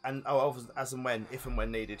of as and when, if and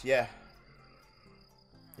when needed. Yeah.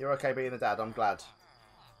 You're okay being the dad. I'm glad.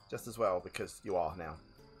 Just as well, because you are now.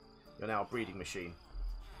 You're now a breeding machine.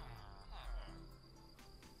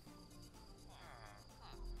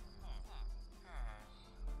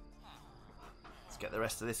 Let's get the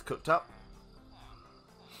rest of this cooked up.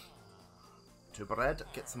 To bread.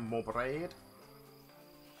 Get some more bread.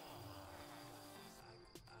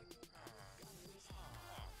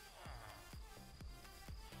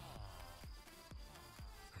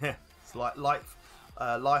 It's like life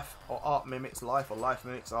or art mimics life, or life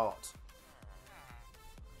mimics art.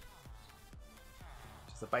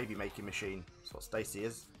 Just a baby making machine. That's what Stacey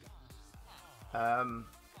is.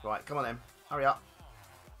 Right, come on then. Hurry up.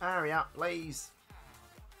 Hurry up, please.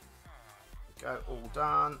 Go, all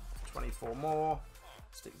done. 24 more.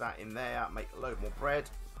 Stick that in there. Make a load more bread.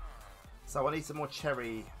 So I need some more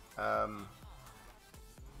cherry.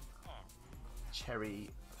 Cherry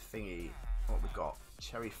thingy. What we got?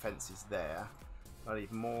 Cherry fences there. I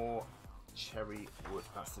need more cherry wood.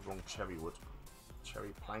 That's the wrong cherry wood.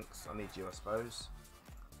 Cherry planks. I need you, I suppose.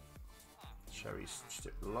 Cherry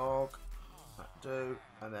strip log. That do.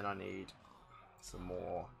 And then I need some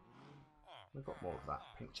more. We've got more of that.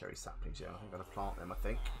 Pink cherry saplings. Yeah, I'm going to plant them, I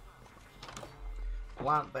think.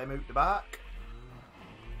 Plant them out the back.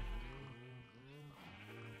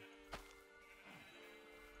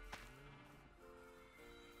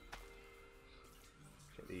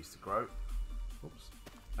 Get these to grow. Oops.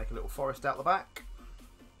 Make a little forest out the back.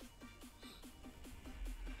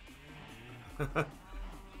 Oh,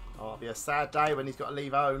 it'll be a sad day when he's got to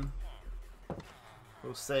leave home.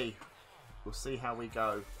 We'll see. We'll see how we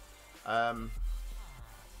go. Right,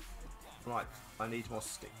 I need more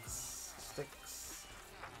sticks. Sticks.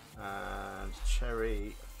 And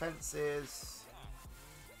cherry fences.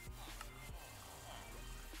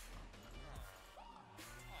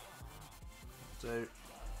 Do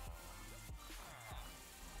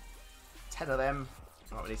 10 of them.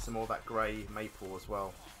 Right, we need some more of that grey maple as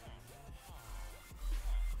well.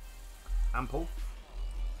 Ample.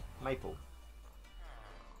 Maple.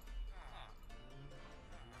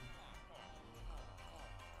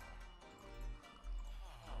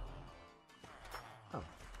 Oh,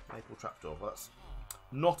 maple trapdoor. Well, that's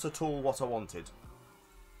not at all what I wanted.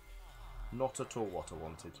 Not at all what I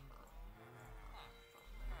wanted.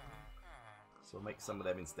 So I'll make some of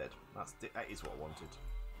them instead. That is what I wanted.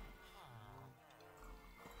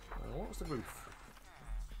 What was the roof?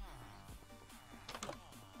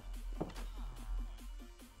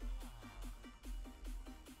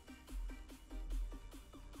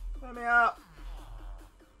 Let me up.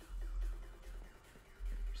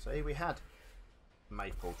 See, we had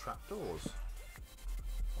maple trapdoors.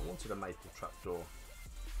 I wanted a maple trapdoor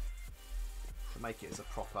to make it as a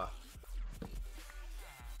proper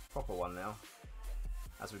one now,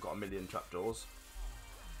 as we've got a million trapdoors.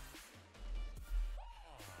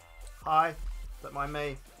 Hi, don't mind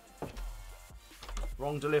me.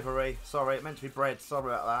 Wrong delivery. Sorry, it meant to be bread.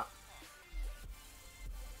 Sorry about that.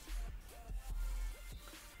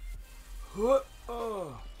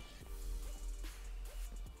 Oh.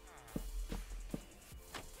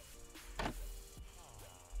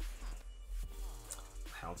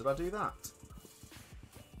 How did I do that?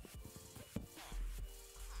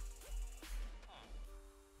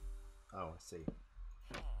 Oh, I see.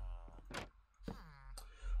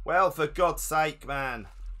 Well, for God's sake, man.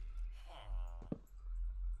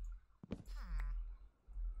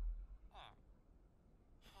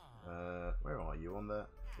 Where are you?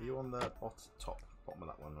 Are you on the bottom of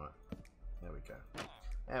that one, right? There we go.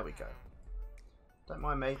 There we go. Don't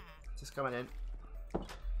mind me. Just coming in.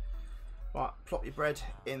 Right, plop your bread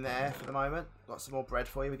in there for the moment. Got some more bread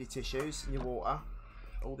for you with your tissues and your water.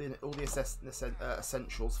 All the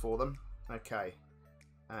essentials for them. Okay.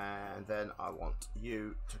 And then I want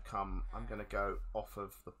you to come. I'm going to go off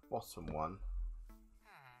of the bottom one.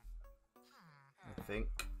 I think.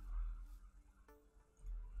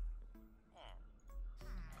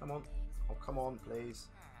 Come on. Oh, come on, please.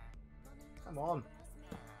 Come on.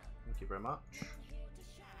 Thank you very much.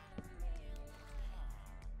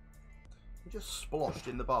 You just sploshed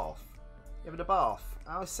in the bath. You having a bath?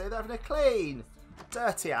 I say they're having a clean.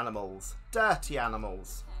 Dirty animals. Dirty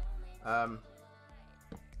animals. I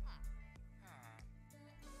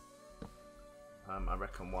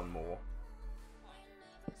reckon one more.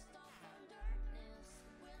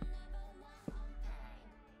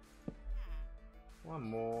 One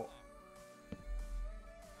more.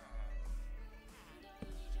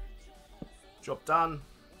 Job done.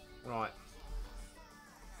 Right.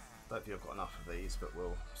 Don't think I've got enough of these, but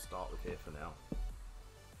we'll start with here for now.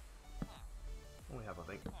 All we have, I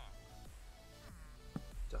think.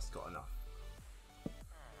 Just got enough.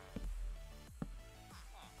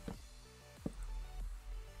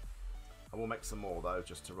 I will make some more though,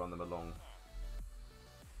 just to run them along.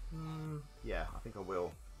 Yeah, I think I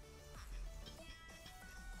will.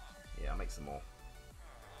 Yeah, I'll make some more.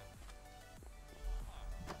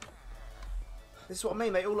 This is what I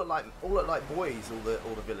mean. They all look like boys.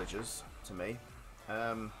 All the villagers to me.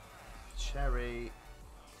 Cherry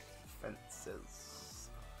fences.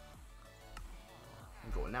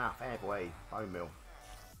 I've got enough. Fair boy. Bone meal.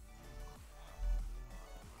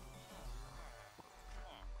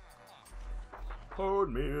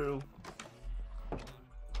 Bone meal. I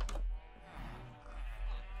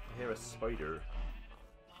hear a spider.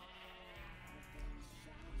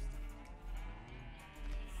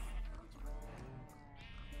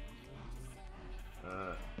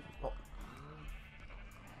 Pop.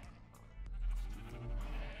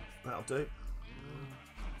 That'll do.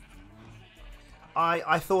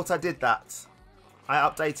 I thought I did that. I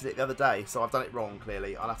updated it the other day, so I've done it wrong,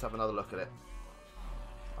 clearly. I'll have to have another look at it.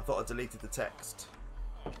 I thought I deleted the text.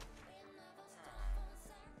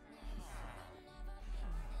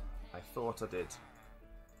 I thought I did.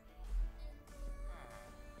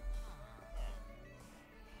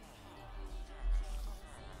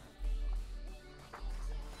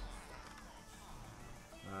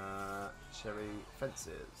 Cherry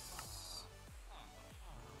fences.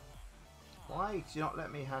 Why do you not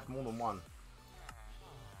let me have more than one?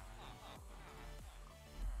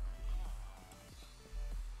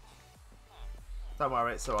 Don't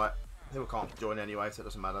worry, it's alright. People can't join anyway, so it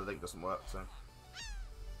doesn't matter. The link doesn't work, so.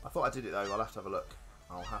 I thought I did it though. I'll have to have a look.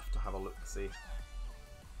 I'll have to have a look, see.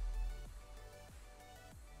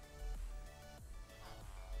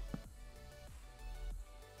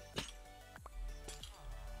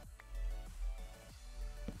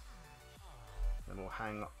 Then we'll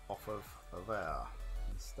hang off of there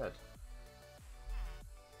instead.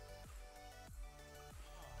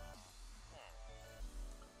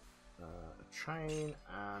 A train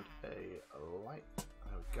and a light. There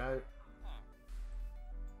we go.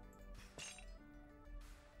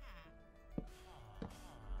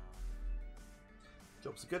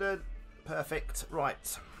 Job's a good un. Perfect.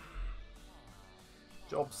 Right.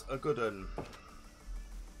 Job's a good un.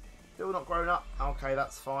 Still not grown up. Okay,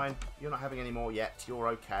 that's fine. You're not having any more yet. You're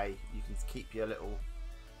okay. You can keep your little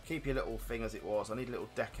thing as it was. I need a little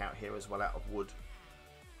deck out here as well, out of wood.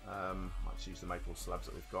 Might just use the maple slabs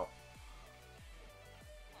that we've got.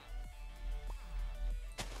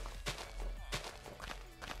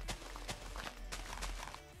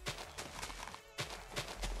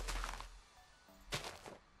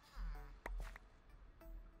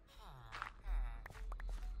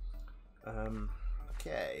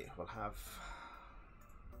 Okay,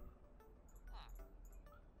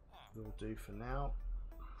 we'll do for now.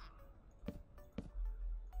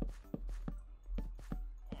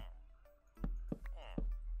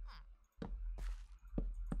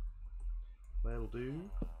 Will do.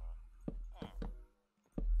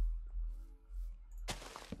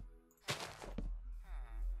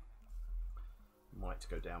 Might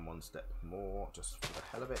go down one step more just for the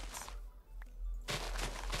hell of it.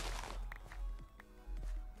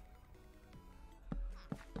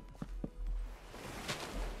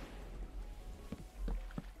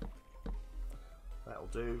 That'll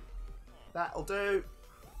do. That'll do.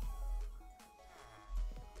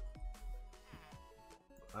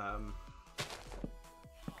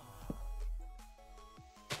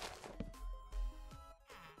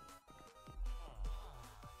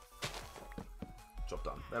 Job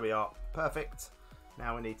done. There we are. Perfect.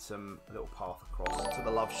 Now we need a little path across to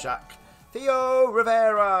the Love Shack. Theo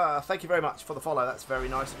Rivera, thank you very much for the follow. That's very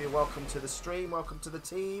nice of you. Welcome to the stream. Welcome to the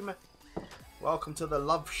team. Welcome to the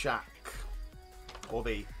Love Shack. Or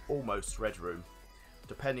the almost red room,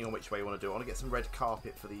 depending on which way you want to do it. I want to get some red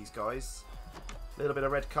carpet for these guys. A little bit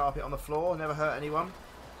of red carpet on the floor, never hurt anyone.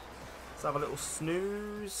 Let's have a little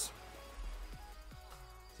snooze.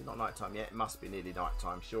 Is it not night time yet? It must be nearly night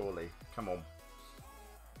time, surely. Come on.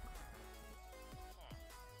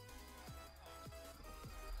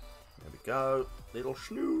 There we go. Little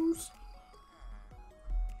snooze.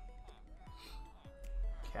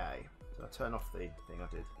 Okay. Did I turn off the thing?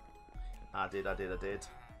 I did. I did.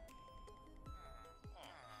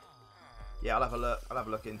 Yeah, I'll have a look. I'll have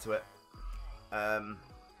a look into it.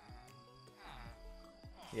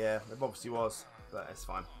 Yeah, there obviously was, but it's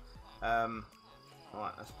fine.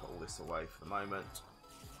 Alright, let's put all this away for the moment.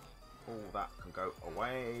 All that can go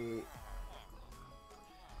away.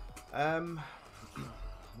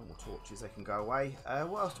 Normal torches, they can go away.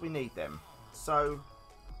 What else do we need then? So,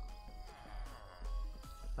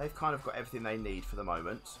 they've kind of got everything they need for the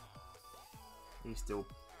moment. He's still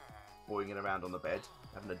boying around on the bed,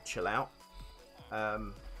 having a chill out.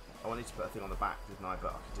 I need to put a thing on the back, didn't I?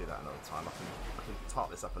 But I can do that another time. I can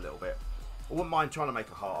tart this up a little bit. I wouldn't mind trying to make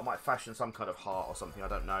a heart. I might fashion some kind of heart or something, I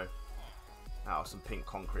don't know. Out of some pink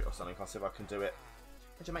concrete or something. I'll see if I can do it.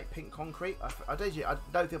 Did you make pink concrete? I don't think I've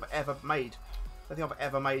ever made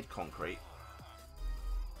concrete.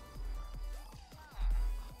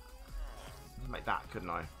 I could make that,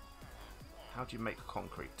 couldn't I? How do you make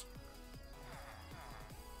concrete?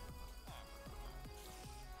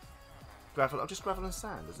 Gravel, just gravel and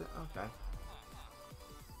sand, is it? Okay.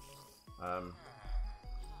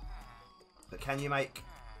 But can you make...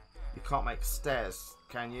 You can't make stairs,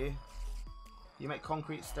 can you? You make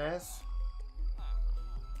concrete stairs?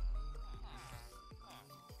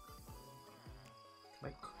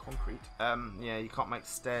 Make concrete? Yeah, you can't make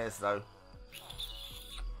stairs though.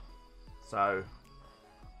 So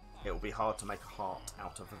it will be hard to make a heart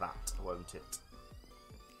out of that, won't it?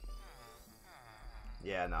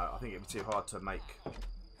 Yeah, no, I think it'd be too hard to make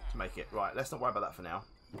it. Right, let's not worry about that for now.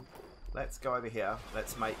 Let's go over here.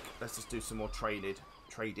 Let's just do some more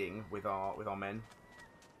trading with our men.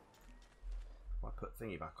 I put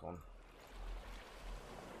thingy back on.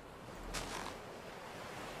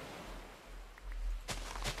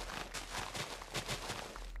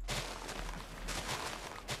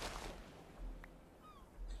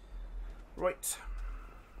 Right.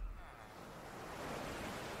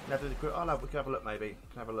 We can have a look maybe.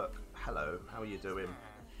 Can have a look. Hello, how are you doing?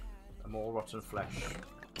 More rotten flesh.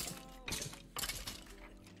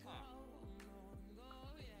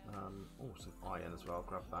 Oh, some iron as well.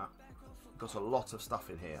 Grab that. Got a lot of stuff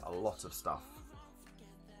in here. A lot of stuff.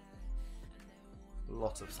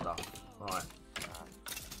 Right.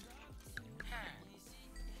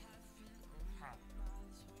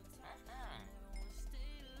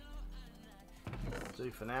 Do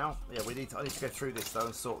for now. Yeah, I need to go through this though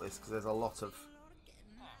and sort this because there's a lot of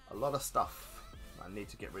stuff I need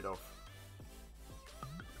to get rid of.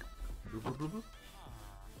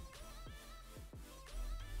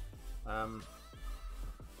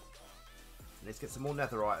 Let's get some more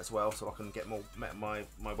netherite as well so I can get my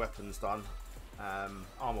weapons done.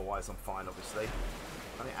 Armor wise I'm fine obviously.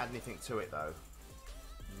 I didn't add anything to it though.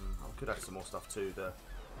 I could add some more stuff to the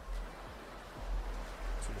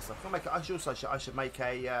stuff. I should make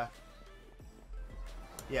a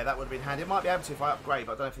yeah, that would have been handy. I might be able to if I upgrade,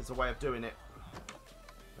 but I don't know if there's a way of doing it.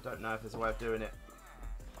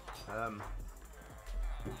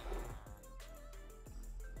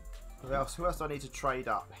 Who else do I need to trade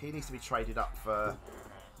up? He needs to be traded up for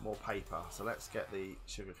more paper. So let's get the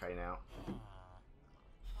sugarcane out.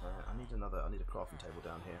 I need a crafting table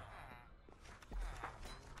down here.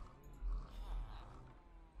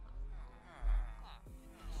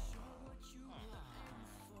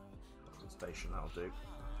 Station, that'll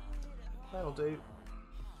do.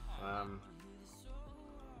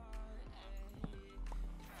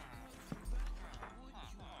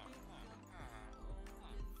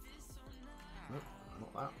 Nope,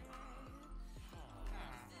 not that.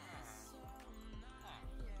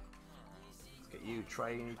 Let's get you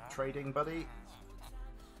trading, buddy.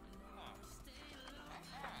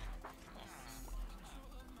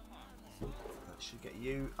 That should get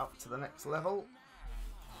you up to the next level.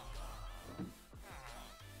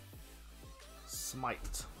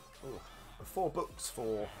 Smite. Ooh, 4 books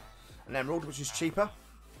for an emerald, which is cheaper.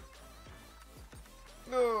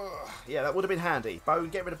 Ugh. Yeah, that would have been handy.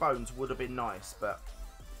 Get rid of bones would have been nice, but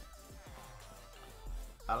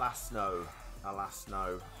alas no.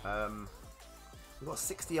 We've got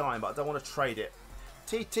 60 iron, but I don't want to trade it.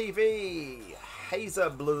 TTV Hazer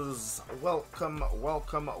Blues, welcome.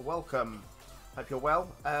 Hope you're well.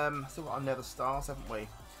 Still got our nether stars, haven't we?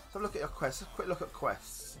 So look at your quests. Quick look at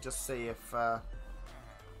quests. Just see if we've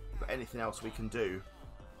got anything else we can do.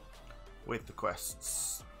 with the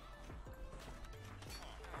quests.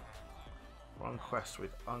 One quest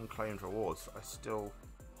with unclaimed rewards. I still...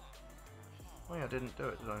 Oh yeah, I didn't do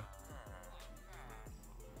it, did I?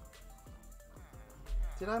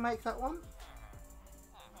 Did I make that one?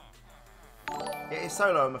 It is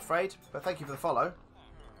solo, I'm afraid, but thank you for the follow.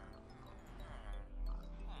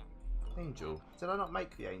 Angel. Did I not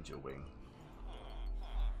make the angel wing?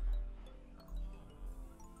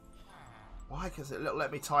 Why? Because it'll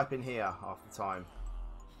let me type in here half the time.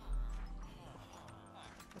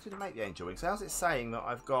 I didn't make the angel wing. So how's it saying that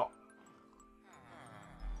I've got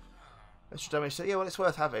extra damage? Yeah, well, it's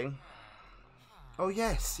worth having. Oh,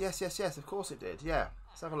 yes. Yes, yes, yes. Of course it did. Yeah.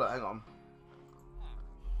 Let's have a look. Hang on.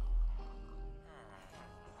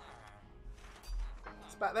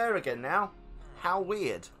 It's back there again now. How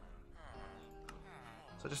weird.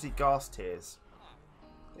 So I just need gas tears.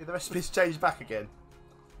 Yeah, the recipe's changed back again.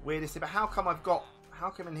 Weirdest thing. But how come I've got... How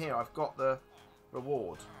come in here I've got the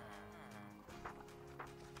reward?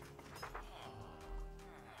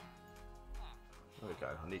 There we go.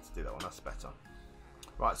 I need to do that one. That's better.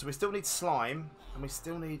 Right, so we still need slime. And we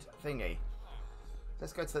still need thingy.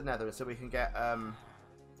 Let's go to the nether so we can get...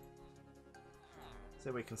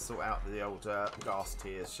 so we can sort out the old gas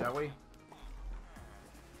tears, shall we?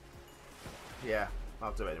 Yeah,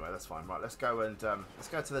 I'll do it anyway. That's fine. Right, let's go and... let's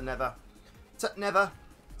go to the nether. Nether.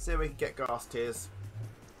 See if we can get gas tears.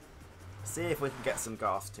 See if we can get some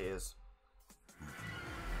gas tears.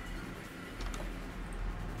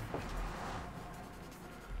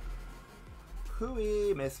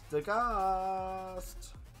 Hooey, Mr.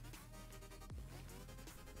 Ghast.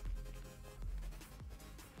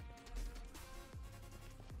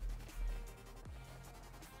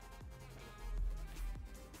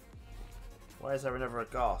 Why is there never a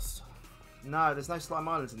ghast? No, there's no slime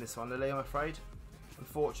islands in this one, Lily, I'm afraid.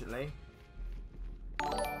 Unfortunately.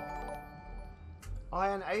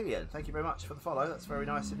 Iron Alien, thank you very much for the follow. That's very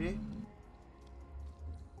nice of you.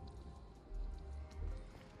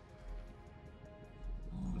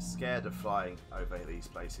 I'm scared of flying over these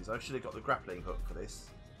places. I should have got the grappling hook for this.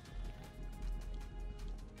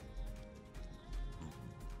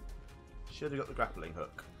 Should have got the grappling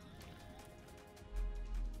hook.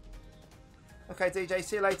 Okay, DJ,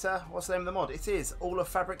 see you later. What's the name of the mod? It is All of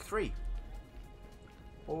Fabric 3.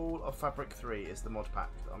 All of Fabric 3 is the mod pack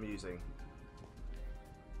that I'm using.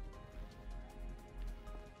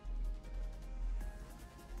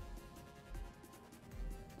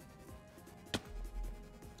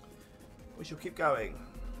 We shall keep going.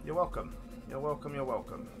 You're welcome. You're welcome, you're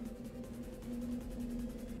welcome.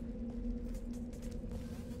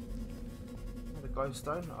 The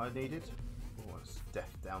glowstone I needed. Oh, it's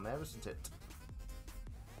death down there, isn't it?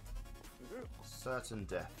 Certain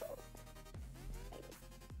death.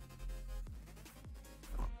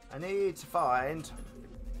 I need to find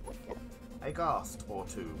a ghast or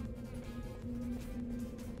two.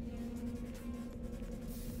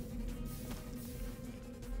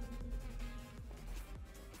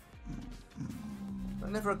 But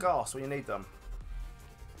never a ghast when you need them.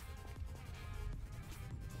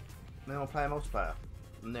 Anyone play a multiplayer?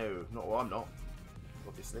 No, not well, I'm not.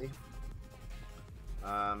 Obviously.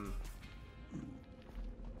 Come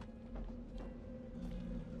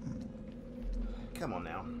on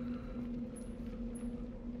now.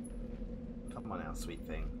 Come on now, sweet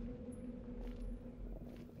thing.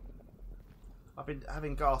 I've been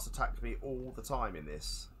having ghast attack me all the time in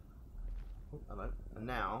this. Oh, hello. And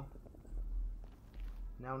now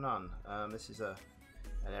none. This is an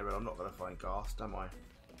area I'm not going to find ghast, am I?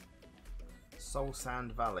 Soul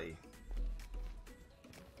Sand Valley.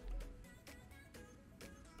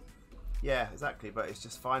 Yeah, exactly. But it's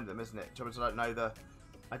just find them, isn't it? I don't know the.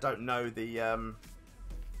 I don't know the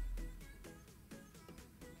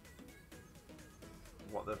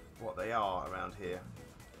what they are around here.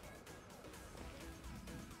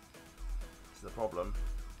 This is the problem.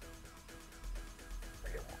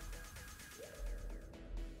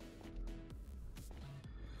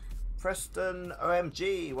 Preston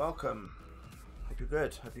OMG, welcome. Hope you're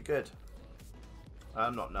good. Hope you're good.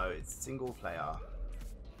 Not no, it's single player.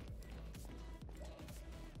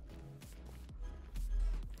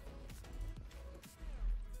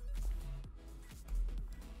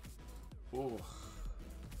 Ooh.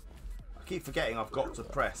 I keep forgetting I've got to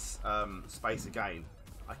press space again.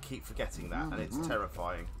 I keep forgetting that, and it's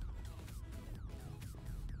terrifying.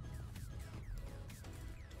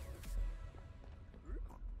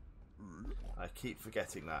 I keep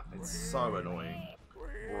forgetting that. It's so annoying.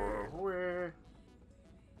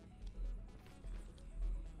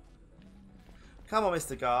 Come on,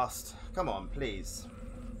 Mr. Ghast. Come on, please.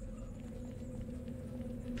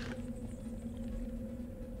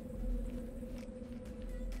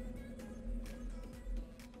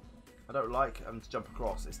 I don't like having to jump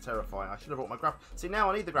across. It's terrifying. I should have brought my grapple. See,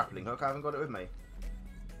 now I need the grappling hook. I haven't got it with me.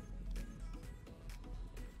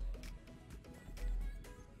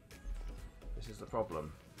 This is the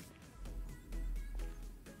problem.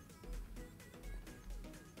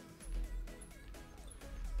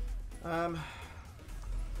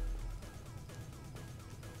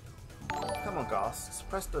 Come on, Ghasts.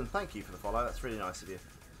 Preston, thank you for the follow. That's really nice of you.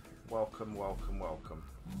 Welcome, welcome, welcome.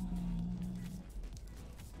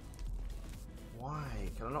 Why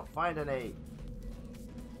can I not find any?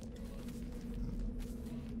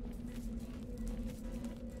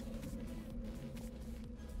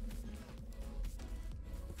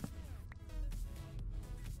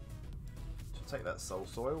 Should take that soul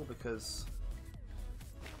soil because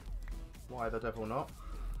why the devil not?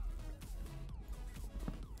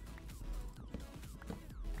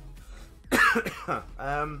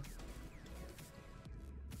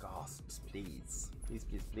 Gasps, please. Please,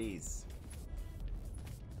 please, please.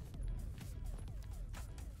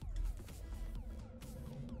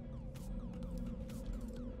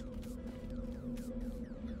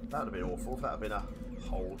 That would have been awful if that had been a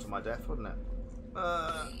hole to my death, wouldn't it?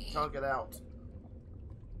 Can't get out.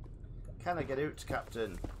 Can I get out,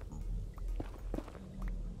 Captain?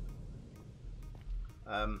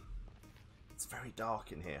 It's very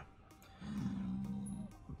dark in here.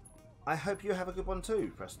 I hope you have a good one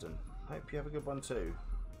too, Preston. Hope you have a good one too.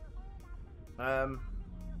 Ooh,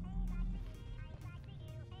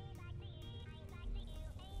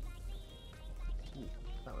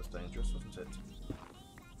 that was dangerous, wasn't it?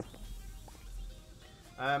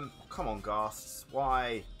 Come on, Ghasts.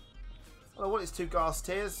 Why? All I want is 2 Ghast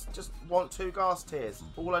tears. Just want 2 Ghast tears.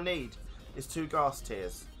 All I need is 2 Ghast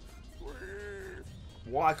tears.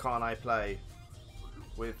 Why can't I play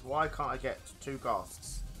with... Why can't I get 2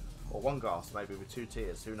 Ghasts? Or 1 Ghast maybe with 2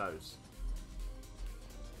 tears. Who knows?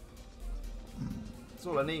 That's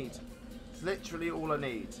all I need. It's literally all I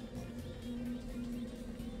need.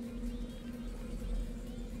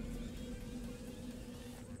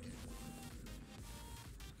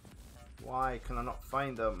 Why can I not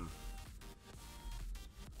find them?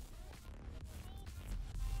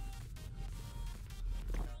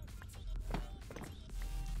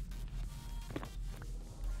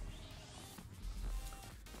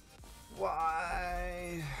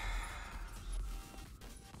 Why?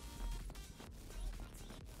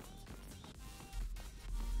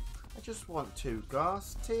 I just want 2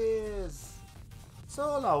 Ghast tears. That's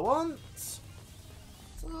all I want. That's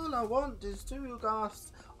all I want is 2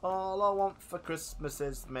 Ghast. All I want for Christmas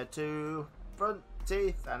is my 2 front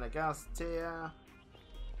teeth and a Ghast tear.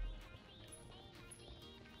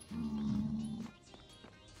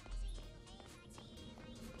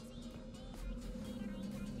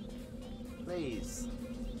 Please.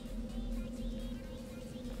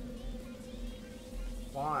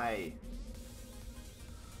 Why?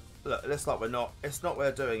 Look, it looks like we're not. It's not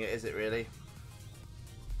we're doing it, is it really?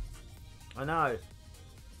 I know.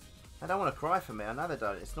 They don't want to cry for me. I know they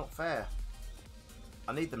don't. It's not fair.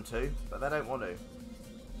 I need them to, but they don't want to.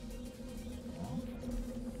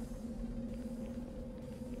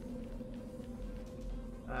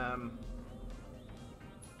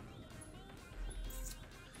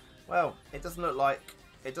 Well, it doesn't look like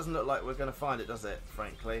we're going to find it, does it?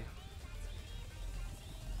 Frankly.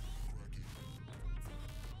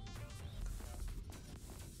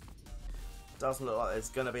 Doesn't look like there's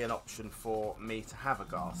going to be an option for me to have a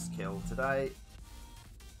Ghast kill today.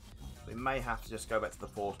 We may have to just go back to the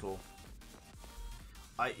portal.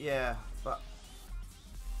 Yeah, but...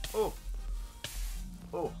 Oh!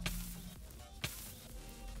 Oh!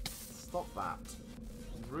 Stop that.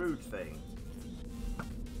 Rude thing.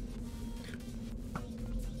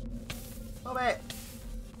 Stop it!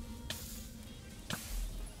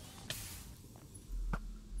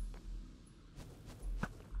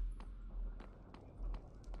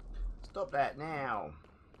 Stop that now.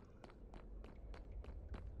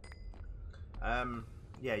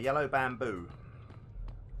 Yeah, yellow bamboo.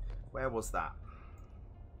 Where was that?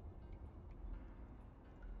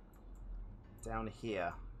 Down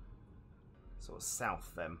here. Sort of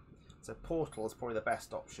south then. So portal is probably the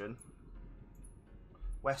best option.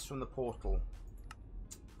 West from the portal.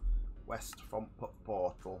 West from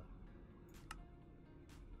portal.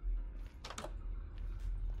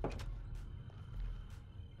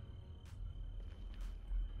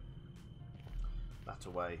 That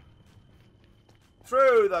away.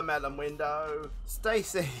 Through the melon window.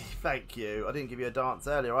 Stacy, thank you. I didn't give you a dance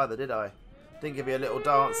earlier either, did I? Didn't give you a little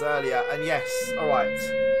dance earlier. And yes, alright.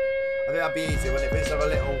 I think that'd be easy when it finished with a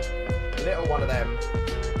little one of them.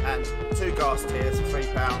 And 2 Ghast tears for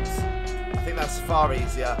 £3. I think that's far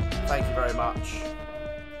easier. Thank you very much.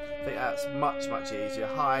 I think that's much, much easier.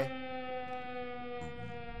 Hi.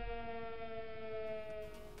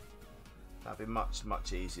 That'd be much,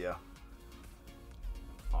 much easier,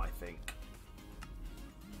 I think.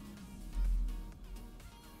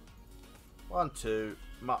 1, 2,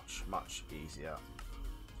 much, much easier.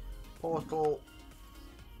 Portal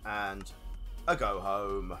and a go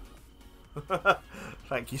home.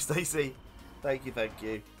 Thank you, Stacey. Thank you, thank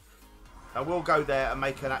you. I will go there and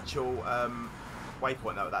make an actual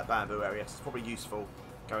waypoint though at that bamboo area. So it's probably useful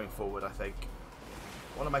going forward, I think.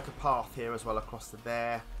 I want to make a path here as well across to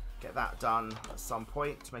there. Get that done at some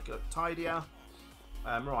point to make it look tidier.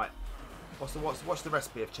 Right. What's the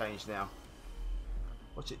recipe have changed now?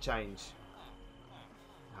 What's it change?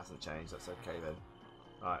 It hasn't changed. That's okay then.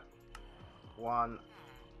 Right. 1.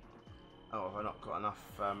 Oh, have I not got enough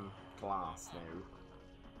glass now?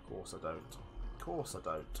 Of course I don't. Of course I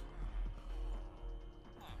don't.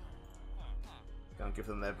 Go and give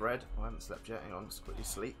them their bread. I haven't slept yet. Hang on, just quickly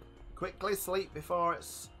sleep. Quickly sleep before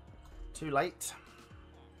it's too late.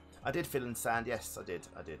 I did fill in sand. Yes, I did.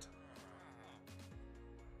 I did.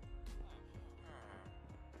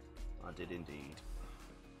 I did indeed.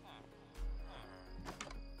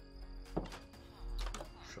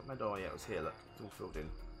 Shut my door. Yeah, it was here. Look, it's all filled in.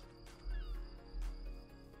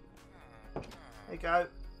 There you go.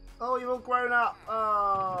 Oh, you've all grown up.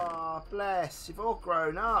 Ah, oh, bless. You've all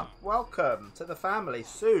grown up. Welcome to the family.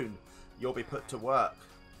 Soon you'll be put to work.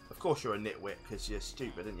 Of course you're a nitwit because you're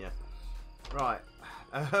stupid, aren't you? Right.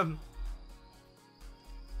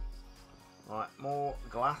 Right, more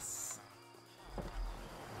glass.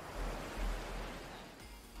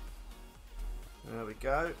 There we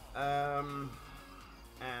go. And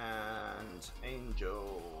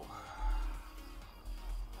Angel.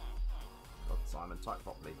 God, Simon, type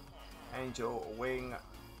properly. Angel, wing,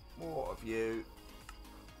 more of you.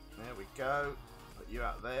 There we go. Put you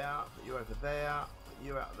out there, put you over there, put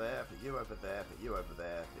you out there, put you over there, put you over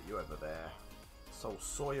there, put you over there. Soul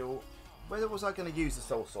soil. Where was I going to use the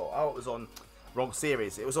soul soil? Oh, it was on wrong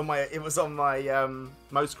series. It was on my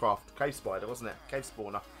Mosecraft cave spider, wasn't it? Cave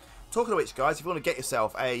spawner. Talking of which, guys, if you want to get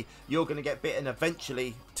yourself a "you're going to get bitten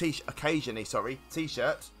eventually" occasionally, sorry,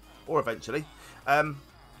 t-shirt, or eventually,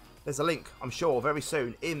 there's a link, I'm sure, very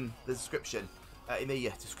soon in the description. In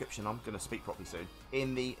the description, I'm going to speak properly soon.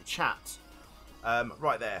 In the chat,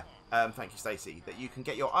 right there. Thank you, Stacey. That you can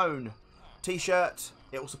get your own t-shirt.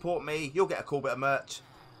 It will support me. You'll get a cool bit of merch.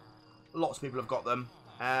 Lots of people have got them.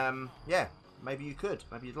 Yeah, maybe you could.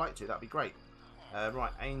 Maybe you'd like to. That'd be great.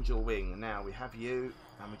 Right, Angel Wing. Now we have you,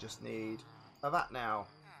 and we just need that now.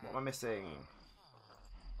 What am I missing?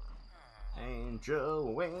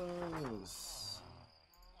 Angel Wings.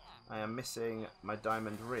 I am missing my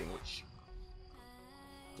diamond ring, which...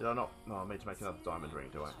 Did I not? No, I need to make another diamond ring,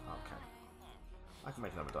 do I? Okay. I can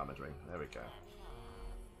make another diamond ring. There we go.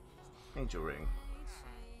 Angel ring.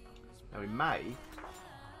 Now we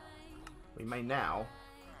may now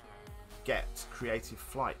get creative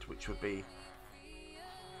flight, which would be...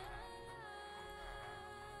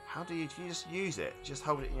 How do you just use it? Just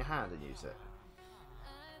hold it in your hand and use it.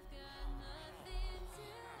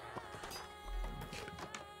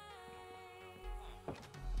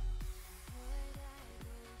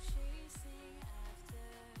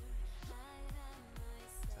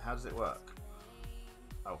 So how does it work?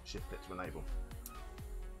 Oh, shift click to enable.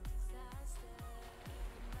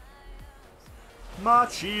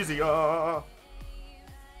 Much easier.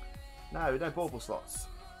 No bauble slots.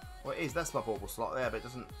 Well, it is. That's my bauble slot there, but it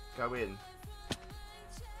doesn't go in.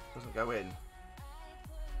 Doesn't go in.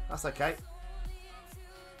 That's okay.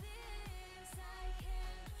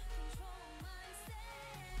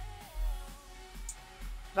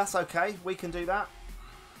 That's okay. We can do that.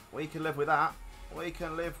 We can live with that. We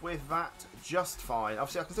can live with that just fine.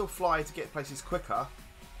 Obviously, I can still fly to get places quicker.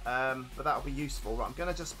 But that'll be useful. Right, I'm going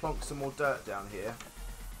to just plonk some more dirt down here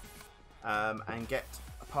and get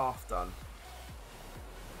a path done.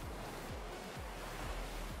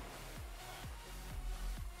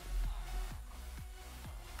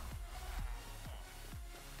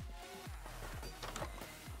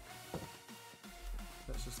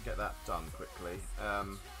 Let's just get that done quickly.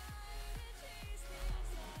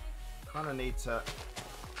 Kind of need to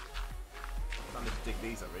dig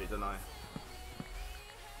these up, really, don't I?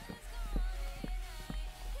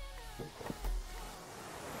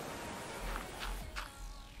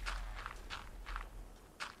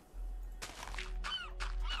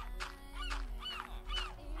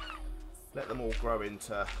 Let them all grow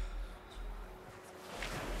into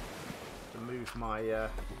to move my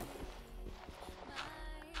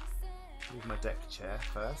deck chair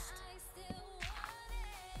first.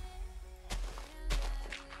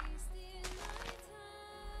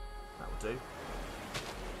 do.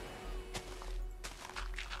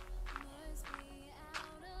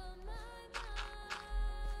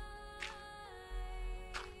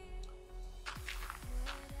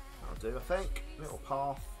 That'll do, I think. Little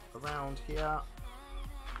path around here.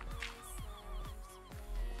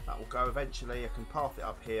 That will go eventually. I can path it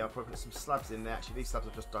up here. I'll probably put some slabs in there. Actually, these slabs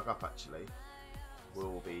I've just dug up actually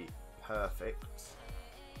will be perfect,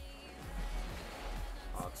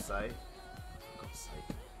 I'd say. For God's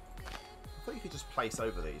sake. I thought you could just place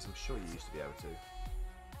over these. I'm sure you used to be able to.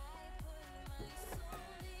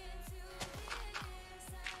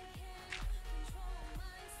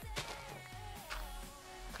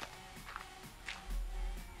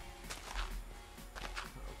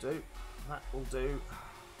 That'll do. That will do.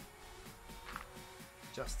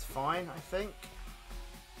 Just fine, I think.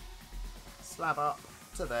 Slab up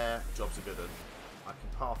to there. Job's a good one. I can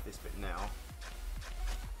path this bit now.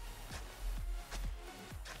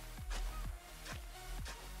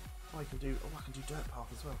 Oh, I can do. Oh, I can do dirt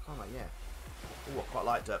path as well, can't I? Yeah. Oh, I quite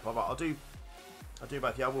like dirt path. I'll do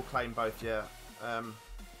both. Yeah, I will claim both. Yeah. I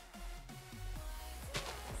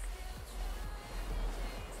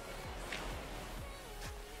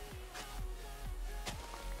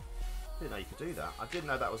didn't know you could do that. I didn't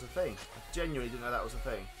know that was a thing. I genuinely didn't know that was a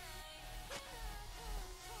thing.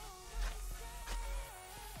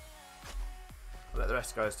 I'll let the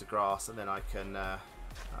rest go to grass, and then I can. That'll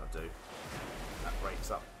do. That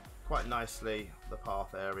breaks up quite nicely the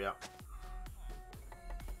path area.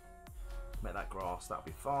 Make that grass. That'll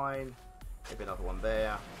be fine. Maybe another one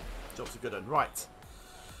there. Job's a good one. Right.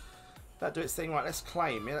 That do its thing. Right. Let's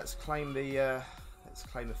claim. Yeah. Let's claim the. Let's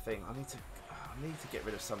claim the thing. I need to get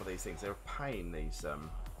rid of some of these things. They're a pain, these buying.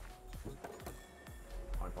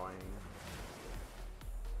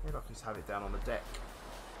 Maybe I can just have it down on the deck.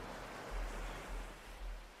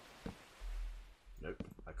 Nope,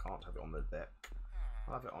 I can't have it on the deck.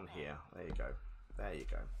 I'll have it on here. There you go. There you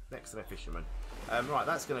go. Next to the fisherman. Right,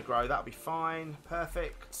 that's going to grow. That'll be fine.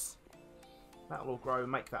 Perfect. That'll all grow.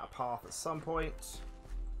 Make that a path at some point.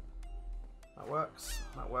 That works.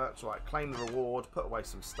 That works. Right, claim the reward. Put away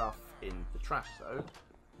some stuff in the trash though,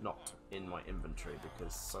 not in my inventory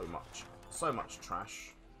because so much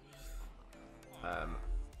trash. Go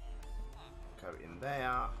in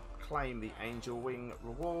there. Claim the angel wing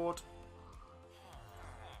reward.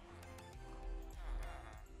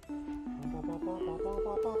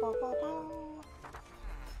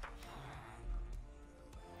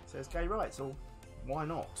 Says gay rights. Or why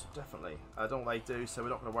not? Definitely. I don't know what they do, so we're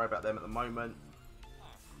not going to worry about them at the moment.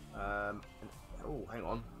 Oh, hang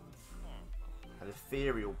on. An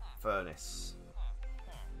ethereal furnace.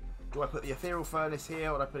 Do I put the ethereal furnace here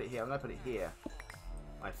or do I put it here? I'm going to put it here,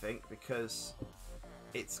 I think, because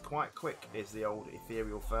it's quite quick, is the old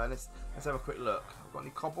ethereal furnace. Let's have a quick look. I've got any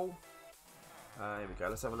cobble? Here we go.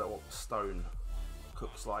 Let's have a look what stone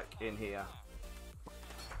cooks like in here.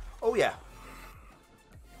 Oh, yeah.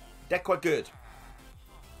 That's quite good.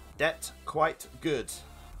 That's quite good.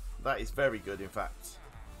 That is very good, in fact.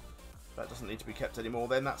 That doesn't need to be kept anymore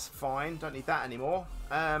then, that's fine. Don't need that anymore.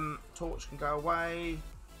 Torch can go away.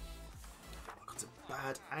 I've got a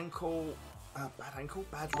bad ankle.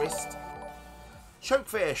 Bad wrist.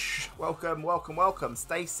 Chokefish! Welcome, welcome, welcome.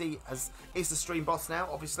 Stacy is the stream boss now,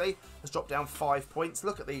 obviously. Has dropped down 5 points.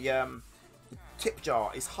 Look at the tip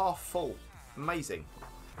jar. It's half full. Amazing.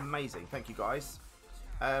 Amazing. Thank you, guys.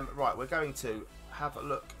 Right, we're going to have a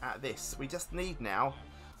look at this. We just need now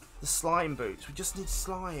the slime boots. We just need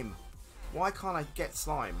slime. Why can't I get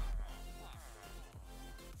slime?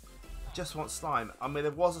 I just want slime. I mean,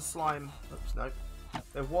 there was a slime. Oops, no.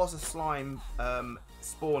 There was a slime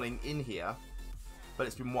spawning in here, but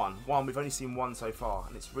it's been one. We've only seen one so far,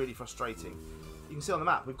 and it's really frustrating. You can see on the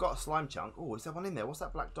map, we've got a slime chunk. Oh, is there one in there? What's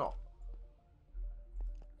that black dot?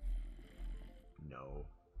 No.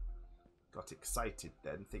 Got excited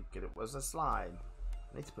then, thinking it was a slime.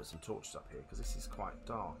 I need to put some torches up here, because this is quite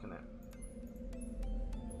dark, isn't it?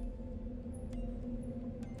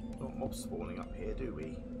 Not mobs spawning up here, do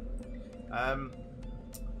we?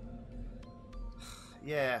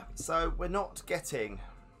 Yeah, so we're not getting...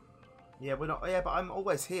 Yeah, we're not... Yeah, but I'm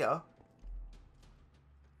always here.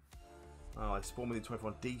 Oh, I spawn within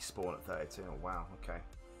 21, despawn at 32. Oh, wow, okay.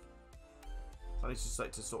 So I need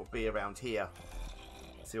to sort of be around here.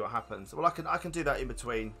 See what happens. Well, I can do that in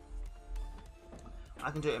between.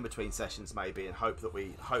 I can do it in between sessions maybe, and hope that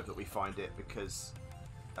we find it, because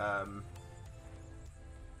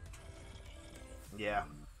yeah,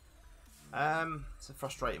 it's a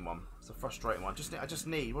frustrating one. It's a frustrating one. I just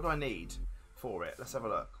need. What do I need for it? Let's have a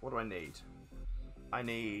look. What do I need? I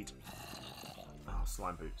need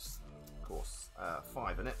slime boots. Of course.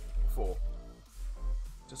 5, isn't it? 4.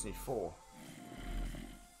 Just need 4.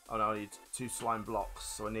 Oh no, I need 2 slime blocks,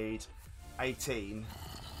 so I need 18.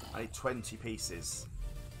 I need 20 pieces.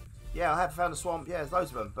 Yeah, I have found a swamp. Yeah, there's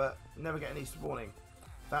loads of them, but never get any spawning.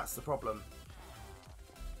 That's the problem.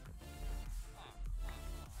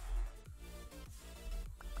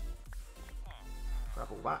 Grab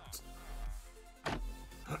all that.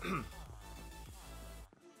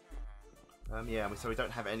 Yeah, so we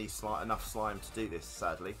don't have any enough slime to do this,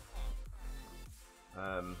 sadly. So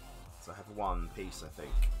I have 1 piece, I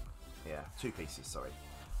think. Yeah, 2 pieces, sorry.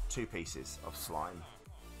 2 pieces of slime.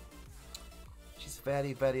 Which is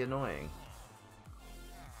very, very annoying.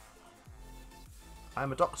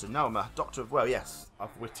 I'm a doctor. No, I'm a doctor of, well, yes, of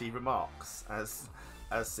witty remarks, as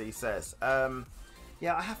C says.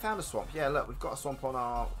 Yeah, I have found a swamp. Yeah, look, we've got a swamp on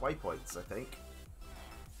our waypoints, I think.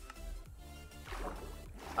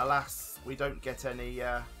 Alas, we don't get any...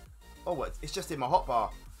 Oh, it's just in my hotbar.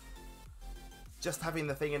 Just having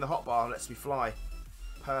the thing in the hotbar lets me fly.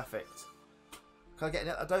 Perfect. Can I get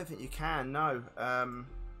it? I don't think you can, no. I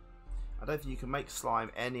don't think you can make slime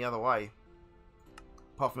any other way.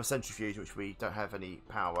 Apart from a centrifuge, which we don't have any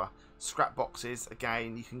power. Scrap boxes,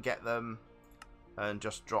 again, you can get them. And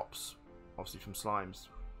just drops, obviously, from slimes.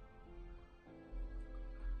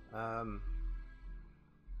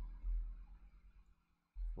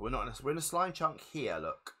 We're in a slime chunk here,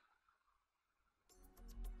 look.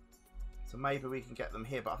 So maybe we can get them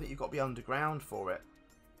here, but I think you've got to be underground for it.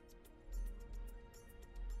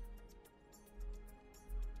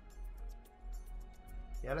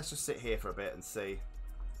 Yeah, let's just sit here for a bit and see.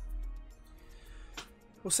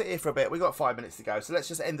 We'll sit here for a bit. We've got 5 minutes to go, so let's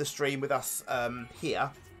just end the stream with us here.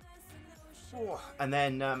 And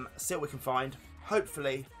then see what we can find.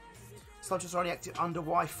 Hopefully, slime chunks are only active under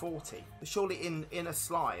Y40. But surely in a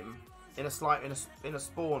slime, in a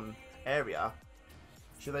spawn area,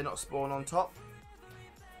 should they not spawn on top?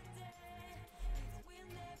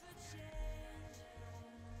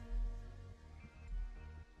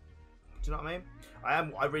 Do you know what I mean?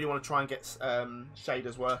 I really want to try and get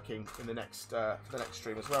shaders working in the next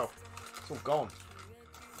stream as well. It's all gone.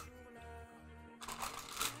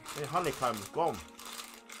 The honeycomb's gone.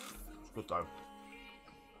 It's good though.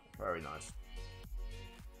 Very nice.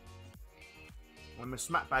 We're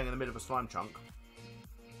smack bang in the middle of a slime chunk.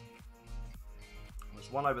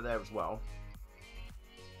 There's one over there as well.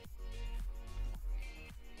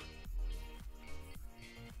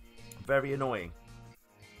 Very annoying.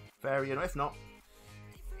 Very annoying. If not,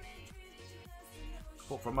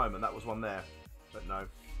 thought for a moment that was one there, but no.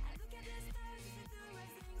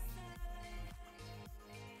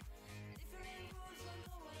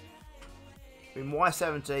 In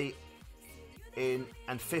Y70 in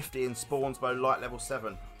and 50 in spawns below light level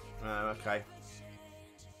 7. Okay.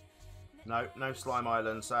 No slime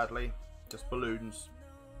island, sadly. Just balloons.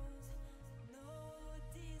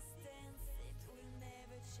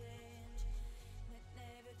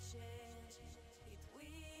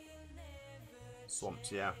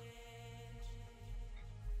 Swamps, yeah.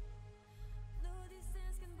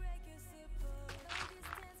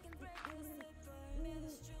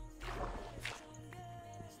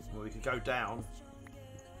 Well, we could go down,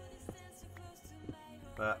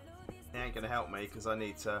 but it ain't gonna help me because I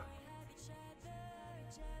need to.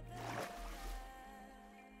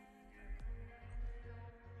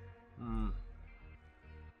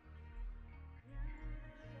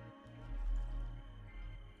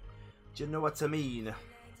 Do you know what I mean?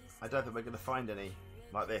 I don't think we're going to find any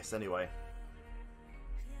like this anyway.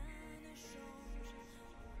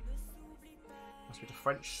 Must be a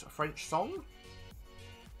French song?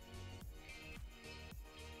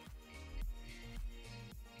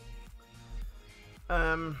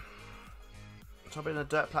 Top in a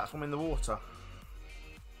dirt platform in the water.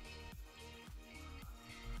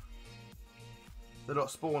 They don't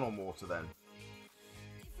spawn on water then.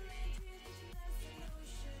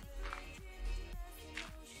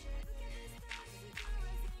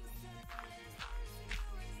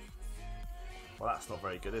 Well, that's not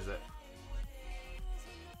very good, is it?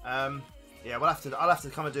 Yeah, I'll have to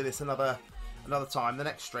come and do this another time. The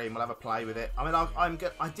next stream, we'll have a play with it. I mean,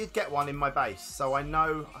 I did get one in my base, so I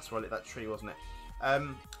know. That's where I lit that tree, wasn't it?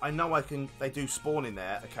 I know I can. They do spawn in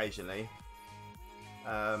there occasionally.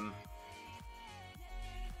 So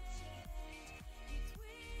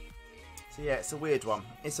yeah, it's a weird one.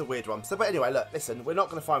 It's a weird one. So, but anyway, look, listen, we're not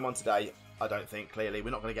going to find one today. I don't think. Clearly, we're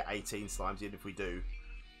not going to get 18 slimes even if we do.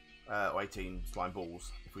 Or 18 slime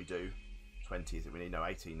balls if we do. 20 is it we need? No,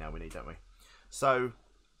 18 now we need, don't we? So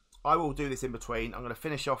I will do this in between. I'm going to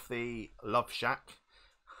finish off the love shack,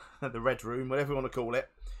 the red room, whatever you want to call it.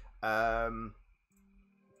 So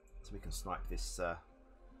we can snipe this. So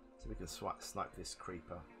we can snipe this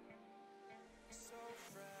creeper.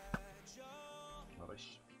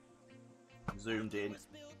 Rubbish. Zoomed in.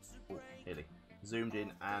 Oh, nearly. Zoomed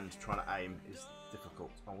in and trying to aim is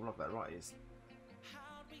difficult. Oh, look at that. Right, it is.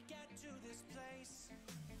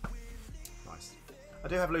 Nice. I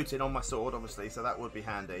do have looting on my sword, obviously, so that would be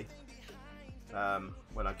handy.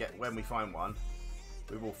 When we find one,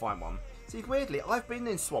 we will find one. See, weirdly, I've been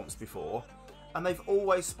in swamps before, and they've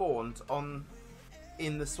always spawned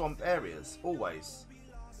in the swamp areas. Always.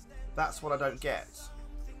 That's what I don't get.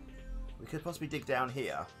 We could possibly dig down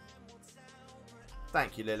here.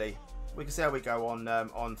 Thank you, Lily. We can see how we go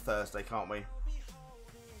on Thursday, can't we?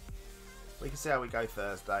 We can see how we go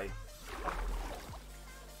Thursday.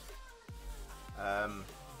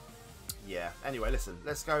 Yeah. Anyway, listen.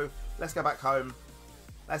 Let's go back home.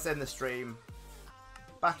 Let's end the stream.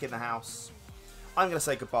 Back in the house. I'm going to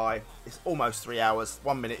say goodbye. It's almost 3 hours.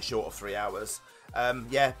 1 minute short of 3 hours.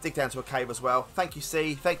 Yeah, dig down to a cave as well. Thank you,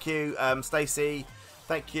 C. Thank you, Stacey.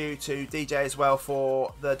 Thank you to DJ as well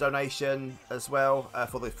for the donation as well,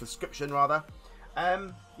 for the subscription rather.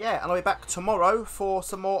 Yeah, and I'll be back tomorrow for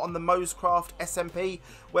some more on the Mosecraft SMP,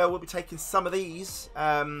 where we'll be taking some of these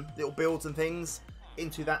little builds and things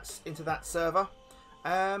into that server.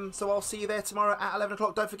 So I'll see you there tomorrow at 11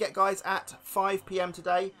 o'clock. Don't forget, guys, at 5 PM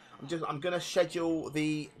today, I'm going to schedule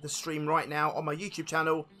the stream right now on my YouTube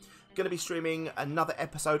channel. Going to be streaming another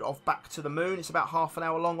episode of Back to the Moon. It's about half an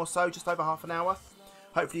hour long or so, just over half an hour.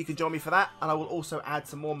 Hopefully you can join me for that, and I will also add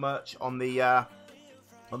some more merch on the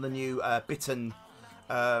new Bitten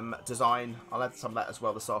design. I'll add some of that as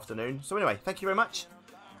well this afternoon. So anyway, thank you very much,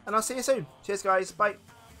 and I'll see you soon. Cheers, guys. Bye.